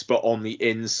ridiculous, but on the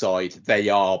inside they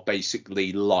are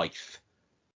basically life.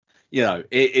 You know,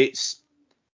 it's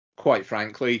quite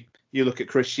frankly, you look at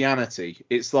Christianity,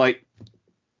 it's like,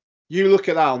 you look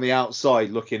at that on the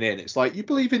outside looking in, it's like, you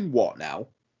believe in what now?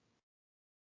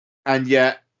 And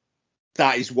yet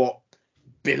that is what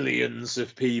billions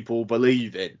of people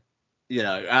believe in, you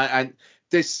know. And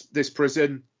this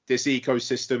prison, this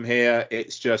ecosystem here,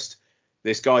 it's just,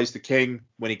 this guy's the king.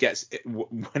 When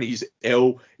he's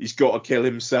ill, he's got to kill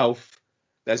himself.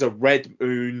 There's a red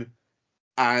moon,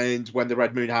 and when the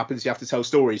red moon happens, you have to tell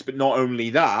stories. But not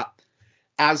only that,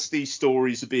 as these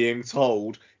stories are being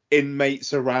told,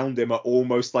 inmates around him are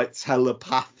almost like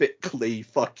telepathically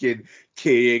fucking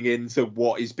keying into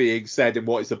what is being said and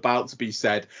what is about to be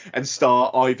said, and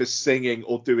start either singing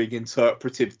or doing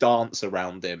interpretive dance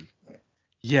around him.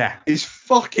 Yeah, It's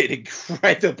fucking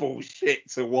incredible shit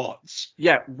to watch.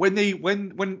 yeah. When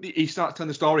he starts telling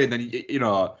the story, and then you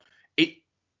know,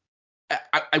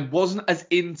 I wasn't as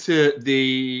into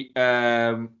the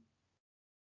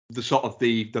sort of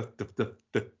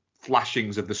the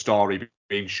flashings of the story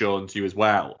being shown to you as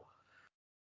well,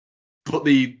 but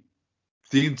the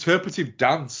interpretive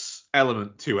dance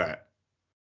element to it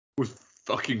was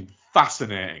fucking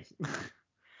fascinating.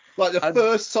 Like the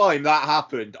first time that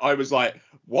happened, I was like,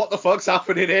 what the fuck's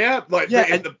happening here? Like, Yeah,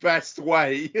 in the best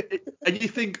way. And you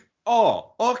think,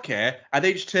 oh, okay, are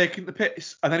they just taking the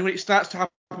piss? And then when it starts to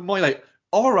happen more, you're like,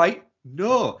 all right,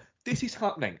 no, this is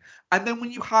happening. And then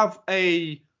when you have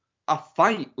a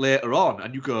fight later on,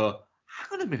 and you go,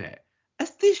 hang on a minute,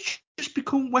 has this just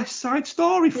become West Side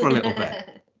Story for a little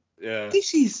bit? Yeah.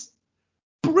 This is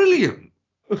brilliant.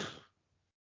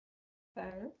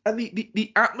 Fair. And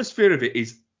the atmosphere of it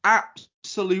is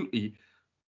absolutely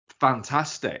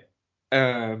fantastic.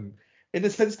 In the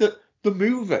sense that the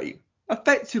movie,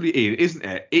 effectively, isn't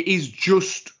it? It is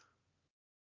just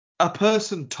a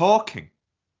person talking.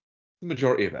 The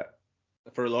majority of it.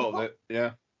 For a lot of it,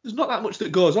 yeah. There's not that much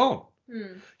that goes on.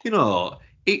 You know,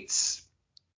 it's.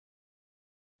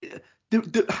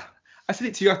 I said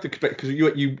it to you after, because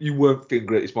you weren't feeling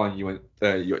great this morning. You went,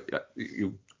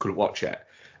 you couldn't watch it.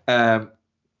 But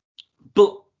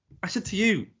I said to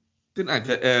you, didn't I,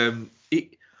 that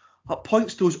it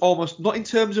points to us almost, not in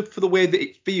terms of for the way that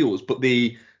it feels, but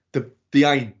the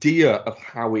idea of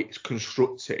how it's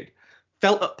constructed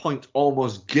felt at points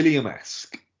almost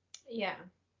Gilliam-esque. Yeah.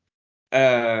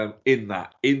 In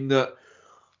that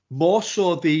more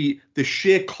so the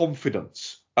sheer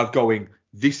confidence of going,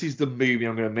 this is the movie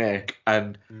I'm going to make,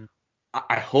 and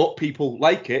I hope people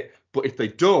like it, but if they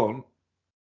don't,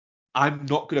 I'm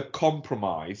not going to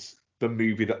compromise the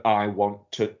movie that I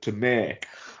want to make.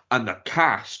 And the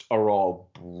cast are all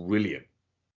brilliant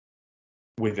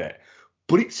with it,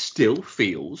 but it still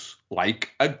feels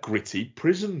like a gritty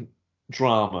prison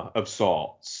drama of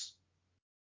sorts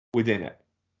within it.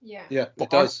 Yeah. Yeah, it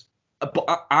does.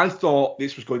 But I thought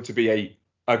this was going to be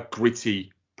a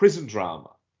gritty prison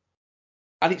drama.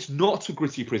 And it's not a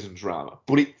gritty prison drama,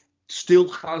 but it still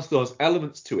has those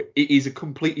elements to it. It is a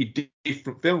completely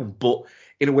different film, but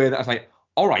in a way that I was like,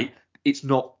 all right, it's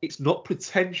not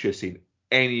pretentious in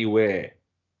any way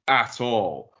at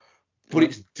all, but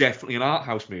it's definitely an art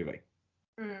house movie.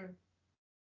 And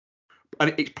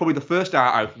it's probably the first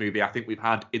art house movie I think we've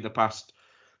had in the past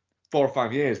 4 or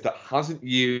 5 years that hasn't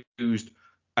used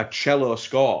a cello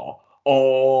score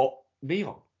or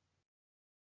neon.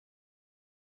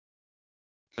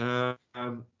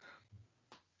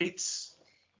 It's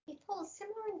got a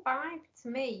similar vibe to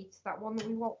me to that one that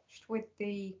we watched with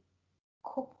the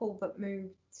couple that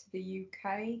moved to the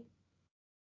UK,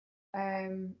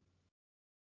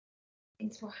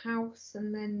 into a house,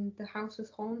 and then the house was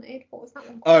haunted. What was that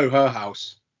one called? Oh, Her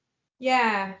House.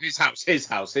 Yeah. His house. His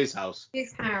house.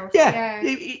 yeah.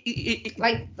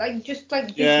 Just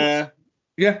like Yeah.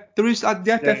 Yeah, there is. Yeah,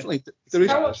 definitely. There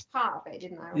is. I watched part of it,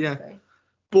 didn't I? Yeah. Obviously.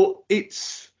 but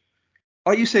it's,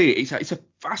 like you say, it's a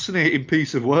fascinating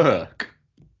piece of work.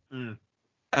 Mm.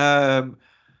 And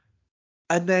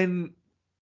then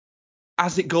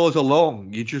as it goes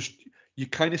along, you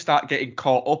kind of start getting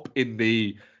caught up in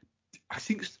I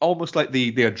think it's almost like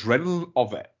the adrenaline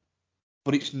of it,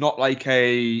 but it's not like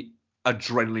a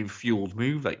adrenaline fueled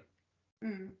movie.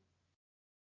 Mm.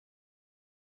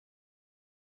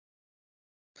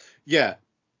 Yeah.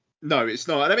 No, it's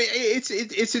not. And I mean,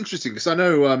 it's interesting because I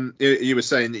know you were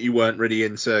saying that you weren't really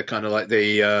into kind of like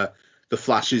the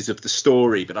flashes of the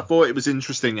story, but I thought it was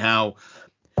interesting how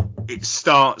it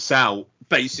starts out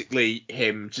basically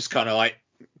him just kind of like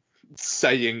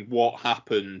saying what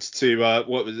happened to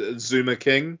what was it, Zuma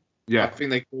King? Yeah. I think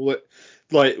they call it,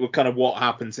 like kind of what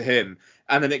happened to him,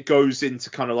 and then it goes into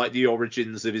kind of like the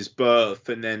origins of his birth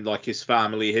and then like his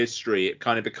family history. It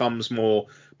kind of becomes more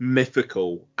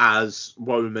mythical as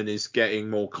Roman is getting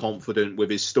more confident with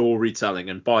his storytelling,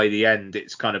 and by the end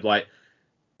it's kind of like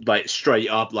straight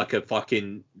up like a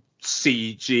fucking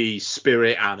CG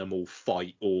spirit animal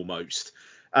fight almost.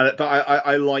 But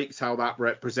I liked how that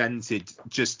represented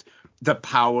just the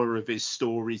power of his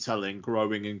storytelling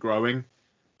growing and growing.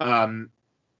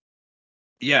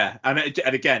 Yeah, and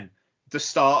again, the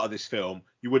start of this film,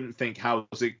 you wouldn't think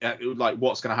how's it like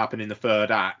what's going to happen in the third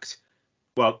act.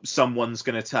 Well, someone's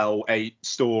going to tell a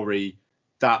story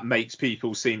that makes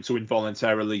people seem to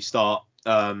involuntarily start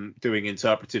doing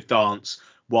interpretive dance,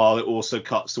 while it also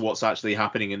cuts to what's actually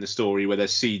happening in the story where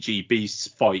there's CG beasts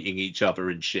fighting each other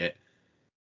and shit.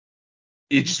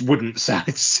 You just wouldn't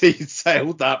see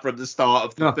that from the start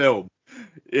of the film.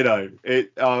 You know,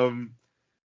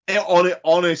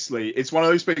 honestly, it's one of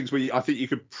those things where I think you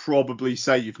could probably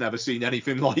say you've never seen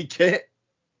anything like it.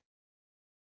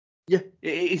 Yeah,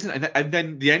 it isn't. And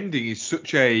then the ending is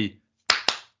such a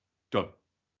done.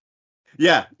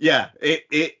 Yeah,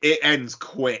 it ends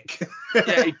quick.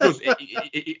 Yeah, it does.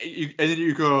 And then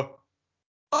you go,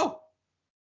 oh,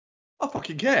 I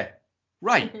fucking care.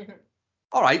 Right.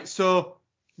 All right, so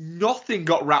nothing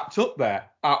got wrapped up there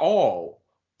at all,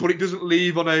 but it doesn't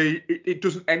leave on it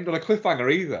doesn't end on a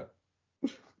cliffhanger either.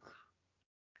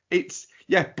 It's,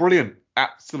 yeah, brilliant.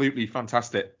 Absolutely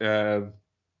fantastic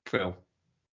film.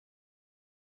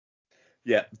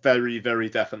 Yeah, very, very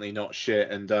definitely not shit.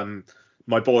 And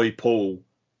my boy Paul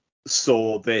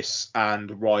saw this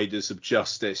and Riders of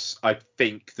Justice, I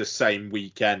think, the same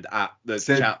weekend at the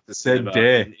Chapter Cinema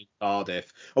in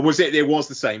Cardiff. Or was it? It was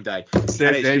the same day.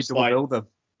 Same day, double bill them.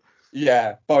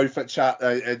 Yeah, both at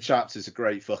Chapter's a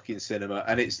great fucking cinema,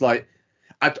 and it's like,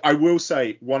 I will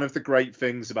say one of the great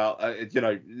things about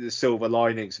the silver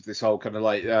linings of this whole kind of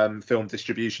like film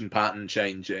distribution pattern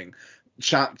changing.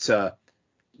 Chapter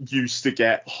used to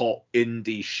get hot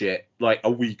indie shit like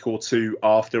a week or two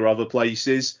after other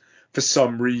places. For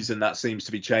some reason, that seems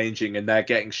to be changing, and they're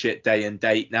getting shit day and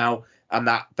date now, and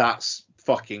that's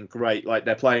fucking great. Like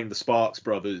they're playing the Sparks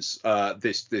Brothers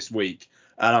this week,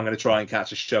 and I'm going to try and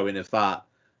catch a showing of that.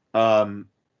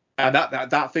 And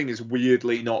that thing is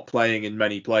weirdly not playing in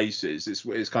many places.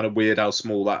 It's kind of weird how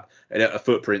small that a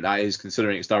footprint that is,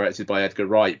 considering it's directed by Edgar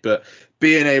Wright. But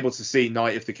being able to see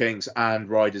Night of the Kings and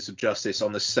Riders of Justice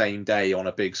on the same day on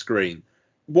a big screen,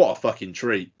 what a fucking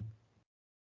treat!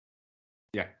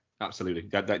 Yeah, absolutely.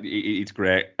 It's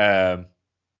great.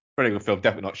 Very good film.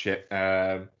 Definitely not shit.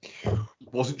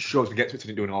 Wasn't sure to get to it,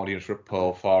 didn't do an audience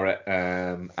poll for it,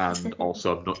 and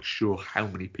also I'm not sure how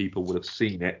many people would have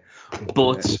seen it.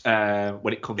 But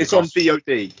when it comes, it's on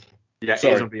VOD. Yeah, it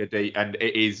is on VOD, and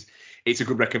it's a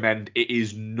good recommend.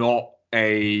 It's not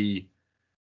a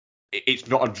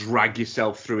drag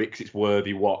yourself through it because it's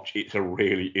worthy watch. It's a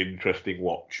really interesting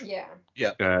watch. Yeah.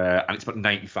 And it's about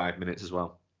 95 minutes as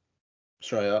well.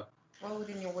 Straight up. Well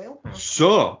within your wheelhouse.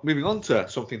 So, moving on to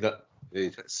something that,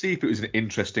 let's see if it was an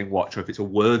interesting watch or if it's a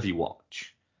worthy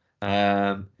watch.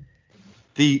 The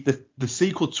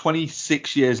sequel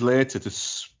 26 years later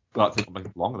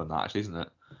longer than that actually, isn't it?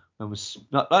 It's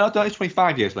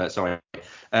 25 years later, sorry.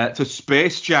 To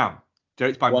Space Jam,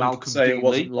 directed by Malcolm D. Lee. It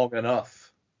wasn't long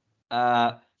enough.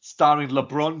 Starring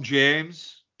LeBron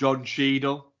James, Don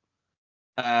Cheadle,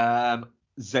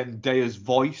 Zendaya's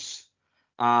voice,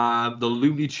 the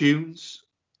Looney Tunes,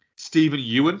 Stephen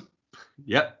Ewan,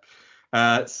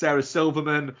 Sarah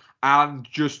Silverman, and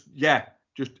just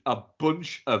a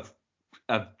bunch of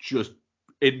just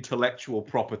intellectual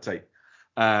property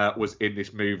was in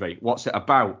this movie. What's it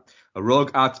about? A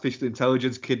rogue artificial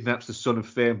intelligence kidnaps the son of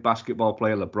famed basketball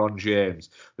player LeBron James,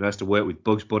 who has to work with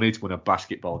Bugs Bunny to win a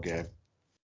basketball game.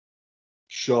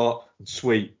 Short and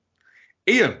sweet.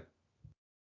 Ian,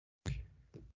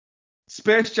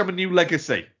 Space Jam: A New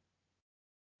Legacy.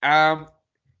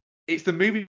 It's the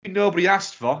movie nobody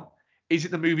asked for. Is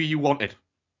it the movie you wanted?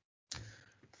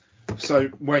 So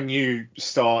when you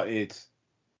started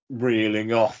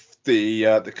reeling off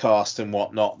the cast and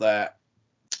whatnot there,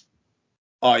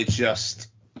 I just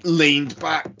leaned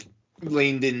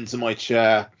into my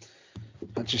chair,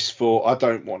 and just thought, I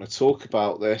don't want to talk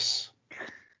about this.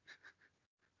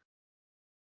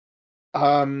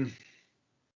 What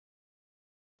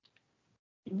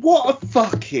a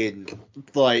fucking,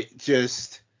 like,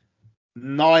 just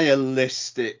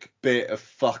nihilistic bit of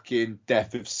fucking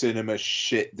death of cinema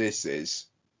shit this is.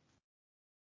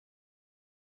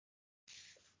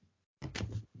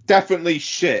 Definitely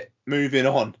shit. Moving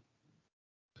on.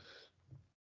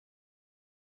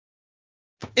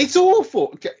 It's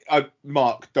awful.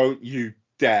 Mark, don't you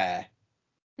dare.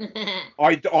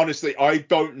 Honestly, I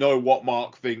don't know what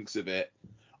Mark thinks of it.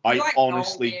 I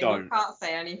honestly don't. You can't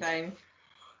say anything.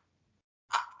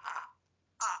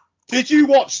 Did you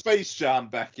watch Space Jam,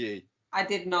 Becky? I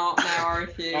did not. No, I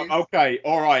refuse. Okay,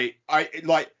 all right.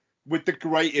 With the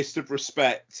greatest of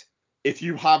respect, if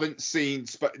you haven't seen,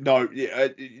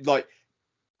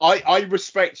 I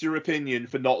respect your opinion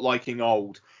for not liking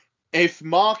old. If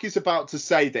Mark is about to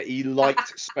say that he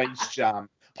liked Space Jam,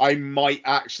 I might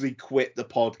actually quit the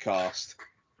podcast.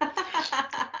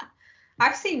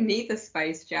 I've seen neither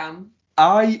Space Jam.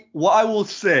 What I will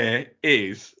say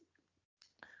is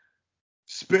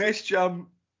Space Jam: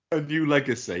 A New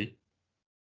Legacy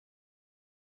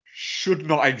should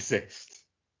not exist.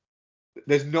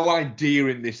 There's no idea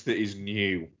in this that is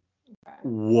new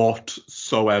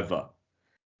whatsoever.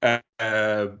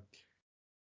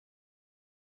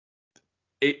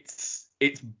 It's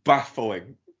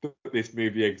baffling that this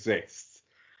movie exists.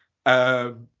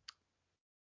 The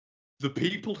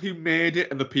people who made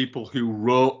it and the people who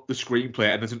wrote the screenplay,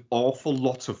 and there's an awful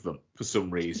lot of them for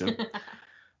some reason,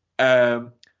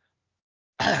 are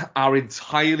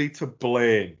entirely to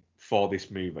blame for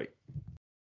this movie.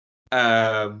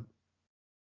 The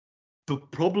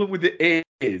problem with it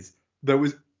is there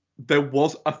was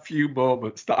a few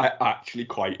moments that I actually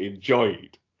quite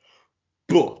enjoyed,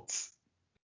 but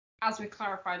as we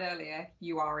clarified earlier,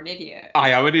 you are an idiot. I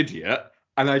am an idiot,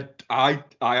 and I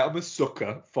am a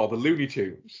sucker for the Looney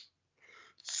Tunes.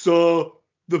 So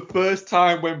the first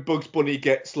time when Bugs Bunny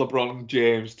gets LeBron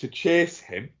James to chase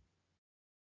him,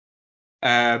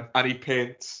 and he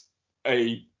paints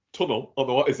a tunnel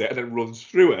on and then runs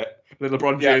through it, and then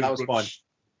LeBron James runs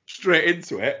straight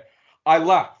into it, I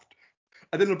laughed.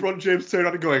 And then LeBron James turned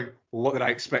around and going, what did I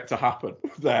expect to happen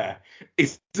there?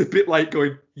 It's a bit like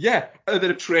going, yeah, and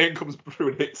then a train comes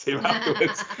through and hits him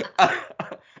afterwards.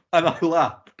 And I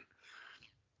laughed.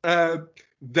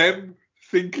 Them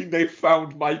thinking they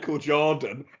found Michael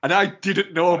Jordan, and I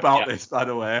didn't know about this, by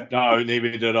the way. No,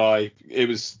 neither did I. It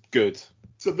was good.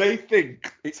 So they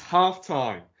think it's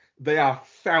halftime. They are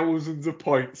thousands of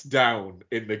points down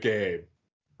in the game,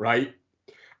 right?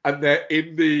 And they're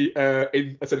in the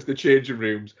essentially the changing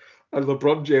rooms, and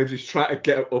LeBron James is trying to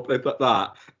get up like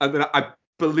that. And then I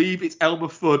believe it's Elmer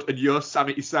Fudd and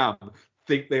Yosemite Sam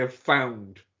think they have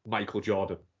found Michael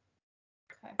Jordan.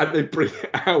 Okay. And they bring it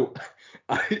out,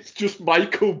 and it's just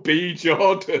Michael B.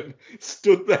 Jordan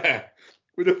stood there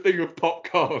with a thing of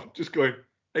popcorn, just going,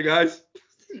 "Hey guys,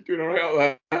 you doing all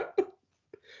right out there?"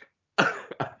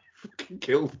 Fucking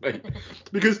killed me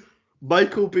because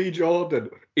Michael B.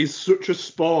 Jordan is such a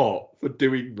sport for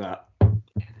doing that.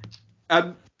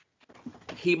 And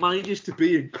he manages to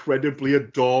be incredibly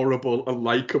adorable and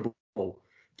likeable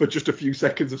for just a few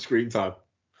seconds of screen time.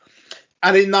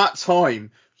 And in that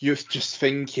time, you're just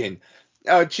thinking,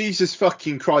 oh, Jesus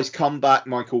fucking Christ, come back,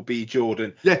 Michael B.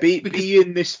 Jordan. Yeah, be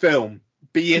in this film.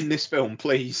 Be in this film,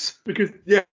 please. Because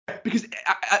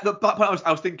at that point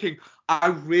I was thinking, I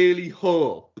really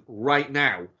hope right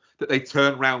now that they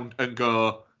turn around and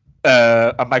go,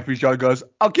 and Mike B. Jordan goes,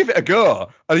 I'll give it a go.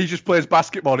 And he just plays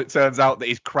basketball and it turns out that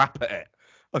he's crap at it.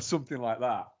 Or something like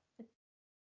that.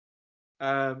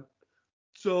 But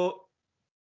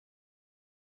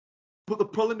the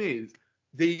problem is,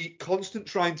 the constant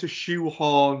trying to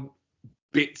shoehorn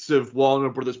bits of Warner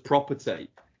Brothers property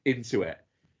into it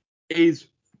is,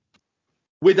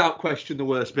 without question, the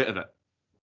worst bit of it.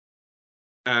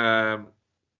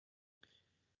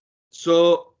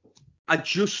 So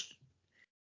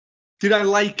did I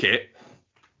like it?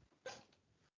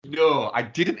 No, I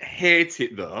didn't hate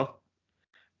it though.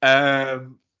 I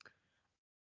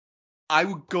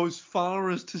would go as far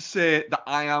as to say that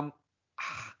I'm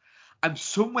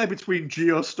somewhere between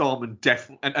Geostorm and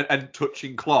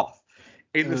Touching Cloth,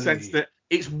 in the sense that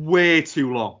it's way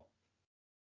too long.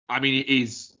 I mean,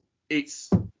 it's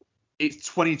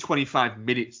 20-25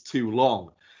 minutes too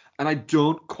long. and I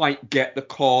don't quite get the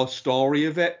core story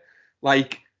of it.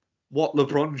 Like, what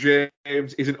LeBron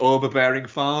James is an overbearing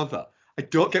father. I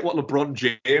don't get what LeBron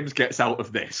James gets out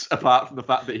of this, apart from the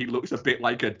fact that he looks a bit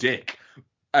like a dick.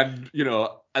 And,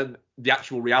 and the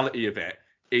actual reality of it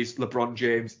is LeBron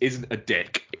James isn't a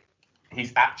dick.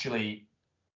 He's actually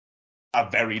a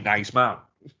very nice man.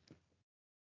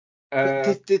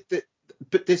 But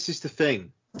this is the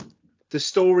thing. The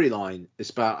storyline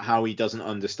is about how he doesn't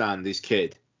understand his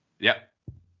kid. Yep.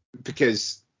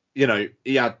 Because,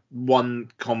 he had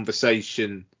one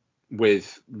conversation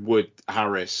with Wood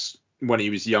Harris when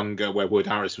he was younger, where Wood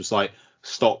Harris was like,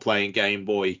 stop playing Game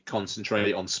Boy,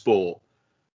 concentrate on sport.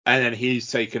 And then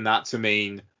he's taken that to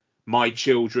mean my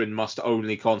children must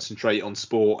only concentrate on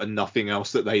sport and nothing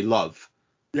else that they love.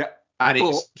 Yeah. And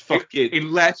it's fucking...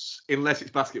 Unless it's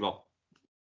basketball.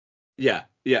 Yeah.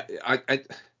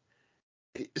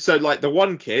 So, like, the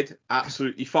one kid,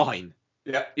 absolutely fine.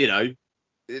 Yeah.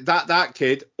 That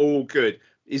kid, all good.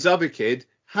 His other kid,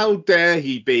 how dare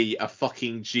he be a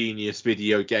fucking genius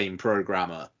video game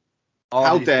programmer?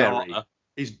 How dare he?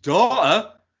 His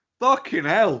daughter? Fucking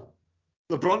hell.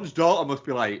 LeBron's daughter must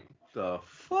be like, the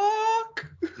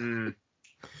fuck?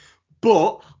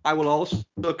 But I will also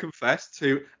confess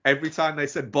to every time they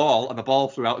said ball and the ball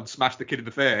flew out and smashed the kid in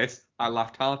the face, I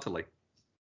laughed heartily.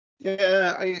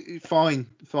 Yeah, fine.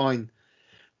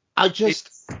 I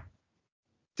just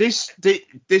this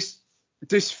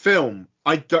film,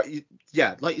 I don't.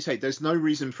 Yeah, like you say, there's no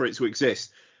reason for it to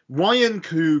exist. Ryan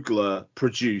Coogler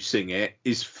producing it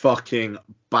is fucking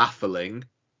baffling.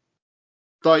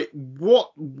 Like,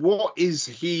 what is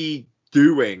he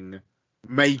doing,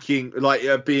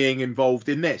 being involved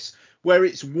in this? Where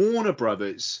it's Warner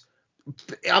Brothers.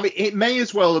 I mean, it may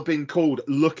as well have been called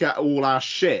 "Look at All Our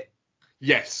Shit."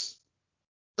 Yes.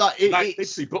 But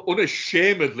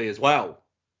unashamedly as well.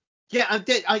 Yeah,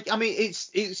 I mean,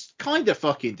 it's kind of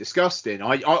fucking disgusting.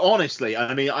 I honestly,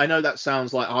 I mean, I know that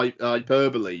sounds like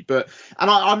hyperbole, but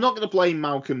I'm not going to blame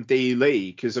Malcolm D.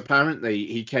 Lee, because apparently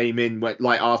he came in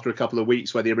after a couple of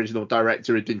weeks where the original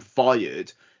director had been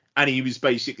fired, and he was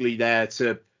basically there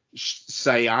to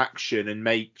say action and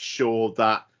make sure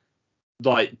that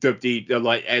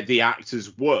the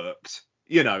actors worked.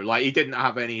 He didn't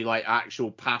have any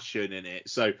actual passion in it.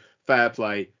 So fair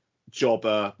play.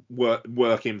 Jobber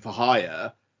working for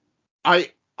hire. I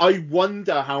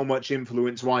wonder how much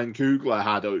influence Ryan Coogler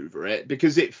had over it,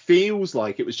 because it feels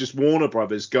like it was just Warner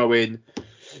Brothers going,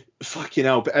 fucking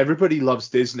hell, but everybody loves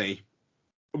Disney.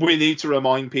 We need to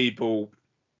remind people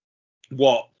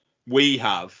what we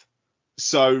have.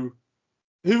 So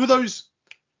who were those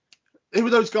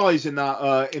guys in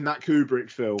that Kubrick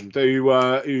film who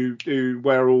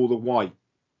wear all the white?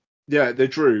 Yeah, the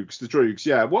Droogs.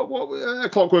 Yeah,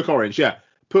 what Clockwork Orange? Yeah,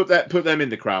 put them in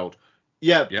the crowd.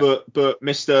 Yeah, but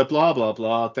Mr. Blah blah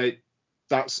blah.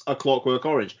 That's a Clockwork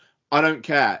Orange. I don't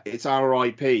care. It's our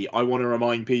IP. I want to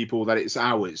remind people that it's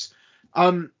ours.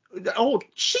 Oh,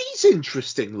 she's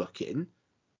interesting looking.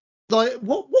 Like,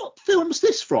 what film's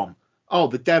this from? Oh,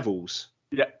 The Devils.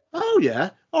 Yeah. Oh yeah.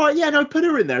 All right. Yeah. No, put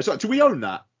her in there. So, do we own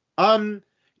that?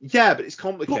 Yeah, but it's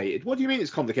complicated. What do you mean it's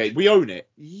complicated? We own it.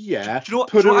 Yeah.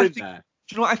 Put her in there.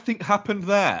 Do you know what I think happened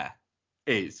there?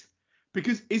 Is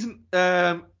because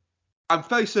I'm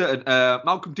very certain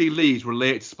Malcolm D. Lee's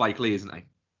related to Spike Lee, isn't he?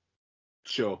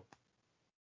 Sure.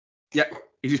 Yeah,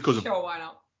 he's his cousin. Sure, why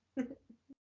not?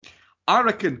 I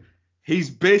reckon he's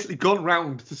basically gone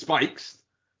round to Spike's,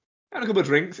 had a couple of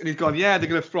drinks, and he's gone, yeah, they're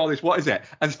going to throw this, what is it?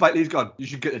 And Spike Lee's gone, you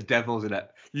should get the Devils in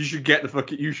it. You should get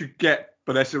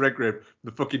Vanessa Redgrave,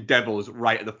 the fucking Devils,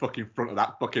 right at the fucking front of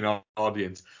that fucking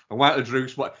audience. And why don't the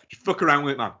Droogs, just fuck around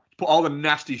with it, man. Put all the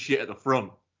nasty shit at the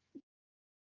front.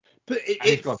 But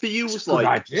it feels like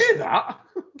idea, that.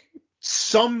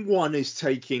 Someone is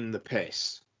taking the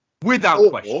piss. Without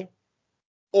question.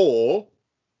 Or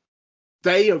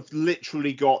they have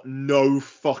literally got no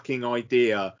fucking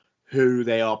idea who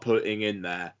they are putting in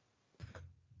there.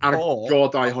 And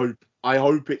God, I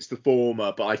hope it's the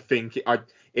former, but I think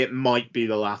it might be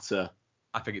the latter.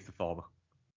 I think it's the former.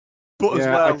 But as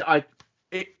well,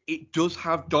 it does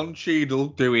have Don Cheadle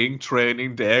doing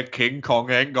Training Day, King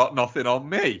Kong ain't got nothing on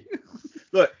me.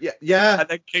 Look, yeah. And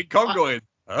then King Kong going,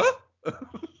 huh?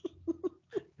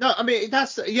 No, I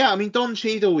mean, Don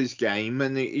Cheadle is game,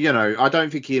 and I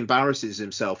don't think he embarrasses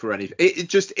himself or anything.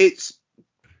 It's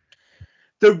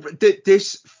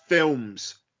this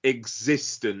film's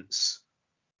existence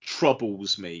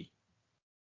troubles me.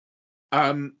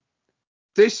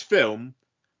 This film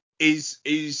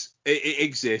it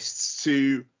exists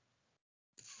to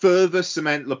further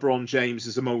cement LeBron James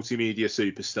as a multimedia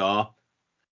superstar,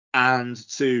 and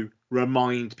to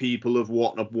remind people of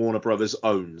what Warner Brothers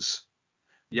owns.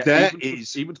 Yeah, There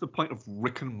even to the point of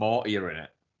Rick and Morty are in it.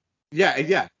 Yeah,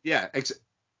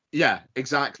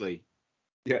 exactly.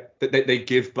 Yeah, they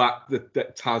give back the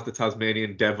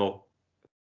Tasmanian devil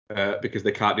because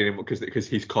they can't do anymore because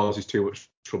he's causes too much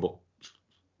trouble.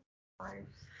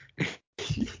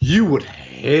 You would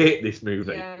hate this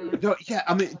movie. Yeah. No, yeah,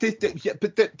 I mean,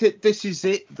 this is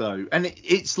it though, and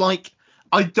it's like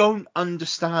I don't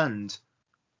understand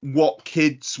what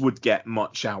kids would get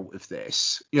much out of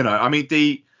this. You know, I mean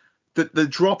the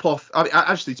drop off. I mean,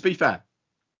 actually, to be fair,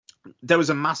 there was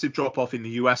a massive drop off in the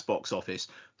US box office.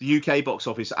 The UK box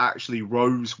office actually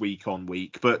rose week on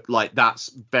week, but like that's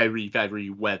very, very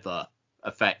weather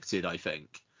affected, I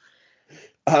think.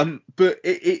 But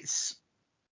it's.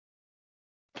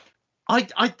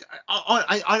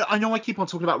 I know I keep on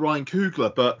talking about Ryan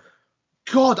Coogler, but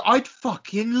God, I'd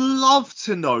fucking love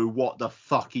to know what the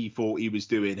fuck he thought he was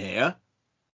doing here.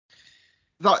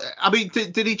 Like, I mean,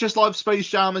 did he just love Space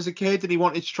Jam as a kid and he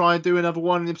wanted to try and do another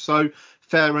one? If so,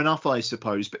 fair enough, I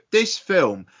suppose. But this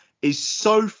film is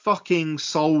so fucking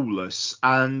soulless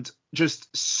and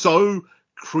just so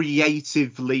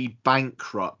creatively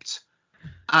bankrupt.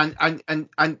 And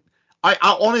I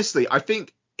honestly, I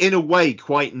think in a way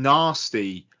quite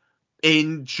nasty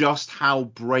in just how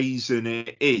brazen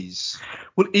it is.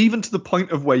 Well, even to the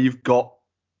point of where you've got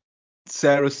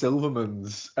Sarah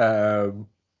Silverman's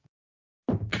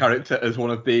character as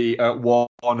one of the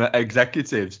Warner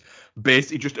executives,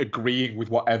 basically just agreeing with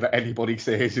whatever anybody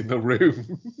says in the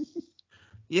room.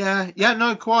 Yeah,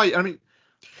 no, quite. I mean,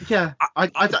 yeah, I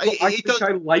think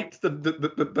I liked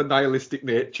the nihilistic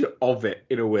nature of it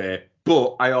in a way,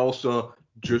 but I also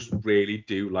just really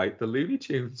do like the Looney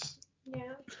Tunes. Yeah,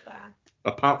 that's fair.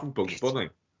 Apart from Bugs Bunny.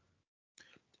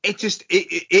 It just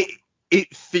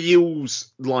it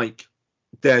feels like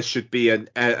there should be a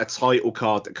title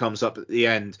card that comes up at the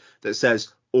end that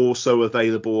says also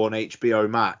available on HBO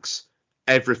Max.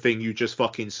 Everything you just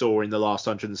fucking saw in the last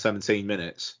 117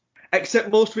 minutes. Except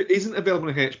most of it isn't available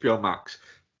on HBO Max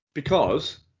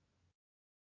because,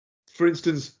 for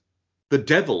instance, The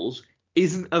Devils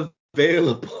isn't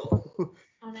available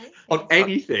on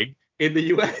anything in the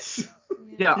US.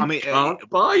 Yeah, I mean, you can't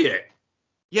buy it.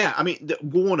 Yeah, I mean,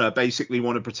 Warner basically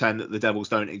want to pretend that the Devils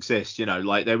don't exist. You know,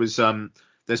 like there's been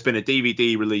a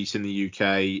DVD release in the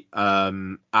UK,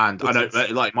 and but I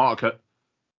don't like Marco.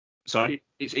 Sorry,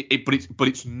 but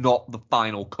it's not the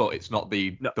final cut. It's not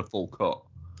the full cut.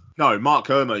 No, Mark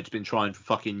Kermode's been trying for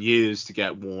fucking years to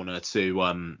get Warner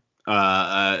to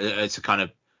kind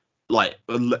of like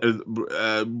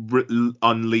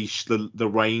unleash the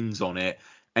reins on it,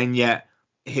 and yet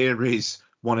here is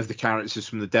one of the characters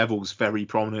from the Devils very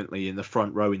prominently in the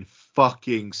front row in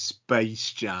fucking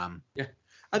Space Jam. Yeah,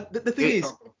 and the thing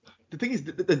is,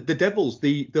 the Devils,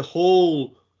 the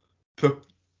whole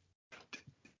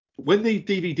when the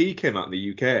DVD came out in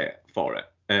the UK for it,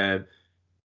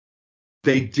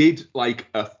 they did like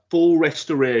a full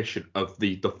restoration of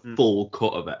the full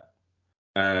cut of it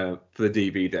for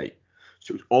the DVD.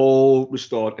 So it was all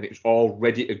restored and it was all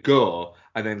ready to go.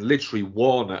 And then literally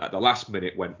Warner at the last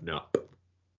minute went, no.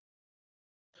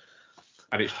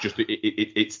 And it's just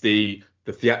it's the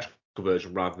theatrical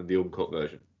version rather than the uncut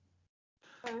version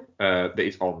that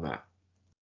is on there.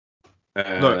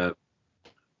 Look,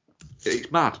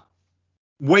 it's mad.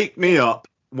 Wake me up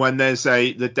when there's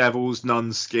the Devil's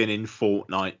Nun skin in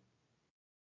Fortnite.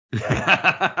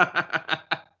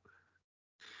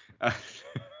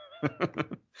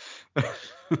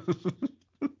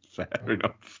 Fair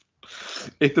enough.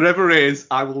 If there ever is,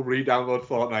 I will re-download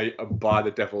Fortnite and buy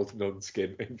the Devil's Nun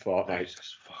skin in Fortnite.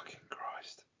 Jesus fucking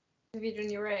Christ. Have you done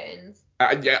your ratings?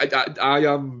 I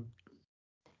am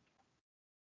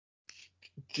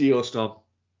Geostorm.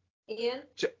 Ian?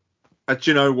 Do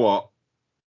you know what?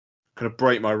 I'm going to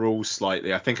break my rules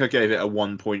slightly. I think I gave it a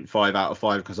 1.5 out of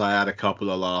 5 because I had a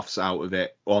couple of laughs out of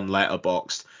it on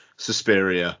Letterboxd.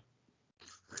 Suspiria.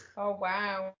 Oh,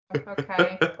 wow.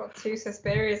 Okay. Got 2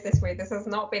 Suspirias this week. This has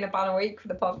not been a bad week for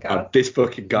the podcast. This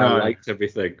fucking guy likes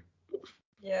everything.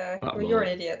 Yeah. Well, you're an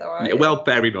idiot, though, aren't you? Well,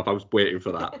 fair enough. I was waiting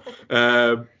for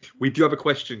that. We do have a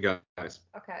question, guys.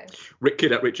 Okay. Rick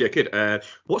Kidd at Rich J. Kidd.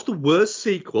 What's the worst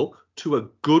sequel to a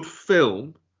good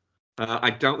film?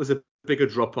 I doubt there's a bigger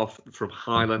drop-off from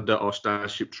Highlander or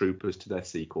Starship Troopers to their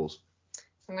sequels.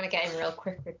 I'm going to get in real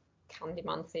quick with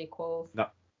Candyman sequels.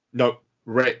 No.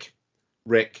 Rick,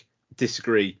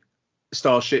 disagree.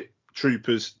 Starship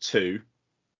Troopers 2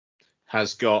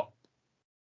 has got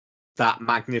that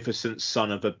magnificent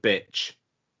son of a bitch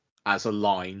as a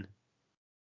line.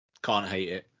 Can't hate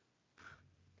it.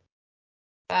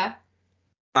 Fair.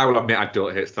 I will admit I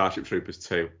don't hate Starship Troopers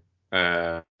 2.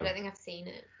 I don't think I've seen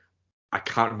it. I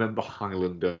can't remember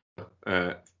Highlander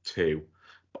 2,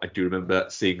 but I do remember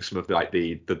seeing some of the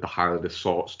Highlander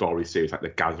story series, like The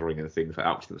Gathering and things like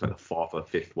that, which was like the fourth or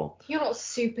fifth one. You're not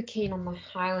super keen on the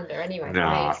Highlander anyway, No,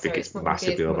 right? I think so it's not gonna be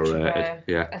massively as much of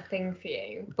overrated. a thing for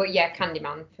you. But yeah,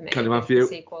 Candyman for me. Candyman with for you. the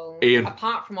sequel. Ian.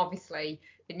 Apart from obviously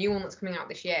the new one that's coming out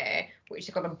this year, which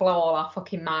is going to blow all our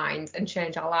fucking minds and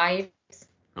change our lives.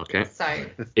 Okay. So.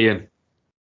 Ian.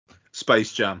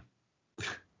 Space Jam.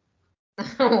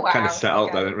 Wow, Kind of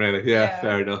settled okay. then, really. Yeah,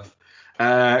 fair enough.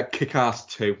 Kick-Ass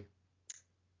 2.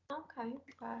 Okay.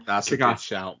 That's a good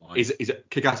shout, Mike.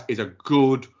 Kick-Ass is a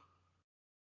good,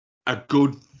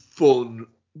 fun,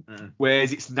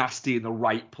 whereas it's nasty in the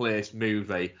right place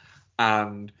movie,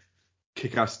 and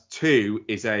Kick-Ass 2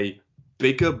 is a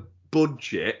bigger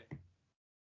budget,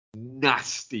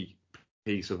 nasty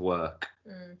piece of work.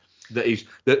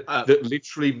 That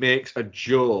literally makes a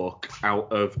joke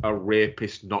out of a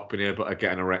rapist not being able to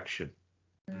get an erection.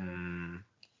 Can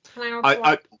I also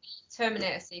like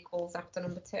Terminator sequels after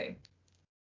number 2?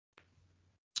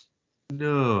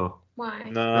 No. Why?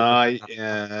 No,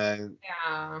 yeah.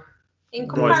 In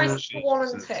comparison to 1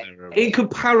 and 2. In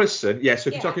comparison, yes. So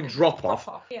if you're talking drop off,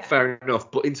 yeah. fair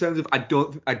enough. But in terms of, I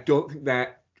don't think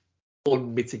they're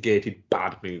unmitigated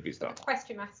bad movies though. The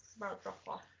question asks about drop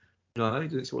off. No, I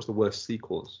think it's what's the worst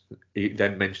sequels. He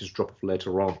then mentions drop off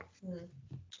later on.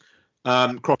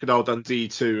 Crocodile Dundee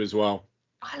 2 as well.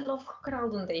 I love Crocodile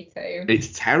Dundee 2.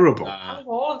 It's terrible. I love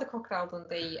all of the Crocodile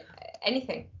Dundee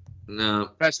anything.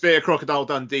 No. Best bit of Crocodile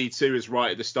Dundee 2 is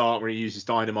right at the start where he uses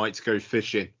dynamite to go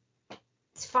fishing.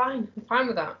 It's fine. I'm fine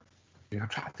with that. Yeah, I'm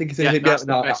trying to think. That's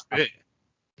the best bit.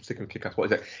 I'm sticking with Kick-Ass. What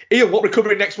is it? Ian, what we're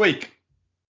covering next week?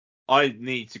 I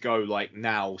need to go like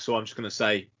now, so I'm just gonna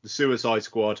say The Suicide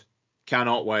Squad.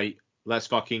 Cannot wait. Let's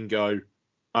fucking go.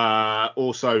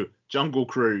 Also, Jungle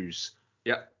Cruise.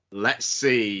 Yep. Let's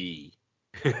see.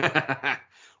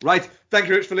 Right. Thank you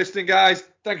very much for listening, guys.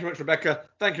 Thank you very much, Rebecca.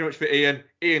 Thank you very much for Ian.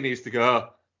 Ian needs to go.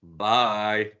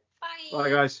 Bye. Bye. Bye,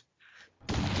 guys.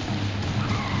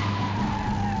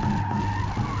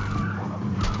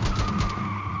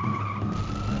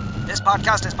 This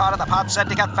podcast is part of the Pod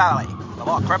Syndicate family. For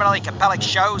more criminally compelling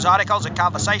shows, articles, and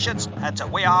conversations, head to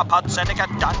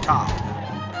wearepodsyndicate.com.